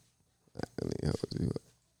 bro. That nigga hold you up.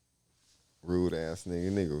 Rude ass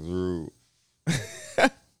nigga. Nigga was rude.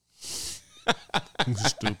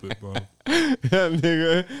 Stupid, bro. That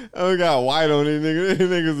nigga. I got white on these niggas. These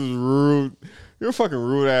niggas is rude. You're a fucking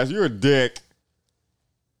rude ass. You're a dick.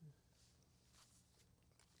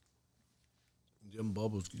 Them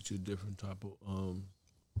bubbles get you a different type of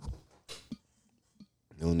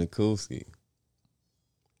On the Koolski.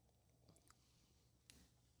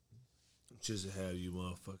 just to have you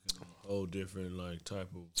motherfucking a whole different like type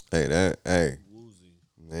of Hey, woozy.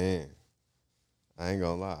 man. I ain't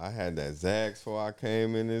gonna lie. I had that Zags before I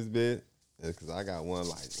came in this bit. It's because I got one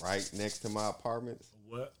like right next to my apartments.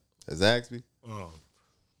 What? At Zaxby. Oh.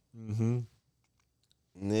 Mm-hmm.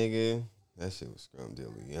 Nigga, that shit was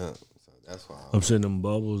scrumdiddly young. So that's why I'm saying them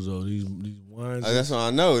bubbles though. These wines. that's what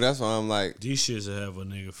I know. That's why I'm like. These shits that have a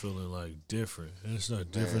nigga feeling like different. And it's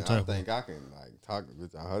not different Man, type I think I can like talk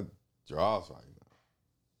with her draws right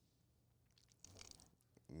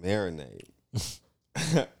now. Marinade.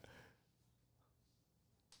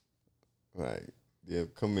 Like, yeah,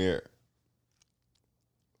 come here.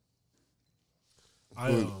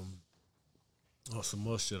 some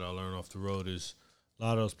more shit I learned off the road is A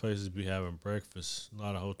lot of those places be having breakfast. A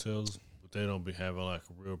lot of hotels, but they don't be having like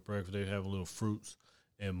a real breakfast. They have little fruits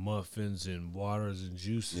and muffins and waters and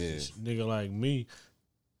juices. Yeah. Nigga like me,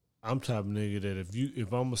 I'm type of nigga that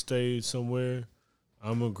if I'm gonna stay somewhere,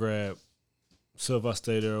 I'm gonna grab. So if I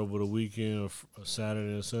stay there over the weekend or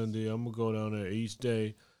Saturday or Sunday, I'm gonna go down there each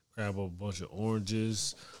day, grab a bunch of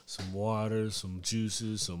oranges, some water, some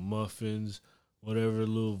juices, some muffins, whatever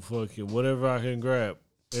I can grab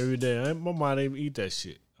every day. I might even eat that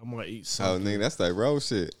shit. I might eat Oh, something. nigga, that's like road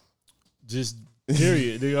shit. Just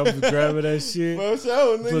period. Nigga, I'm grabbing that shit. For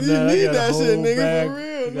sure, nigga. But You now I need got a that whole shit, nigga, bag. for real,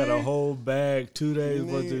 I got a nigga. whole bag, 2 days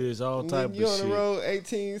worth of this, all type you of on shit. the road,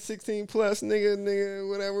 18, 16 plus, nigga,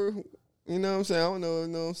 whatever. You know what I'm saying? I don't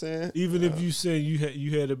know what I'm saying? Even if you say you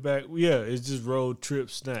had it back, yeah, it's just road trip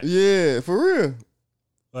snack. Yeah, for real.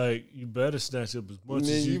 Like, you better snatch up as much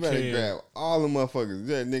Nigga, as you better can. grab all the motherfuckers.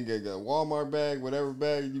 That nigga got a Walmart bag, whatever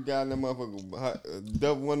bag you got in that motherfucker.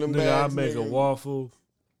 Double one of them Nigga, bags. I make nigga. a waffle.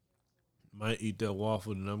 Might eat that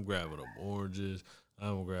waffle, then I'm grabbing them oranges.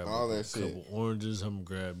 I'm gonna grab All a that shit. couple oranges. I'm gonna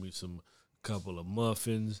grab me couple of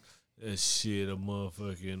muffins. That shit, a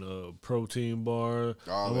motherfucking protein bar.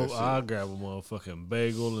 All that shit. I'll grab a motherfucking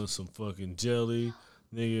bagel and some fucking jelly.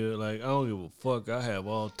 Nigga, like, I don't give a fuck. I have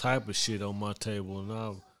all type of shit on my table, and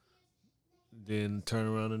I'll then turn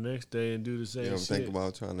around the next day and do the same You ever shit. think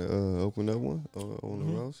about trying to open up one on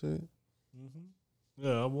the road shit?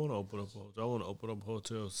 Yeah, I want to open up a hotel. I want to open up a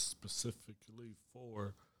hotel specifically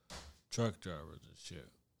for truck drivers and shit.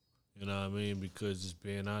 You know what I mean? Because just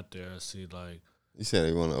being out there, I see like You said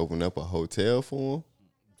they want to open up a hotel for them?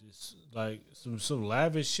 just like some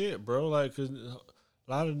lavish shit, bro. Like, 'cause a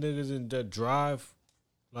lot of niggas in that drive,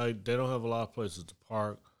 like, they don't have a lot of places to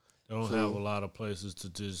park. They don't have a lot of places to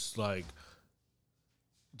just like.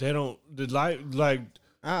 They don't like.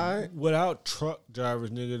 All right. Without truck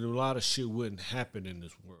drivers, nigga, a lot of shit wouldn't happen in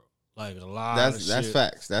this world. Like a lot of shit. That's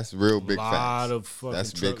facts. That's real big facts. A lot of fucking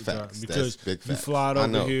That's truck big drivers. facts. Because That's big you facts. fly it I over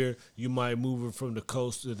know. here, you might move it from the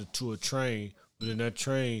coast to a train, but in that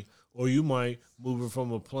train, or you might move it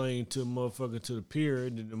from a plane to motherfucking to the pier,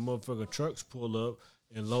 and then the motherfucking trucks pull up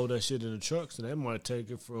and load that shit in the trucks, and they might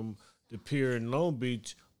take it from the pier in Long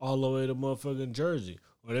Beach all the way to motherfucking Jersey,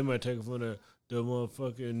 or they might take it from the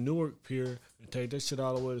motherfucking Newark pier and take that shit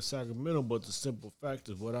all the way to Sacramento. But the simple fact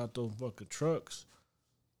is, without those fucking trucks,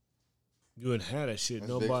 you wouldn't have that shit.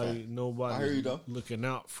 That's a big fact. I hear you, Nobody though. looking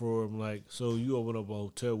out for them. Like, so you open up a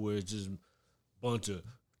hotel where it's just a bunch of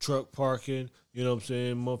truck parking. You know what I'm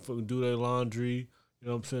saying? Motherfuckers do their laundry. You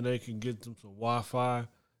know what I'm saying? They can get them some Wi-Fi.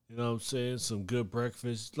 You know what I'm saying? Some good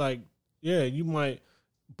breakfast. Like, yeah, you might,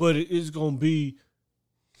 but it's gonna be.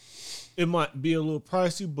 It might be a little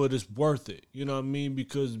pricey, but it's worth it. You know what I mean?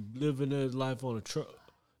 Because living that life on a truck,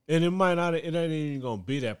 and it might not. It ain't even gonna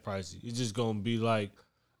be that pricey. It's just gonna be like,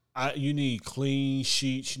 you need clean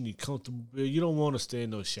sheets. You need comfortable bed. You don't want to stay in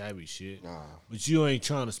no shabby shit. Nah. But you ain't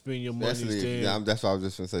trying to spend your money Especially staying. that's what I was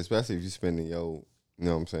just gonna say. Especially if you spending your, you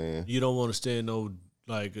know what I'm saying? You don't want to stay in no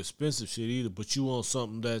like expensive shit either. But you want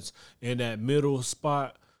something that's in that middle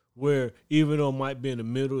spot where even though it might be in the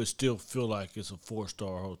middle, it still feel like it's a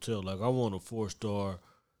 4-star hotel. Like, I want a 4-star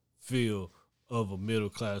feel of a middle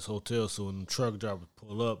class hotel. So when the truck drivers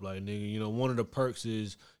pull up, like, nigga, you know, one of the perks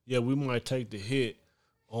is, yeah, we might take the hit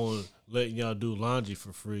on letting y'all do laundry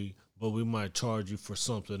for free, but we might charge you for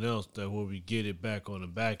something else that where we get it back on the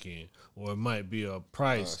back end, or it might be a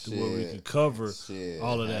price to where we can cover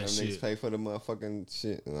all of that Niggas shit. pay for the motherfucking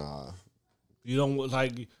shit. Nah. You don't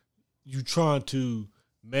like you trying to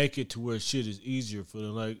make it to where shit is easier for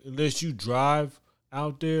them. Like, unless you drive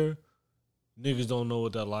out there, niggas don't know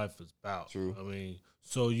what that life is about. True. I mean,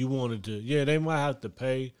 so you wanted to, yeah, they might have to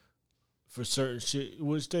pay for certain shit,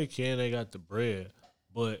 which they can. They got the bread,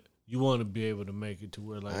 but you want to be able to make it to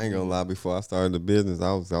where, like, I ain't gonna lie. Before I started the business,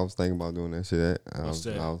 I was thinking about doing that shit. I was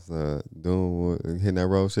hitting that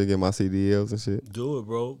road shit, get my CDLs and shit. do it,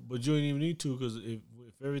 bro. But you ain't even need to, because if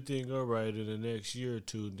everything go right in the next year or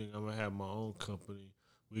two, then I'm gonna have my own company.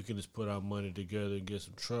 We can just put our money together and get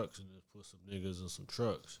some trucks and just put some niggas in some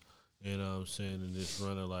trucks. You know what I'm saying? And just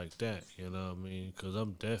run it like that. You know what I mean? Because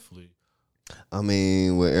I'm definitely. I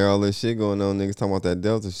mean, with all this shit going on, niggas talking about that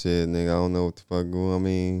Delta shit, nigga. I don't know what the fuck going. I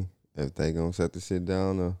mean, if they gonna set the shit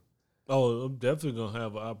down or. Oh, I'm definitely gonna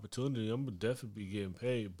have an opportunity. I'm gonna definitely be getting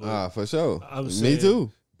paid. But For sure. I'm Me saying, too.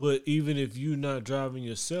 But even if you not driving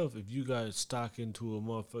yourself, if you got stock into a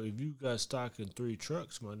motherfucker, if you got stock in 3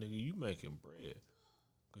 trucks, my nigga, you making bread.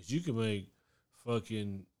 Because you can make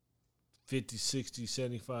fucking 50, 60,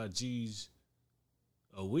 75 G's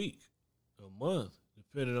a week, a month,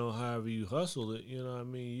 depending on however you hustle it. You know what I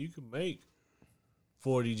mean? You can make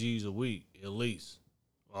 40 G's a week at least.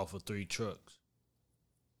 off of 3 trucks.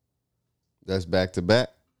 That's back to back.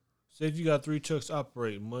 Say if you got 3 trucks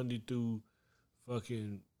operating Monday through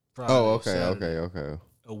fucking Friday. Oh, okay, Saturday, okay.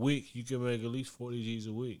 A week, you can make at least 40 G's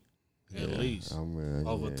a week. At least.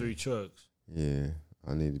 Off of 3 trucks. Yeah.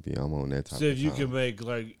 I'm on that type So of if you time. can make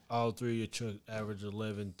like all 3 of your trucks average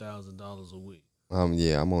 $11,000 a week.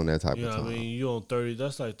 I'm on that type You know of what time. I mean? You on 30,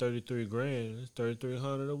 that's like 33 grand. It's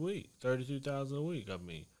 3,300 a week. 32,000 a week, I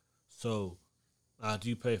mean. So after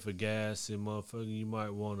you pay for gas and motherfucking, you might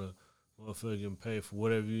want to motherfucking pay for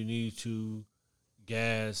whatever you need to,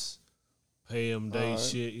 gas, pay them day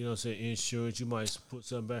shit, you know what I'm saying, insurance. You might put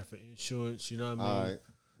something back for insurance, you know what I mean? All right.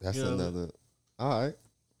 That's You know what I another. All right.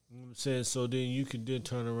 You know what I'm saying? So then you can then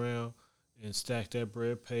turn around and stack that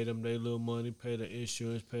bread, pay them their little money, pay the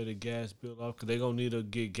insurance, pay the gas bill off, because they're going to need to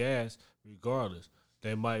get gas regardless.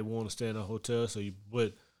 They might want to stay in a hotel,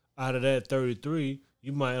 but out of that 33,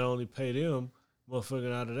 you might only pay them,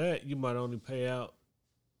 motherfucking out of that, you might only pay out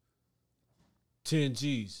 10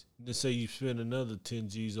 G's. Let's say you spend another 10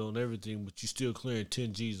 G's on everything, but you still clearing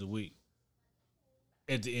 10 G's a week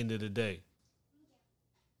at the end of the day.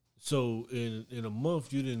 So in a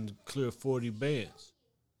month, you didn't clear 40 bands.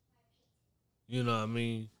 You know what I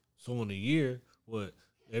mean? So in a year,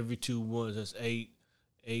 every 2 months, that's eight,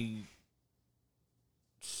 I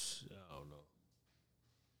don't know,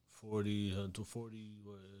 40 to 40,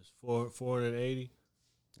 what is 480?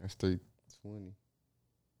 That's 320.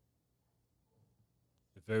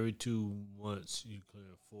 If every 2 months you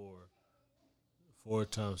clear 4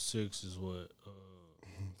 times 6 is what?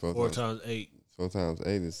 4 times 8. 4 times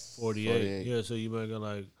 8 is 48. Yeah, so you make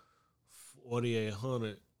like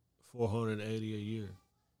 4,800, 480 a year.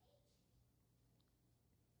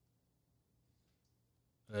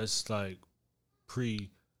 That's like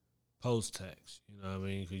post tax. You know what I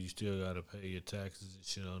mean? Because you still got to pay your taxes and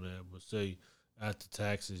shit on that. But say after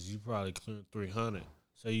taxes, you probably clearing 300.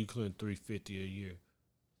 Say you clearing 350 a year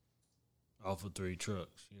off of 3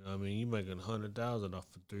 trucks. You know what I mean? You making 100,000 off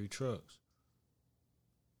of 3 trucks.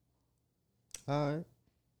 All right.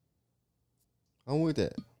 I'm with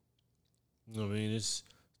that. You know what I mean? It's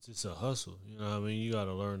just a hustle. You know what I mean? You got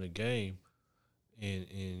to learn the game and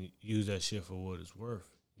use that shit for what it's worth.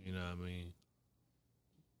 You know what I mean?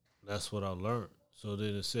 That's what I learned. So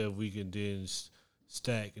then instead we can then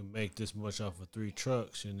stack and make this much off of 3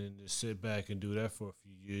 trucks and then just sit back and do that for a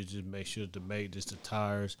few years. Just make sure to make just the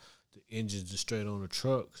tires, the engines just straight on the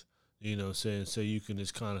trucks. You know what I'm saying? So you can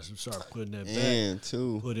just kind of start putting that back. And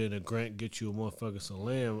too, Put in a grant, get you a motherfucking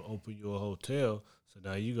salam, open you a hotel. So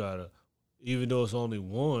now you got to, even though it's only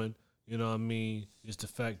one, you know what I mean? It's the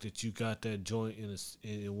fact that you got that joint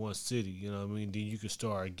in one city, you know what I mean? Then you can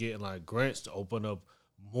start getting like grants to open up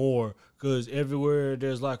more. Because everywhere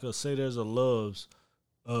there's like there's a Love's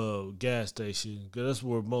gas station. Because that's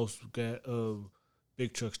where most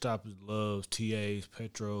big truck stops is Love's, TAs,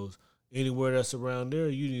 Petros. Anywhere that's around there,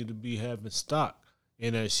 you need to be having stock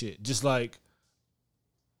in that shit. Just like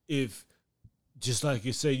you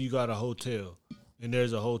say you got a hotel and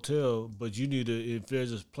there's a hotel, but you need to, if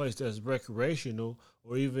there's a place that's recreational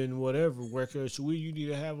or even whatever, recreational, you need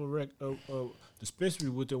to have a dispensary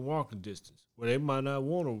within walking distance where they might not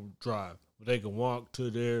want to drive, but they can walk to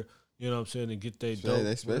their, you know what I'm saying, and get their dope.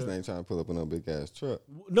 they especially ain't trying to pull up in no big ass truck.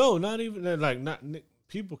 No, not even that. Like,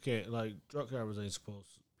 people can't, like, truck drivers ain't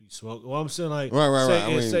supposed to be smoking. Well, I'm saying, like,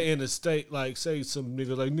 right. Say in the state, like, say some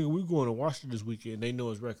nigga, like, nigga, we going to Washington this weekend. They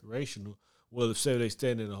know it's recreational. Well, if say they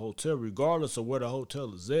stand in a hotel, regardless of where the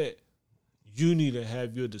hotel is at, you need to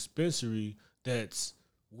have your dispensary that's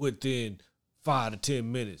within 5 to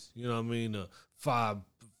 10 minutes. You know what I mean? A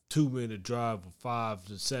 2-minute drive, a 5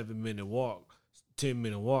 to 7 minute walk,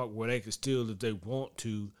 10-minute walk, where they can still, if they want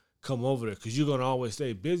to, come over there. Because you're gonna always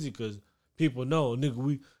stay busy. Because people know,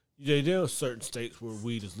 nigga, there are certain states where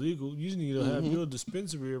weed is legal. You just need to have your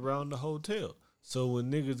dispensary around the hotel. So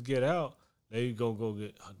when niggas get out, they gonna go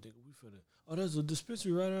get, nigga, we finna. Oh, there's a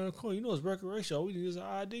dispensary right around the corner. You know it's recreational. All we need is an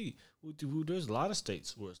ID. There's a lot of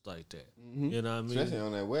states where it's like that. You know what I mean? Especially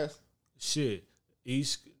on that west. Shit.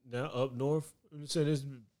 East, now up north. I'm saying this.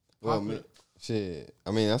 Shit.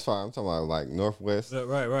 I mean, that's fine. I'm talking about like northwest.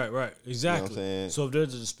 Right. Exactly. You know what I'm saying? So if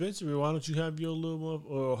there's a dispensary, why don't you have your little,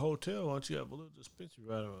 or a hotel, why don't you have a little dispensary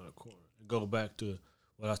right around the corner? And go back to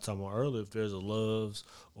what I was talking about earlier. If there's a Love's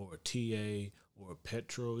or a TA or a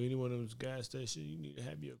Petro, any one of those gas stations, you need to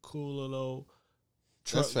have your cool little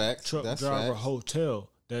truck driver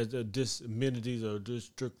hotel. That amenities are just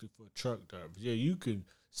strictly for truck drivers. Yeah, you can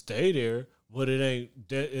stay there, but it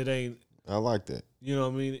ain't. I like that. You know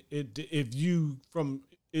what I mean?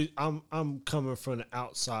 I'm coming from the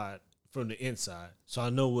outside, from the inside, so I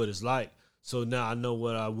know what it's like. So now I know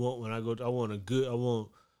what I want when I go.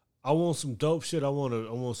 I want some dope shit. I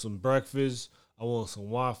want some breakfast. I want some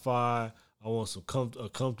Wi-Fi. I want some a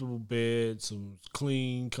comfortable bed, some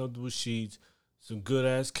clean, comfortable sheets, some good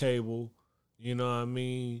ass cable. You know what I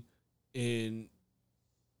mean? And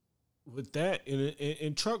with that,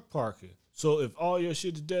 in truck parking. So if all your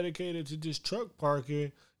shit is dedicated to just truck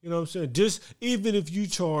parking, you know what I'm saying? Just even if you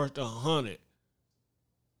charged $100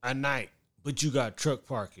 a night, but you got truck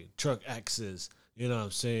parking, truck access, you know what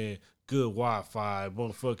I'm saying? Good Wi-Fi,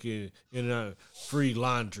 motherfucking, free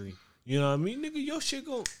laundry. You know what I mean? Nigga, your shit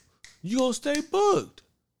you gonna stay booked.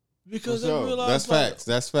 Because I realize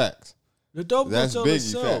That's facts. The dope That's on biggie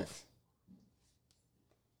itself. facts.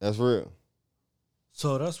 That's real.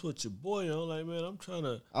 So that's what your boy on. Like, man, I'm trying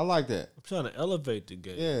to elevate the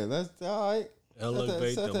game. Yeah, that's all right.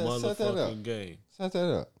 Elevate the motherfucking game. Set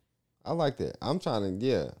that up. I like that. I'm trying to,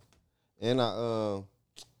 yeah. And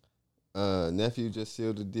nephew just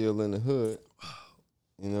sealed the deal in the hood.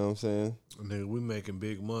 You know what I'm saying? Nigga, we making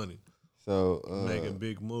big money. So making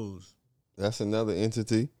big moves. That's another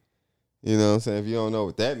entity. You know what I'm saying? If you don't know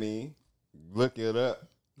what that means, look it up.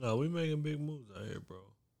 No, we making big moves out here, bro.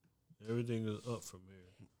 Everything is up from here.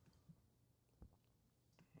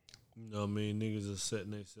 You know what I mean? Niggas are setting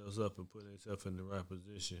themselves up and putting themselves in the right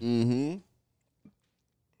position. Mm-hmm.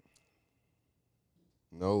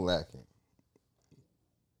 No lacking.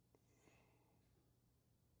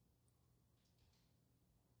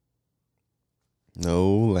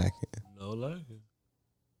 No lacking. No lacking.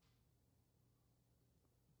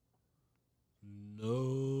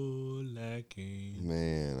 No lacking.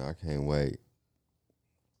 Man, I can't wait.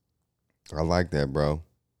 I like that, bro.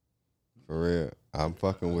 For real. I'm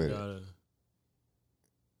fucking with it.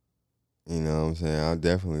 You know what I'm saying? I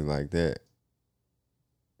definitely like that.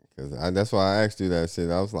 Cause that's why I asked you that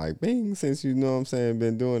shit. I was like, bing, since you know what I'm saying,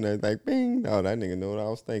 been doing that. Like, bing. No, that nigga know what I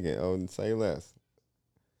was thinking. Oh, and say less.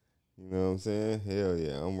 You know what I'm saying? Hell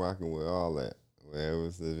yeah, I'm rocking with all that.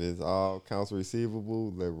 If it's all accounts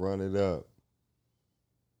receivable, let's run it up.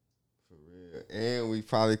 For real. And we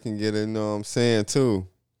probably can get it, you know what I'm saying, too.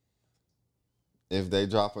 If they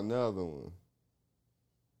drop another one.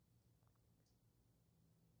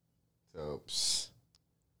 So,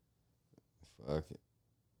 fuck it.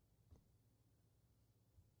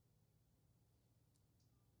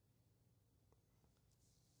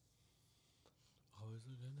 Always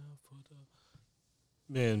looking out for the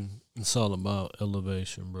man. It's all about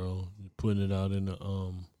elevation, bro. Putting it out in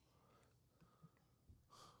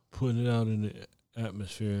the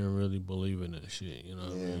atmosphere and really believing that shit. You know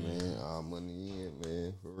what I mean? Yeah, man. All money in,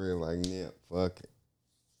 man. For real, like Nip. Fuck it.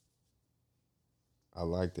 I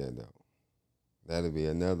like that though. That'll be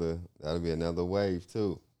another wave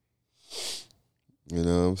too. You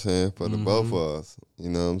know what I'm saying? For the both of us. You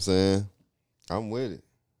know what I'm saying? I'm with it.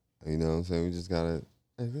 You know what I'm saying? We just gotta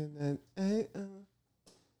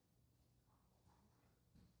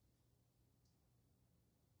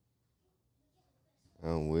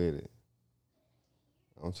I'm with it.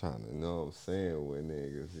 I'm trying to know what I'm saying with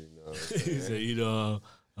niggas, you know what I'm saying? He said, you know,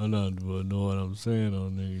 I'm not but know what I'm saying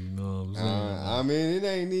on niggas, you know what I'm saying? I mean, it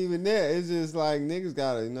ain't even that. It's just like niggas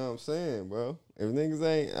gotta, you know what I'm saying, bro? If niggas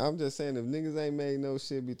ain't, I'm just saying, if niggas ain't made no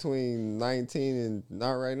shit between 19 and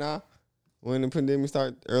not right now, when the pandemic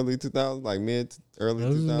started, early 2000s, like early 2000s.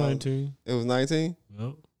 It was 19. It was 19?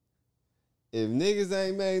 Yep. If niggas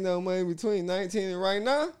ain't made no money between 19 and right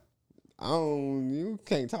now, you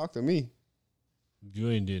can't talk to me. You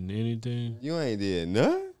ain't did anything? You ain't did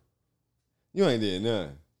nothing? You ain't did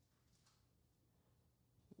nothing.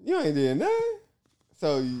 You ain't did nothing?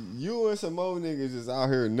 So you and some more niggas just out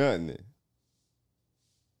here nothing.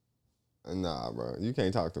 Nah, bro. You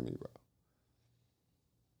can't talk to me, bro.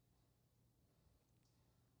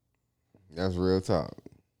 That's real talk.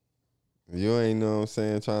 You ain't know what I'm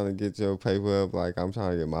saying, trying to get your paper up like I'm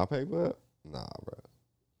trying to get my paper up? Nah, bro.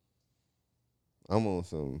 I'm on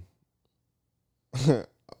some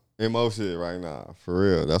MO shit right now. For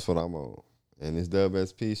real. That's what I'm on. And this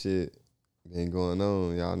WSP shit been going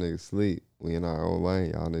on. Y'all niggas sleep. We in our own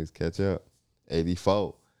lane. Y'all niggas catch up.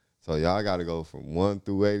 84. So y'all got to go from 1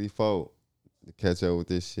 through 84 to catch up with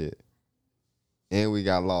this shit. And we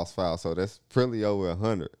got lost files. So that's pretty over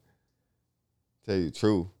 100. Tell you the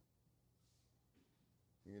truth.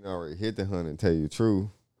 You can already hit the 100, tell you the truth.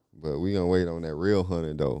 But we gonna wait on that real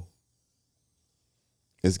 100 though.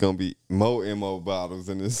 It's gonna be more MO bottles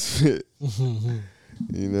in this shit.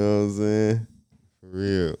 You know what I'm saying? For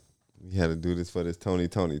real. We had to do this for this Tony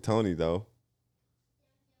though.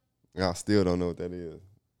 Y'all still don't know what that is.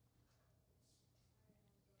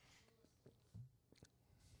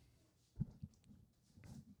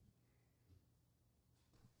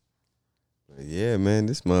 Yeah, man,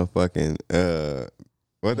 this motherfucking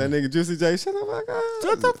what that nigga Juicy J? Shut the fuck up.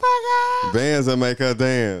 Shut the fuck up. Bands will make her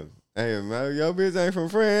dance. Hey, man, your bitch ain't from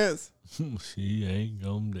France. She ain't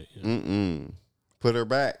gonna dance. Put her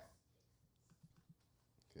back.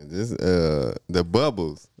 This the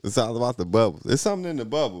bubbles. It's all about the bubbles. It's something in the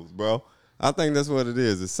bubbles, bro. I think that's what it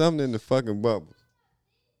is. It's something in the fucking bubbles.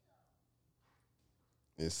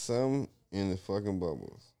 It's something in the fucking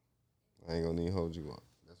bubbles. I ain't gonna even hold you up.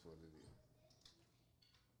 That's what it is.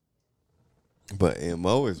 But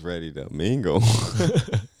MO is ready to mingle.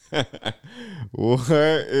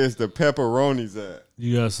 Where is the pepperonis at?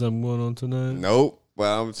 You got something going on tonight? Nope.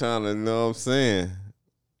 But I'm trying to know what I'm saying.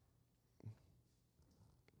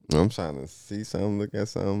 I'm trying to see something, look at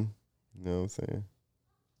something. You know what I'm saying?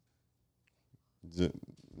 You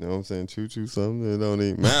know what I'm saying? Choo-choo something. It don't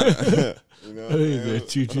even matter. You know what I'm saying?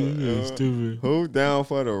 Choo-choo. Stupid. Who down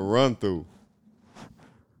for the run through?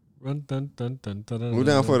 Run, dun, dun, dun, dun, dun, Who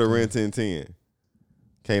down for the Ren 1010?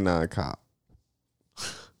 K9 Cop.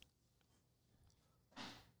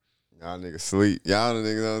 Y'all niggas sleep. Y'all the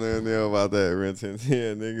niggas on there know about that. Ren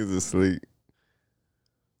 1010 niggas asleep.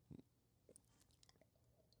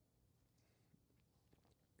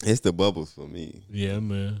 It's the bubbles for me. Yeah,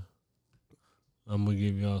 man. I'm gonna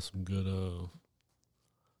give y'all some good.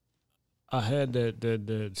 I had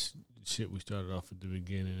that shit we started off at the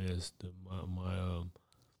beginning as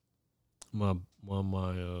my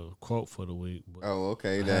quote for the week. But Oh,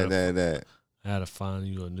 okay. That. I had to find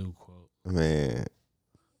you a new quote. Man.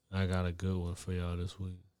 I got a good one for y'all this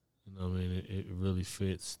week. You know what I mean? It really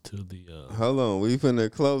fits to the. Hold on, we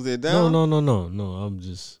finna close it down? No. I'm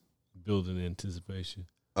just building anticipation.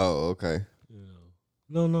 Oh, okay. You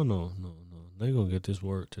know, no. They gonna get this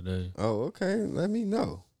work today. Oh, okay. Let me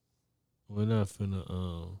know. We're not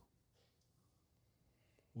finna.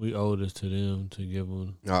 We owe this to them to give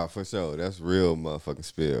them. Oh, for sure. That's real motherfucking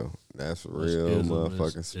spill. That's real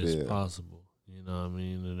motherfucking spill. It's possible. You know what I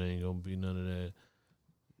mean? It ain't gonna be none of that.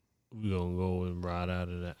 We gonna go and ride out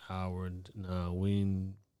of that hour. Nah, we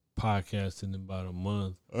ain't podcasting in about a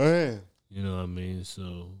month. Oh, yeah. You know what I mean?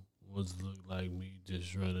 So what's it look like me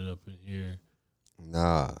just running up in here?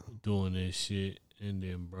 Nah. Doing this shit and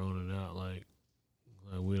then broning out like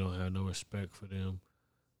we don't have no respect for them.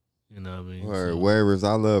 You know what I mean? Word, waivers,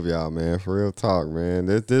 I love y'all, man. For real talk, man.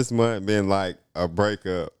 This month been like a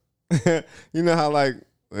breakup. You know how like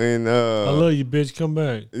when I love you, bitch. Come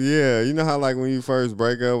back. Yeah, you know how like when you first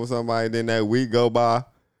break up with somebody, then that week go by,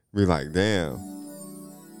 be like, damn.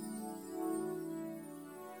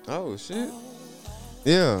 Oh shit.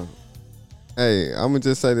 Yeah. Hey, I'm gonna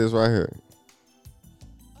just say this right here.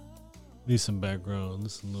 Need some background.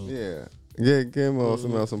 Listen a little. Yeah. Get him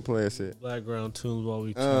on some player shit. Background tunes while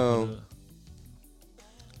we chopping up.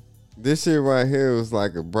 This shit right here was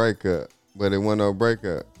like a breakup, but it wasn't no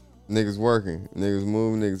breakup. Niggas working, niggas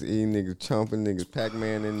moving, niggas eating, niggas chomping, niggas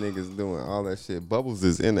Pac-Man and niggas doing all that shit. Bubbles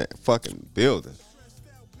is in that fucking building.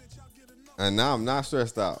 And now I'm not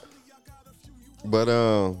stressed out. But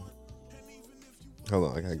hold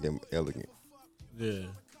on, I gotta get elegant. Yeah. You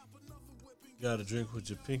gotta drink with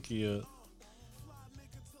your pinky up.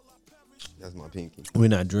 That's my pinky. We're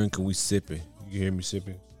not drinking, we sipping. You hear me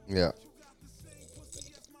sipping? Yeah.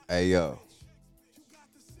 Hey yo.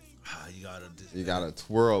 You You gotta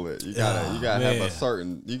twirl it. You gotta have a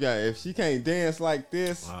certain. You got if she can't dance like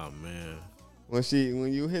this. Oh man.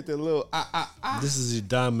 When you hit the little This is your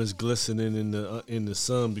diamonds glistening in the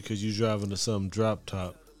sun because you driving to some drop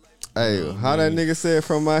top. Hey, how that nigga said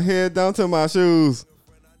from my head down to my shoes.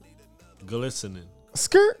 Glistening.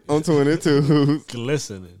 Skirt on 22.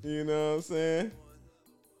 Glistening. You know what I'm saying?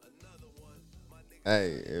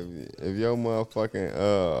 Hey, if your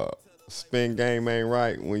motherfucking spin game ain't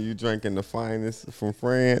right when you drinking the finest from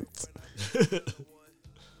France.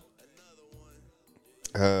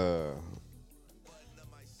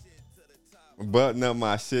 Button up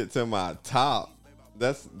my shit to my top.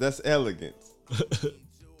 That's elegance.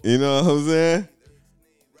 You know what I'm saying?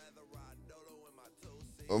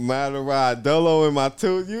 Matter ride Dolo in my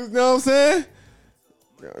tooth. You know what I'm saying?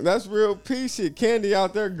 That's real P shit. Candy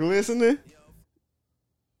out there glistening.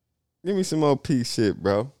 Give me some more P shit,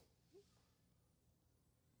 bro.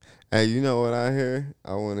 Hey, you know what I hear?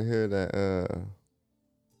 I want to hear that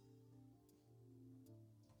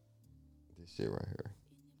this shit right here.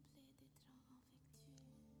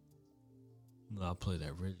 No, I play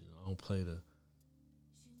that original. I don't play the.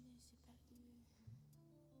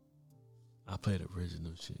 I play the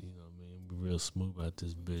original shit. You know what I mean? Be real smooth about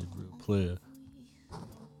this bitch, real player.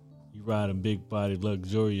 You riding big body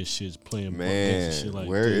luxurious shits playing man. And shit like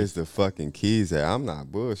Where this. is the fucking keys at? I'm not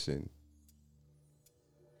bullshitting.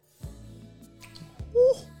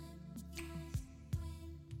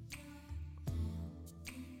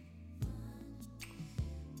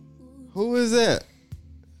 Who is that?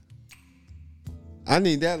 I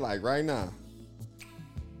need that like right now.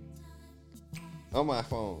 On my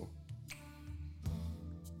phone.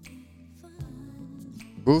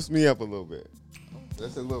 Boost me up a little bit.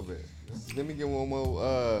 Just a little bit. Let me get one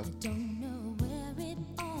more.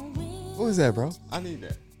 Who is that, bro? I need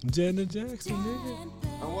that. Janet Jackson, nigga.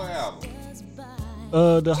 On what album?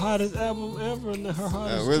 The hottest album ever in her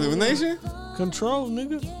hottest. Rhythm Nation? Control,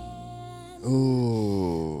 nigga.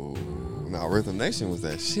 Ooh. Nah, Rhythm Nation was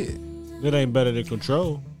that shit. It ain't better than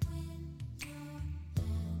Control.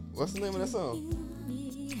 What's the name of that song?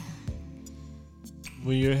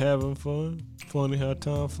 When you're having fun, funny how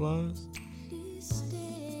time flies.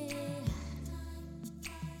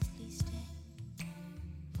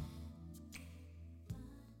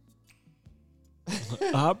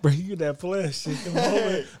 I'll bring you that player shit.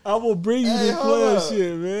 I will bring you this player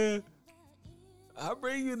shit, man. I'll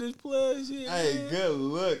bring you this player shit. Hey, man. good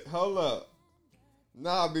look. Hold up.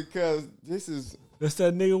 Nah, because this is. That's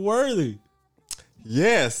that nigga Worthy.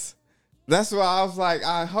 Yes. That's why I was like,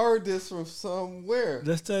 I heard this from somewhere.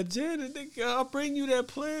 That's that Janet nigga. I'll bring you that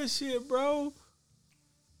player shit, bro.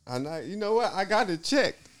 You know what? I got it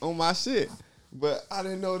checked on my shit. But I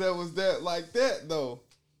didn't know that was that like that, though.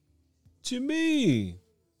 What you mean?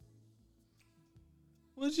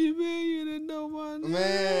 What you mean you didn't know my name?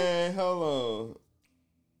 Man, hold on.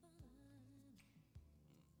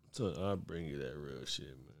 So I'll bring you that real shit,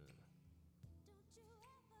 man.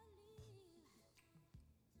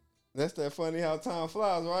 That's that funny how time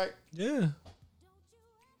flies, right? Yeah.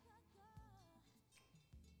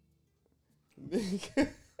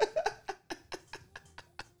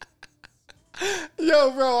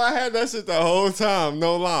 Yo, bro, I had that shit the whole time,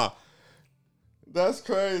 no lie. That's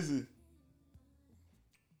crazy.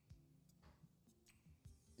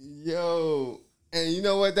 Yo, and you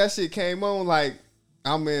know what? That shit came on like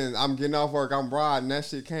I'm getting off work, I'm riding. That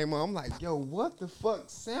shit came on. I'm like, yo, what the fuck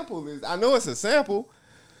sample is? I know it's a sample,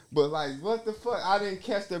 but like, what the fuck? I didn't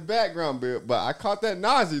catch the background bit, but I caught that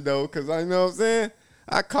Nazi though, cause I know what I'm saying.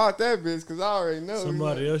 I caught that bitch cause I already know.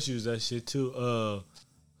 Somebody else used that shit too.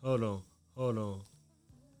 Hold on.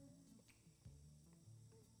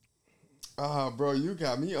 Bro, you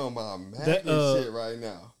got me on my magnet shit right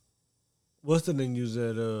now. What's the name use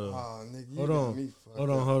that? Nigga, you hold got on. me fucked Hold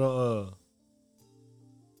up.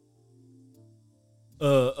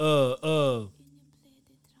 on.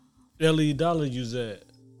 L.E. Dollar use that.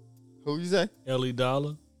 Who you say? L.E.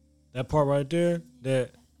 Dollar. That part right there.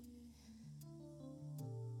 That.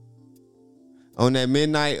 On that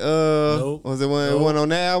midnight. Nope. Was it one on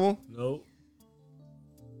that album? Nope.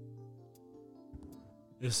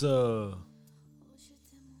 It's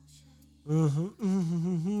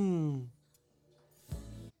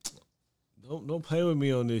Don't play with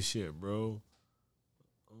me on this shit, bro.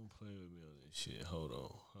 Don't play with me on this shit. Hold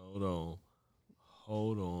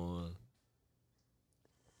on.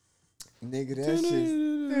 Nigga, that shit.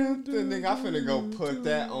 Nigga, I finna go put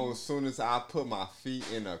that on as soon as I put my feet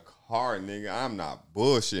in a car, nigga. I'm not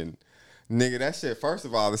bullshitting. Nigga, that shit, first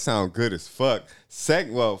of all, it sound good as fuck.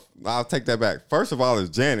 Well, I'll take that back. First of all, it's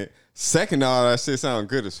Janet. Second of all, that shit sound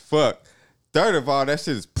good as fuck. Third of all, that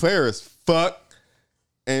shit is player as fuck.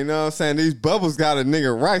 And you know what I'm saying? These bubbles got a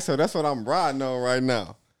nigga right, so that's what I'm riding on right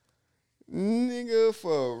now. Nigga,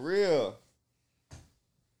 for real.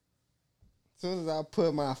 As soon as I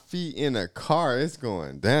put my feet in a car, it's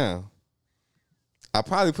going down. I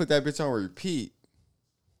probably put that bitch on repeat.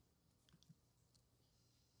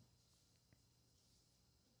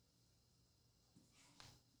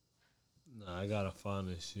 Nah, I gotta find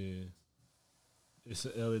this shit. It's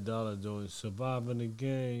an L.A. Dollar doing Surviving the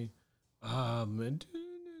Game. Ah, man.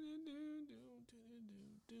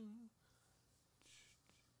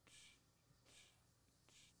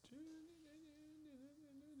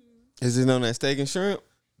 Is it on that steak and shrimp?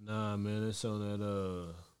 Nah, man, it's on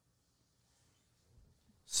that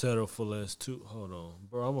Settle for Less too. Hold on,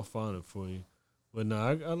 bro. I'm gonna find it for you. But nah,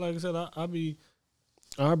 I like I said,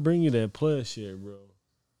 I bring you that player shit, bro.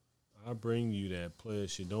 I bring you that player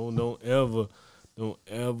shit. Don't ever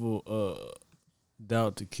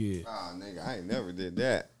doubt the kid. Ah, nigga, I ain't never did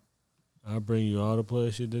that. I bring you all the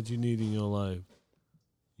player shit that you need in your life.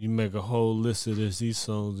 You make a whole list of these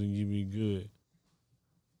songs and you be good.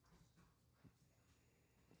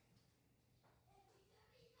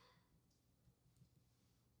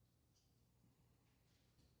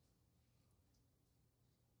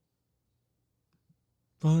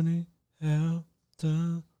 Funny how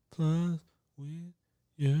time flies when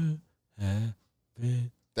you're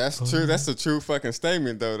happy. That's true. That's a true fucking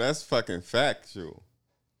statement, though. That's fucking factual.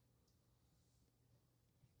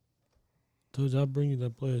 Told you I'll bring you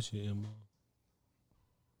that player shit, Emma.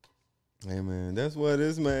 Hey man, that's what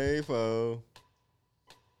it's made for.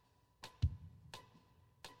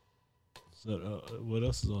 So, what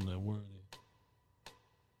else is on that word?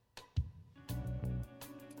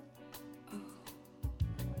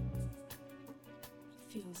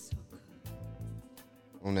 Feels so good.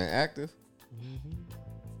 On that active?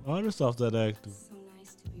 All this off that active. So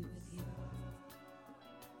nice to be with you.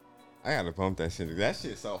 I gotta pump that shit. That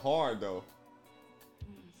shit's so hard though.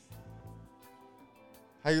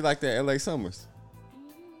 How you like that LA Summers?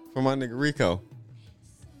 From my nigga Rico.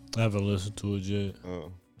 I haven't listened to it yet.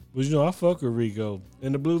 Oh. But you know, I fuck with Rico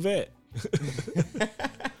in the blue vet.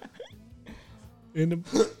 in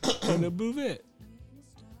the blue vet.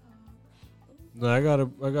 No, I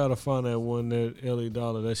gotta find that one, that Ellie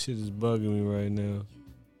Dollar. That shit is bugging me right now.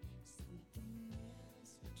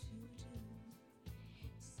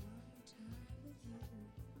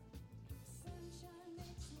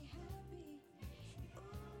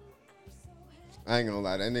 I ain't gonna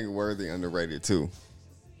lie, that nigga Worthy underrated too.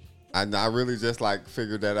 I really just like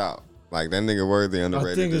figured that out. Like that nigga Worthy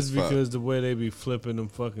underrated. I think it's as fuck. because the way they be flipping them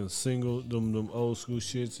fucking single, them old school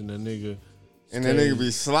shits, and that nigga. And that nigga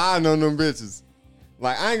be sliding on them bitches.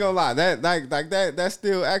 Like I ain't gonna lie, that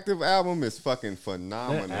Still Active album is fucking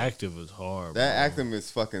phenomenal. That active is hard. That bro. active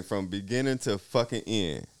is fucking from beginning to fucking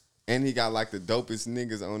end. And he got like the dopest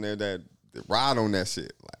niggas on there that ride on that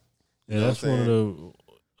shit. Like, Yeah, that's one of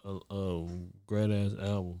the great ass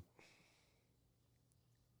album.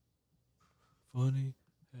 Funny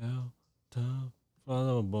how time. I'm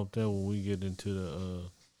gonna bump that when we get into the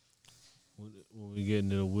when we get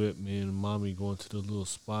into the whip. Me and mommy going to the little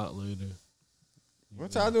spot later.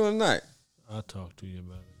 What y'all doing tonight? I'll talk to you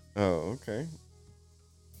about it. Oh, okay.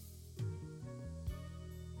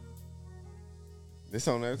 This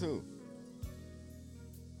on there too.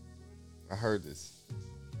 I heard this.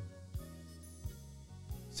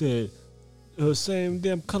 Said same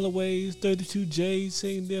damn colorways, 32Js,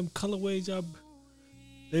 same damn colorways. Y'all,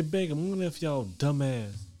 they beg them. Wonder if y'all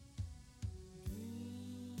dumbass.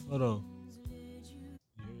 Hold on.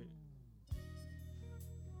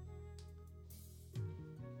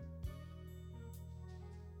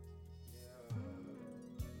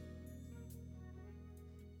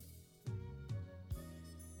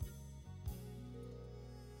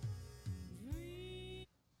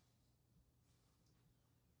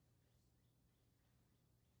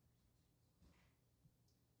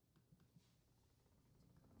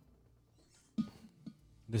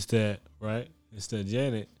 It's that, right? It's that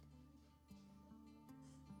Janet.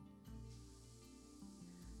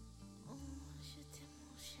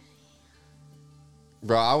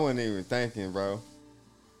 Bro, I wasn't even thinking, bro.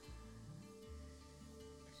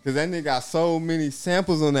 Cause that nigga got so many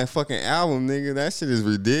samples on that fucking album, nigga. That shit is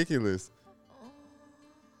ridiculous.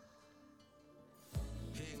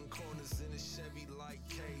 Hitting corners in a Chevy like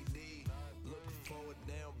KD. Looking forward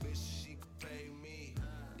down, bitch, she could pay me.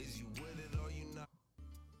 Is you with it or you not?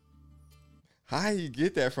 How you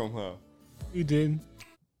get that from her? You didn't.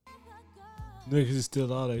 Niggas is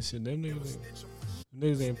still all that shit. Them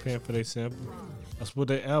niggas ain't paying for their sample. That's what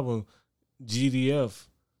their album, GDF,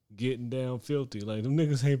 Getting Down Filthy. Like, them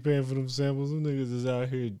niggas ain't paying for them samples. Them niggas is out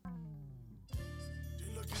here.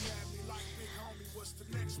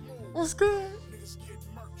 What's good?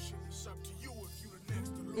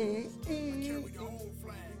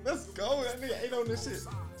 Let's go. That nigga ate on this shit.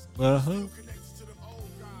 Uh-huh.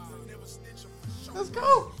 Let's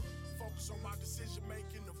go.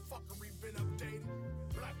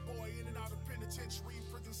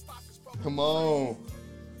 Come on.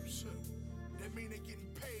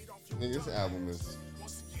 Nigga, this album is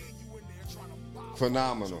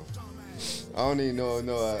phenomenal. I don't even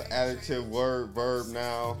know adjective, word, verb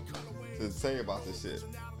now to say about this shit.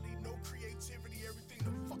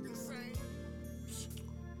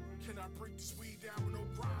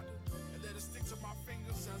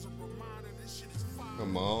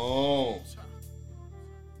 Come on.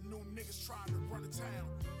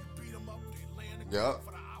 Yup.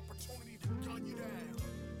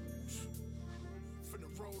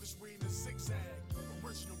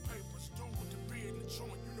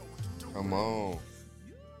 Come on.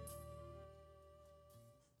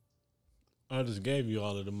 I just gave you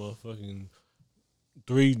all of the motherfucking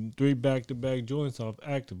three back-to-back joints off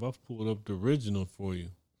active. I've pulled up the original for you.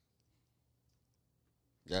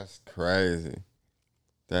 That's crazy.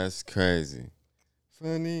 That's crazy.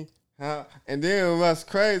 Funny how, and then what's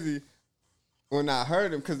crazy when I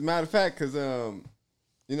heard him, because matter of fact, because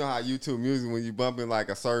you know how YouTube Music, when you bumping like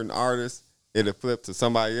a certain artist, it'll flip to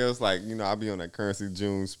somebody else. Like, you know, I'll be on that Currency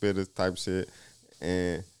June Spitters type shit,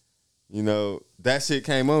 and You know, that shit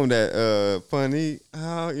came on, that funny, you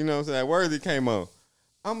know what I'm saying, that Worthy came on.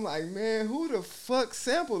 I'm like, man, who the fuck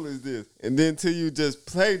sample is this? And then till you just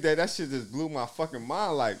played that shit just blew my fucking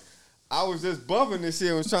mind. Like, I was just bumping this shit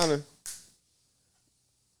and was trying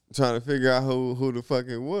to figure out who the fuck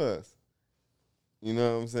it was. You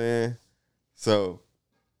know what I'm saying? So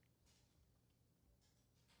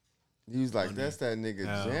he was like, that's that nigga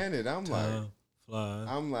Janet. I'm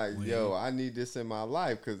like, yo, I need this in my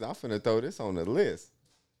life because I'm finna throw this on the list.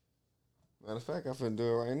 Matter of fact, I'm finna do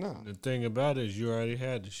it right now. The thing about it is you already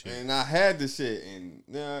had the shit. And I had the shit. And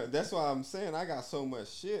that's why I'm saying I got so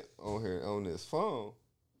much shit on here on this phone.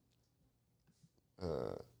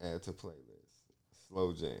 Add to playlist.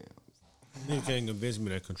 Slow jams. Nigga can't convince me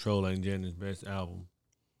that Control ain't Janet's best album.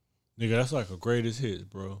 Nigga, that's like a greatest hits,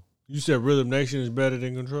 bro. You said Rhythm Nation is better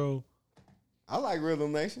than Control? I like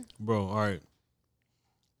Rhythm Nation. Bro, all right.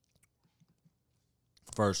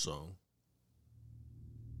 First song.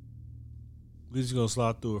 We just gonna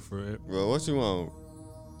slide through it for it. Bro, what you want?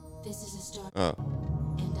 This is a story. Oh.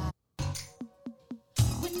 And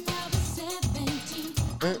when I was 17,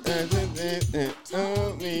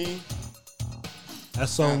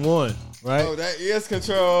 That's song one, right? Oh, that is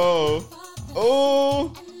Control.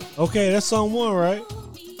 Oh. Okay, that's song one, right?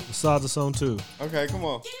 Let's slide to song two. Okay, come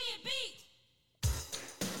on.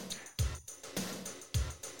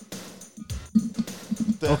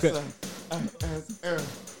 That's Okay.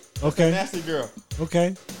 Okay. Nasty girl.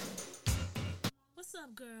 Okay. What's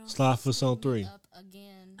up, girl? Slide for song three. Up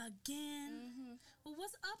again. Again? Well,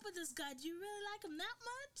 what's up with this guy? Do you really like him that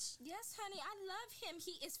much? Yes, honey, I love him.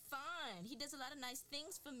 He is fine. He does a lot of nice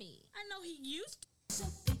things for me. I know he used to.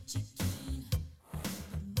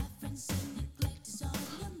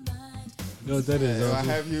 You know what that is, What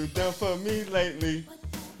have you done for me lately?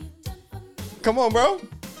 Come on, bro.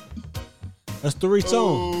 That's three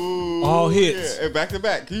songs. Ooh, All hits. Yeah, back to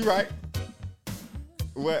back. You right.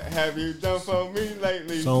 What have you done for me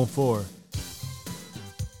lately? Song four.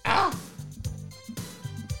 Ah!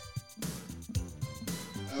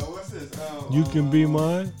 What's this? You Can Be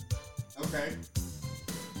Mine. Okay.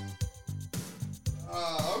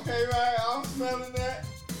 Okay, right. I'm smelling that.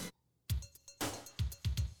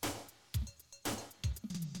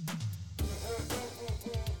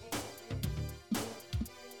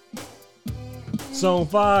 Song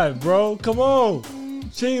five, bro. Come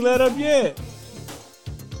on. She ain't let up yet.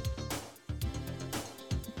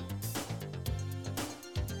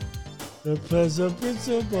 The Pleasure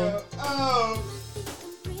Principle. Oh.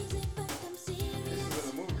 This is in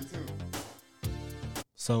the movie too.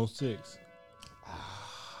 Song six.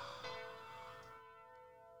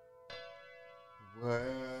 What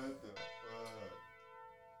the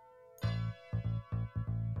fuck?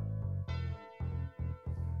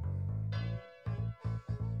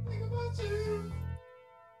 Think about you.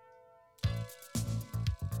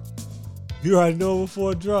 You already know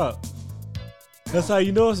before it drop. That's how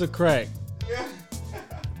you know it's a crack. Yeah.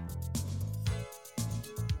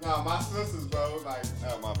 Nah, my sisters, bro. Like,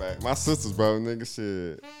 oh, my bad. My sisters, bro. Nigga,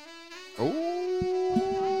 shit. Ooh.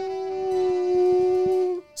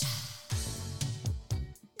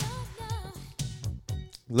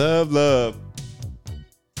 Love, love.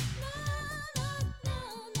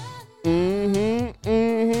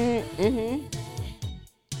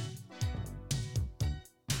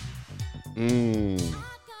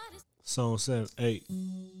 Song 7, 8.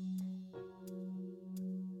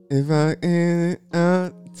 If I ain't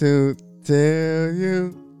out to tell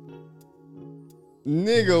you.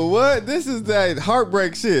 Nigga, what? This is that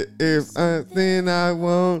heartbreak shit. If I think I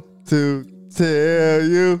want to tell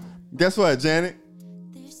you. Guess what, Janet?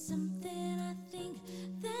 there's something I think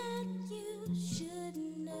that you should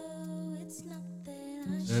know. It's not that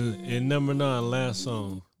I should. And number 9, last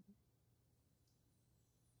song.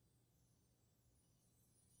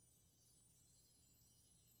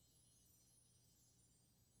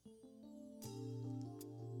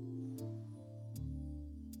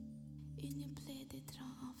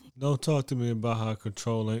 Don't talk to me about how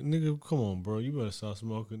Control ain't. Nigga, come on, bro. You better stop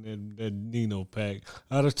smoking that Nino pack.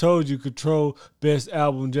 I'd have told you Control, best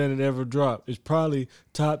album Janet ever dropped. It's probably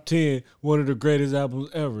top 10, one of the greatest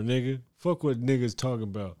albums ever, nigga. Fuck what niggas talking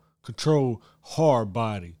about. Control, hard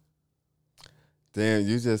body. Damn,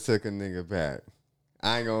 you just took a nigga back.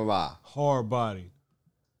 I ain't gonna lie. Hard body.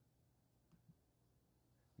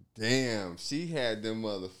 Damn, she had them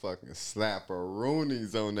motherfucking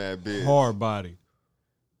slapperoonies on that bitch. Hard body.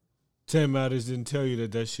 10 Matters didn't tell you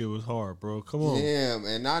that shit was hard, bro. Come on. Damn,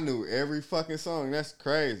 and I knew every fucking song. That's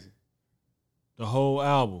crazy. The whole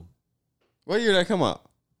album. What year that come out?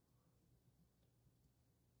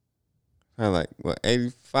 Probably like, what,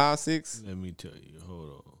 85, 6? Let me tell you. Hold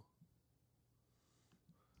on.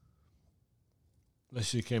 That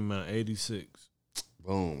shit came out 86.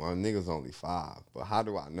 Boom. My nigga's only 5. But how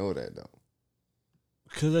do I know that, though?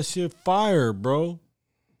 Because that shit fire, bro.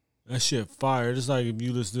 That shit fire. It's like if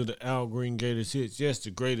you listen to the Al Green greatest hits. Yes, the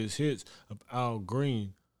greatest hits of Al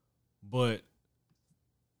Green. But,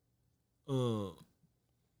 Oh,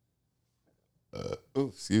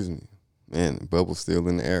 excuse me. Man, the bubble's still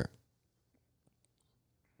in the air.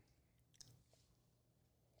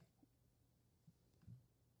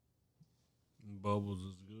 Bubbles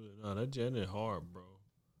is good. Nah, that Janet hard, bro.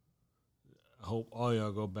 I hope all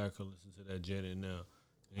y'all go back and listen to that Janet now.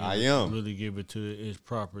 And I am. Really give it to its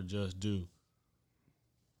proper just due.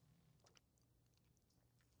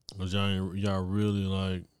 Cause y'all really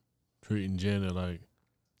like treating Janet like.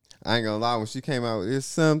 I ain't gonna lie, when she came out with It's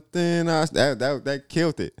Something that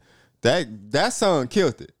killed it. That song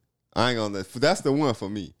killed it. I ain't gonna that's the one for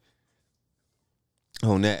me.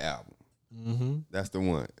 On that album. Mm-hmm. That's the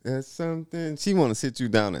one. That's something. She wanna sit you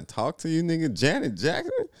down and talk to you, nigga. Janet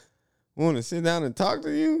Jackson wanna sit down and talk to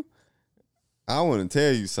you? I wanna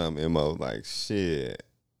tell you something, Mo. Like, shit.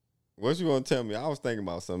 What you wanna tell me? I was thinking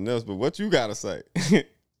about something else, but what you gotta say?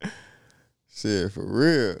 Shit, for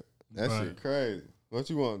real. That shit crazy. What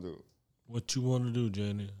you want to do? What you want to do,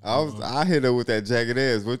 Jenny? I hit her with that jagged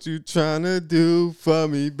ass. What you trying to do for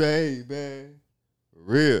me, baby? For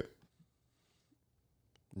real.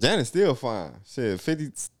 Janet's still fine. Shit,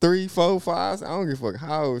 53, 4, 5. I don't give a fuck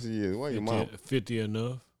how old she is. What your mom? 50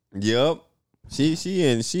 enough. Yep. She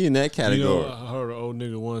in that category. You know, I heard an old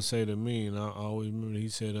nigga once say to me, and I always remember. He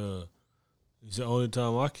said, only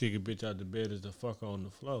time I kick a bitch out the bed is to fuck her on the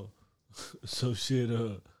floor. So shit,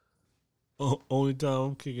 only time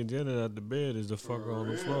I'm kicking Janet out the bed is to fuck her on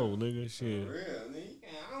the floor, nigga. Shit. For real, nigga.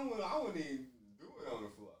 I wouldn't even do it on the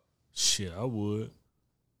floor. Shit, I would.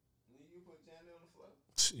 You put Janet on the floor?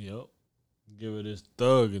 Yep. Give her this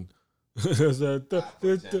thug and that's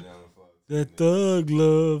that thug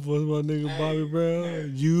love was my nigga Bobby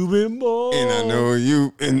Brown. You been born. And I know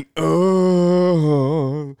you been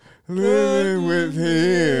living with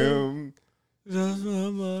him. That's why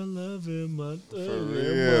my love and my thug. For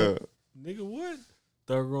real. Nigga, what?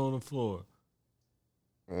 Thug on the floor.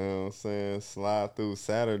 You know what I'm saying? Slide through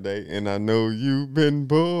Saturday, and I know you been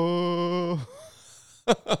bored.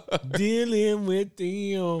 Dealing with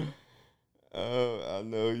them. Oh, I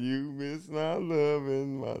know you miss my love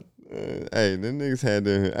and my. Hey, them niggas had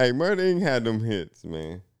them. Hey, Murder Inc. had them hits,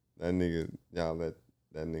 man. That nigga, y'all let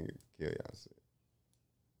that nigga kill y'all shit.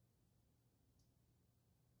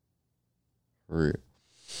 For real.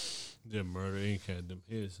 Yeah, Murder Inc. had them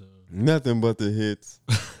hits. Nothing but the hits.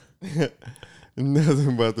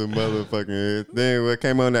 Nothing but the motherfucking hits. Then what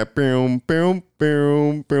came on that boom, boom,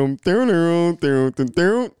 boom, boom, boom,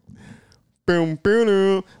 boom,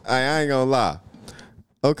 boom. I ain't gonna lie.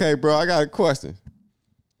 Okay, bro, I got a question.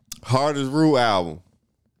 Hardest Rule album.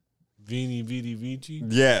 Vini Vidi Vici?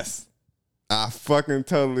 Yes. I fucking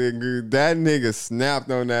totally agree. That nigga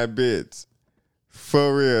snapped on that bitch.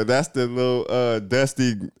 For real. That's the little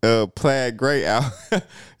dusty plaid gray album.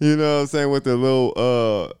 You know what I'm saying? With the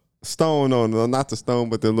little stone on it. Not the stone,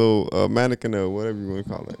 but the little mannequin or whatever you want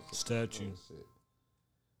to call it. Statue.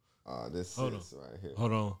 Oh, this Hold is right here.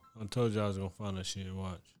 Hold on. I told you I was going to find that shit.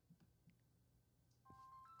 Watch.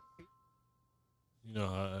 You know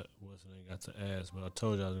how what's the name got to ask, but I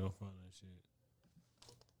told you I was going to find that shit.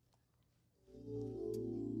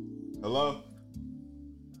 Hello?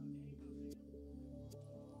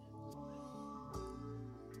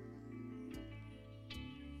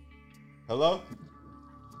 Hello?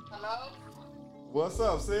 Hello? What's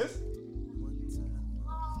up, sis?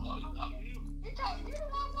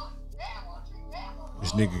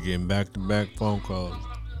 This nigga getting back-to-back phone calls.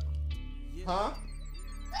 Huh?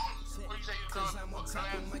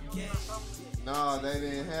 No, they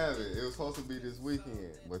didn't have it. It was supposed to be this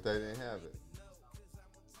weekend, but they didn't have it.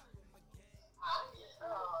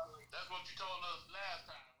 That's what you told us last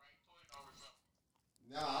time,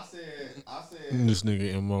 right? No, I said. This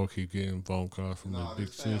nigga MO keep getting phone calls from his big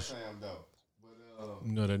Sam sis. though. But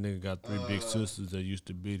You know that nigga got 3 big sisters that used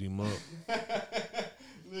to beat him up.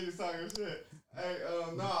 Niggas talking shit. Hey,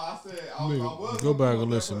 no, I said I Nigga, was go gonna back come and up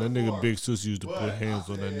listen. there That for the nigga fourth. big sister used to But put hands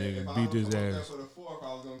I on that said nigga, if I beat was his gonna come up there ass. for the fourth, I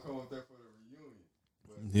was gonna come up there for the reunion.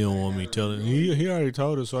 But He don't they want had me a telling. reunion. He already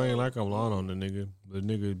told us, so I ain't like I'm lying on the nigga. The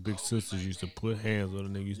nigga big sisters used to put hands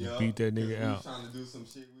on the nigga, used to Yup, beat that 'cause nigga we out. was trying to do some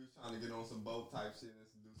shit. We was trying to get on some boat type shit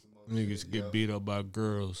and do some more Niggas shit. get Yup. beat up by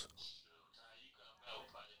girls.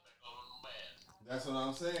 That's what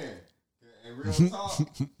I'm saying. And real talk,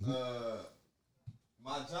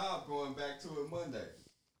 My job going back to it Monday.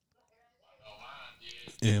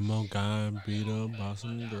 Emo guy beat up by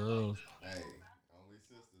some girls. Hey, only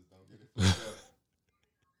sisters, don't get it fucked up.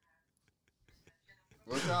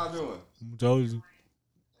 What y'all doing? Told you.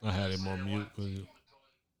 I had him on mute. Cause You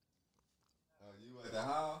at the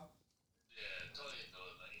house?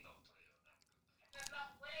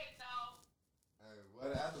 Hey, where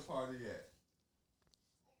the after party at?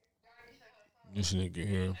 this nigga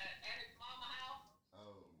here.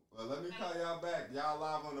 Oh, well, let me call y'all back. Y'all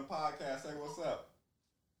live on the podcast. Say what's up.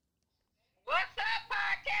 What's up,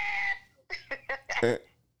 podcast?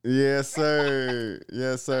 Yes, sir.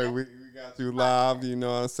 Yes, sir. We got you live, you know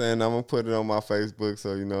what I'm saying? I'm gonna put it on my Facebook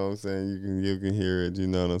so you know what I'm saying you can hear it, you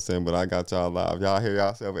know what I'm saying? But I got y'all live. Y'all hear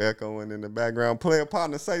yourself echoing in the background. Player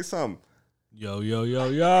partner, say something. Yo.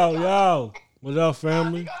 What's up,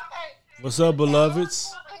 family? What's up,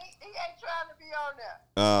 beloveds? He ain't trying to be on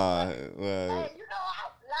there. Well, Hey, you know,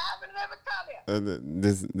 I'm live and never come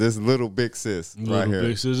here. this little big sis right Little here.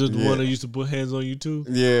 Big Sis is the Yeah. one that used to put hands on you too.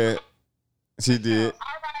 Yeah, she did. All right,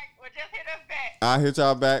 well, just hit us back. I'll hit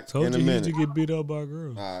y'all back Told in a you he minute. used to get beat up by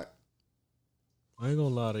girls. All right. I ain't gonna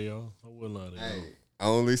lie to y'all. I wouldn't lie to y'all. Hey,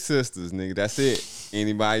 only sisters, nigga. That's it.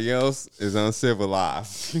 Anybody else is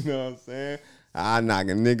uncivilized. You know what I'm saying? I knock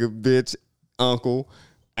a nigga, bitch, uncle,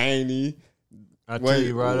 auntie. I tell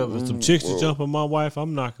you right up, if some chicks to jump on my wife,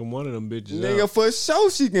 I'm knocking one of them bitches Nigga, out. for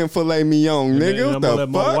sure she can fillet me on, And nigga. then What I'm gonna the let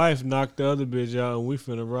my fuck? wife knock the other bitch out, and we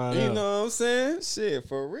finna ride You out. know what I'm saying? Shit,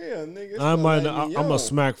 for real, nigga. I might. Fillet Not, me I'm on. gonna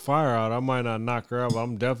smack fire out. I might not knock her out, but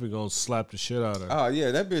I'm definitely gonna slap the shit out of her. Oh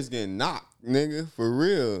yeah, that bitch getting knocked, nigga. For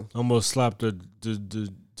real. I'm gonna slap the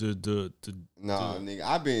Nah, nigga,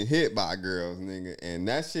 I been hit by girls, nigga, and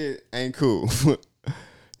that shit ain't cool.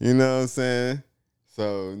 You know what I'm saying?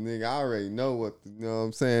 So, nigga, I already know what, you know what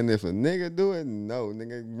I'm saying? If a nigga do it, no,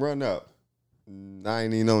 nigga, run up. I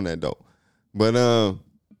ain't even on that, though. But,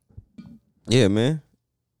 yeah, man.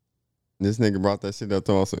 This nigga brought that shit up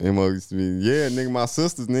to some MO used to be, yeah, nigga, my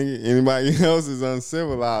sisters, nigga. Anybody else is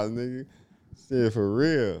uncivilized, nigga. Shit, for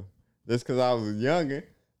real. Just because I was a youngin',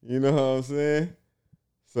 you know what I'm saying?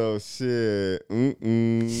 So, shit,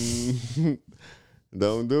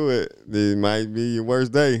 don't do it. It might be your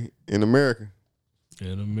worst day in America.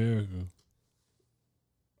 in America.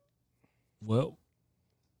 Well,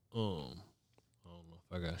 I don't know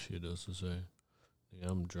if I got shit else to say. Yeah,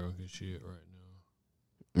 I'm drunk as shit right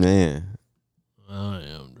now. Man. I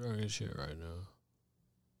am drunk as shit right now.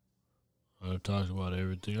 I've talked about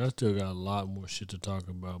everything. I still got a lot more shit to talk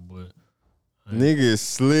about, but Nigga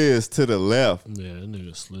sliz to the left. yeah, that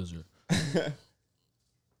nigga slizzer.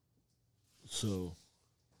 So,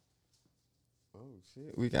 oh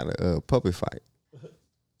shit, we got a puppy fight.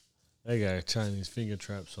 they got Chinese finger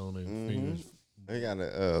traps on their fingers. They got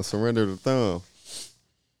to surrender the thumb.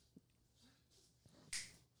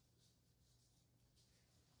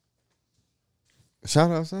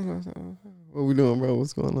 Shout out. What we doing, bro?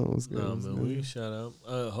 What's going on? What's good? Nah, What's man, good? we can shout out.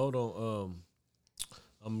 Hold on.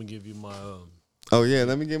 I'm gonna give you my. Oh yeah,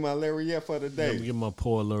 let me get my lariat for the day. Let me get my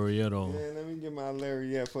poor laureate on. Yeah, let me get my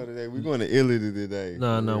lariat for the day. We going to Italy today.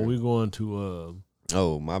 No, Yeah. we going to.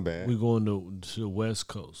 Oh, my bad. We going to the West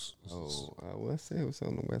Coast. Oh, what's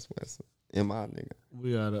on the West? M.I. nigga.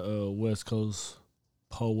 We got a West Coast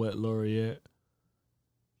poet laureate.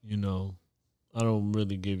 You know, I don't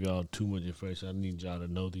really give y'all too much information. I need y'all to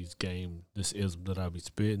know this ism that I be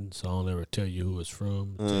spitting, so I don't ever tell you who it's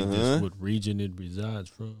from. Tell you just what region it resides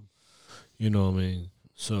from. You know what I mean?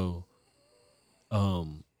 So,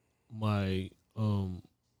 my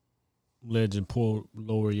legend poet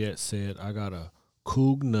laureate said, I got a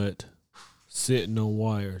coog nut sitting on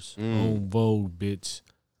wires on Vogue, bitch,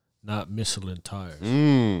 not Michelin tires.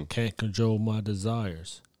 Can't control my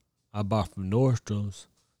desires. I buy from Nordstrom's,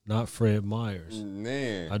 not Fred Meyers.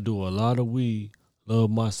 Man. I do a lot of weed, love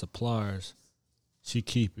my suppliers. She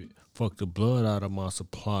keep it. Fuck the blood out of my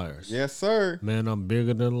suppliers. Yes, sir. Man, I'm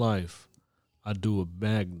bigger than life. I do a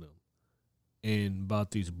magnum. And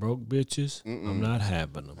about these broke bitches, I'm not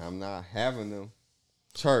having them. I'm not having them.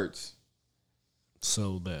 Church.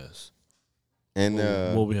 So that's And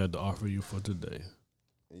what we had to offer you for today.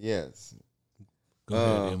 yes. Go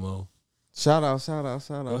ahead, Mo. Shout out.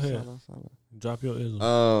 Go ahead. Drop your ism.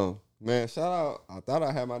 Man, shout out. I thought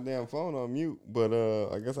I had my damn phone on mute, but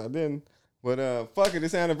I guess I didn't. But fuck it,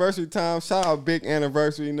 it's anniversary time. Shout out big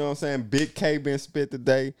anniversary, you know what I'm saying? Big K been spit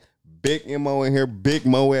today. Big MO in here, big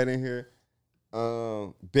Moet in here.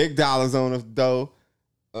 Big dollars on us though.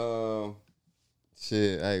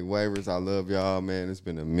 Shit, hey, waivers, I love y'all, man. It's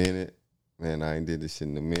been a minute. Man, I ain't did this shit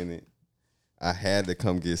in a minute. I had to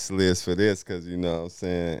come get Sliz for this because, you know what I'm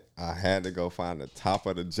saying, I had to go find the top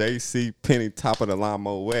of the JC Penney top of the line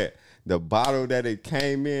Moet. The bottle that it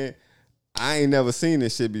came in, I ain't never seen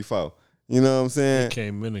this shit before. You know what I'm saying? It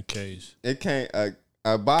came in a case. It came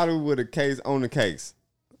a bottle with a case on the case.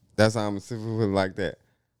 That's how I'm put it like that.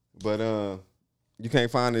 But you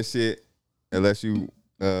can't find this shit unless you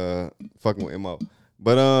fucking with MO.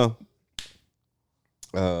 But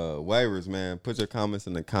waivers, man. Put your comments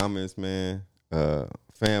in the comments, man.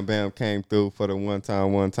 Fam Bam came through for the one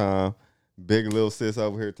time. Big little sis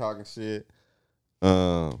over here talking shit.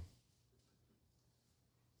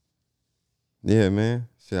 Yeah, man.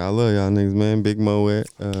 Shit, I love y'all niggas, man. Big Moet.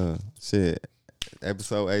 Shit.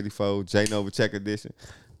 Episode 84, J Nova Check edition.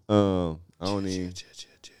 I don't even.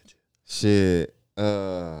 Shit.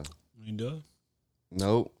 You done?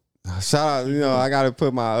 Nope. Shout out, you know, I gotta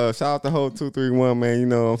put my shout out to whole 231, man. You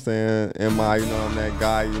know what I'm saying? You know, I'm that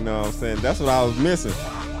guy, you know what I'm saying? That's what I was missing.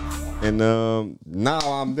 And now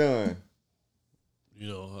I'm done. You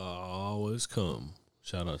know, I always come.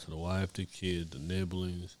 Shout out to the wife, the kid, the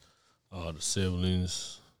nibblings, all the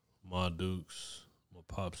siblings, my dukes, my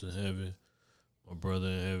pops in heaven, my brother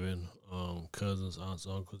in heaven, cousins, aunts,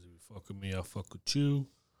 uncles. If you fuck with me, I fuck with you.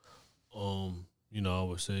 You know, I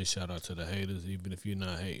always say shout out to the haters. Even if you're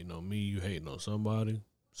not hating on me, you hating on somebody.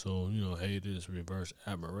 So, you know, haters reverse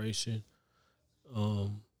admiration.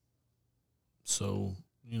 So,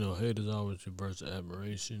 you know, haters always reverse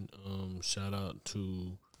admiration. Shout out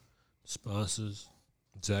to sponsors,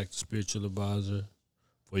 Zach the Spiritual Advisor.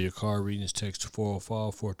 For your car readings, text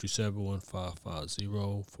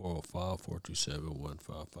 405-427-1550,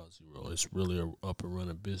 405-427-1550. It's really a up and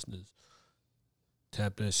running business.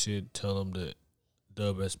 Tap that shit, tell them that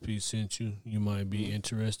Dub SP sent you. You might be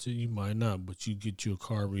interested, you might not, but you get your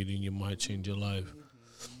car reading, you might change your life.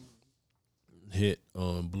 Hit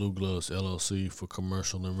Blue Gloves LLC for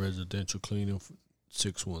commercial and residential cleaning,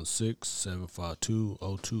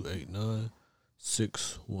 616-752-0289,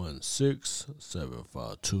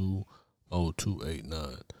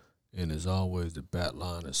 616-752-0289. And as always, the bat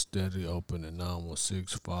line is steady open at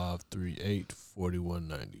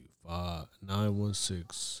 916-538-4190.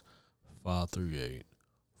 916-538-4190.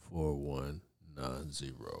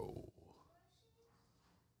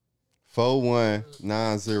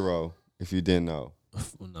 4190, if you didn't know.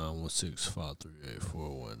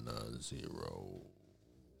 916-538-4190.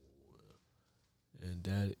 And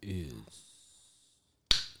that is,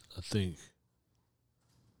 I think,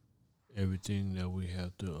 everything that we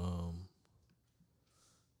have to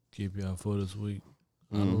keep y'all for this week.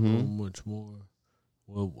 I don't know much more.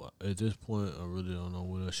 Well, at this point, I really don't know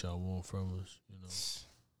what else y'all want from us, you know.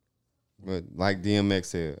 But like DMX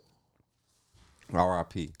said,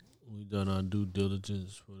 R.I.P. We done our due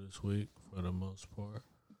diligence for this week for the most part.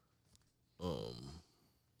 You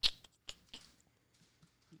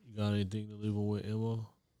got anything to leave with, Emma?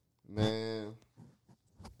 Man.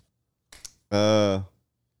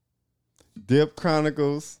 Dip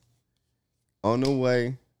Chronicles on the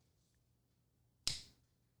way.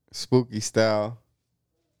 Spooky style.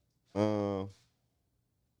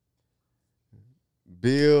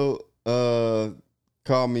 Bill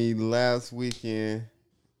called me last weekend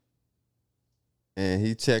and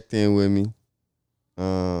he checked in with me.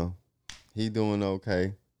 He doing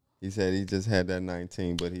okay. He said he just had that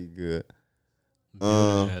 19, but he good.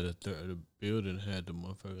 The building had the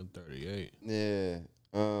motherfucking 38. Yeah.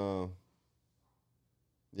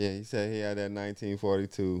 Yeah, he said he had that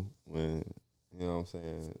 1942 when, you know what I'm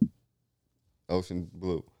saying, Ocean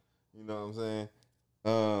Blue. You know what I'm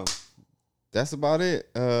saying? That's about it.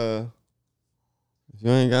 If you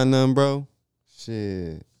ain't got nothing, bro,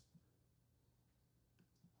 shit.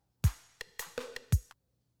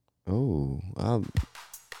 Oh, I'm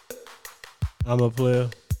a player.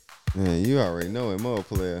 Man, you already know him, a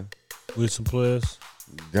player. We some players.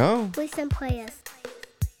 Go. We some players.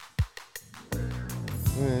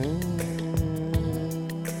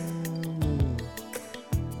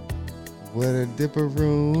 What a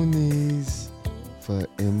dipperoonies for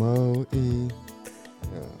MOE. Yeah,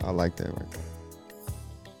 I like that right there.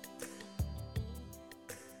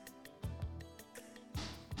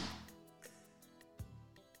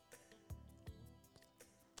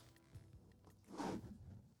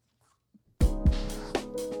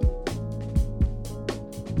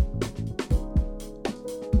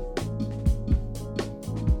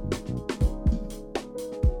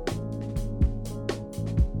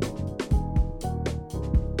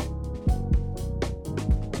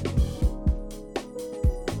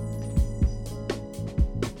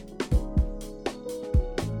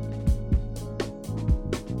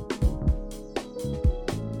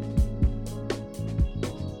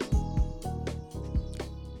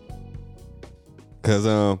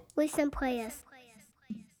 Cause Listen, play us.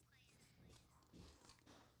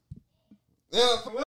 yeah.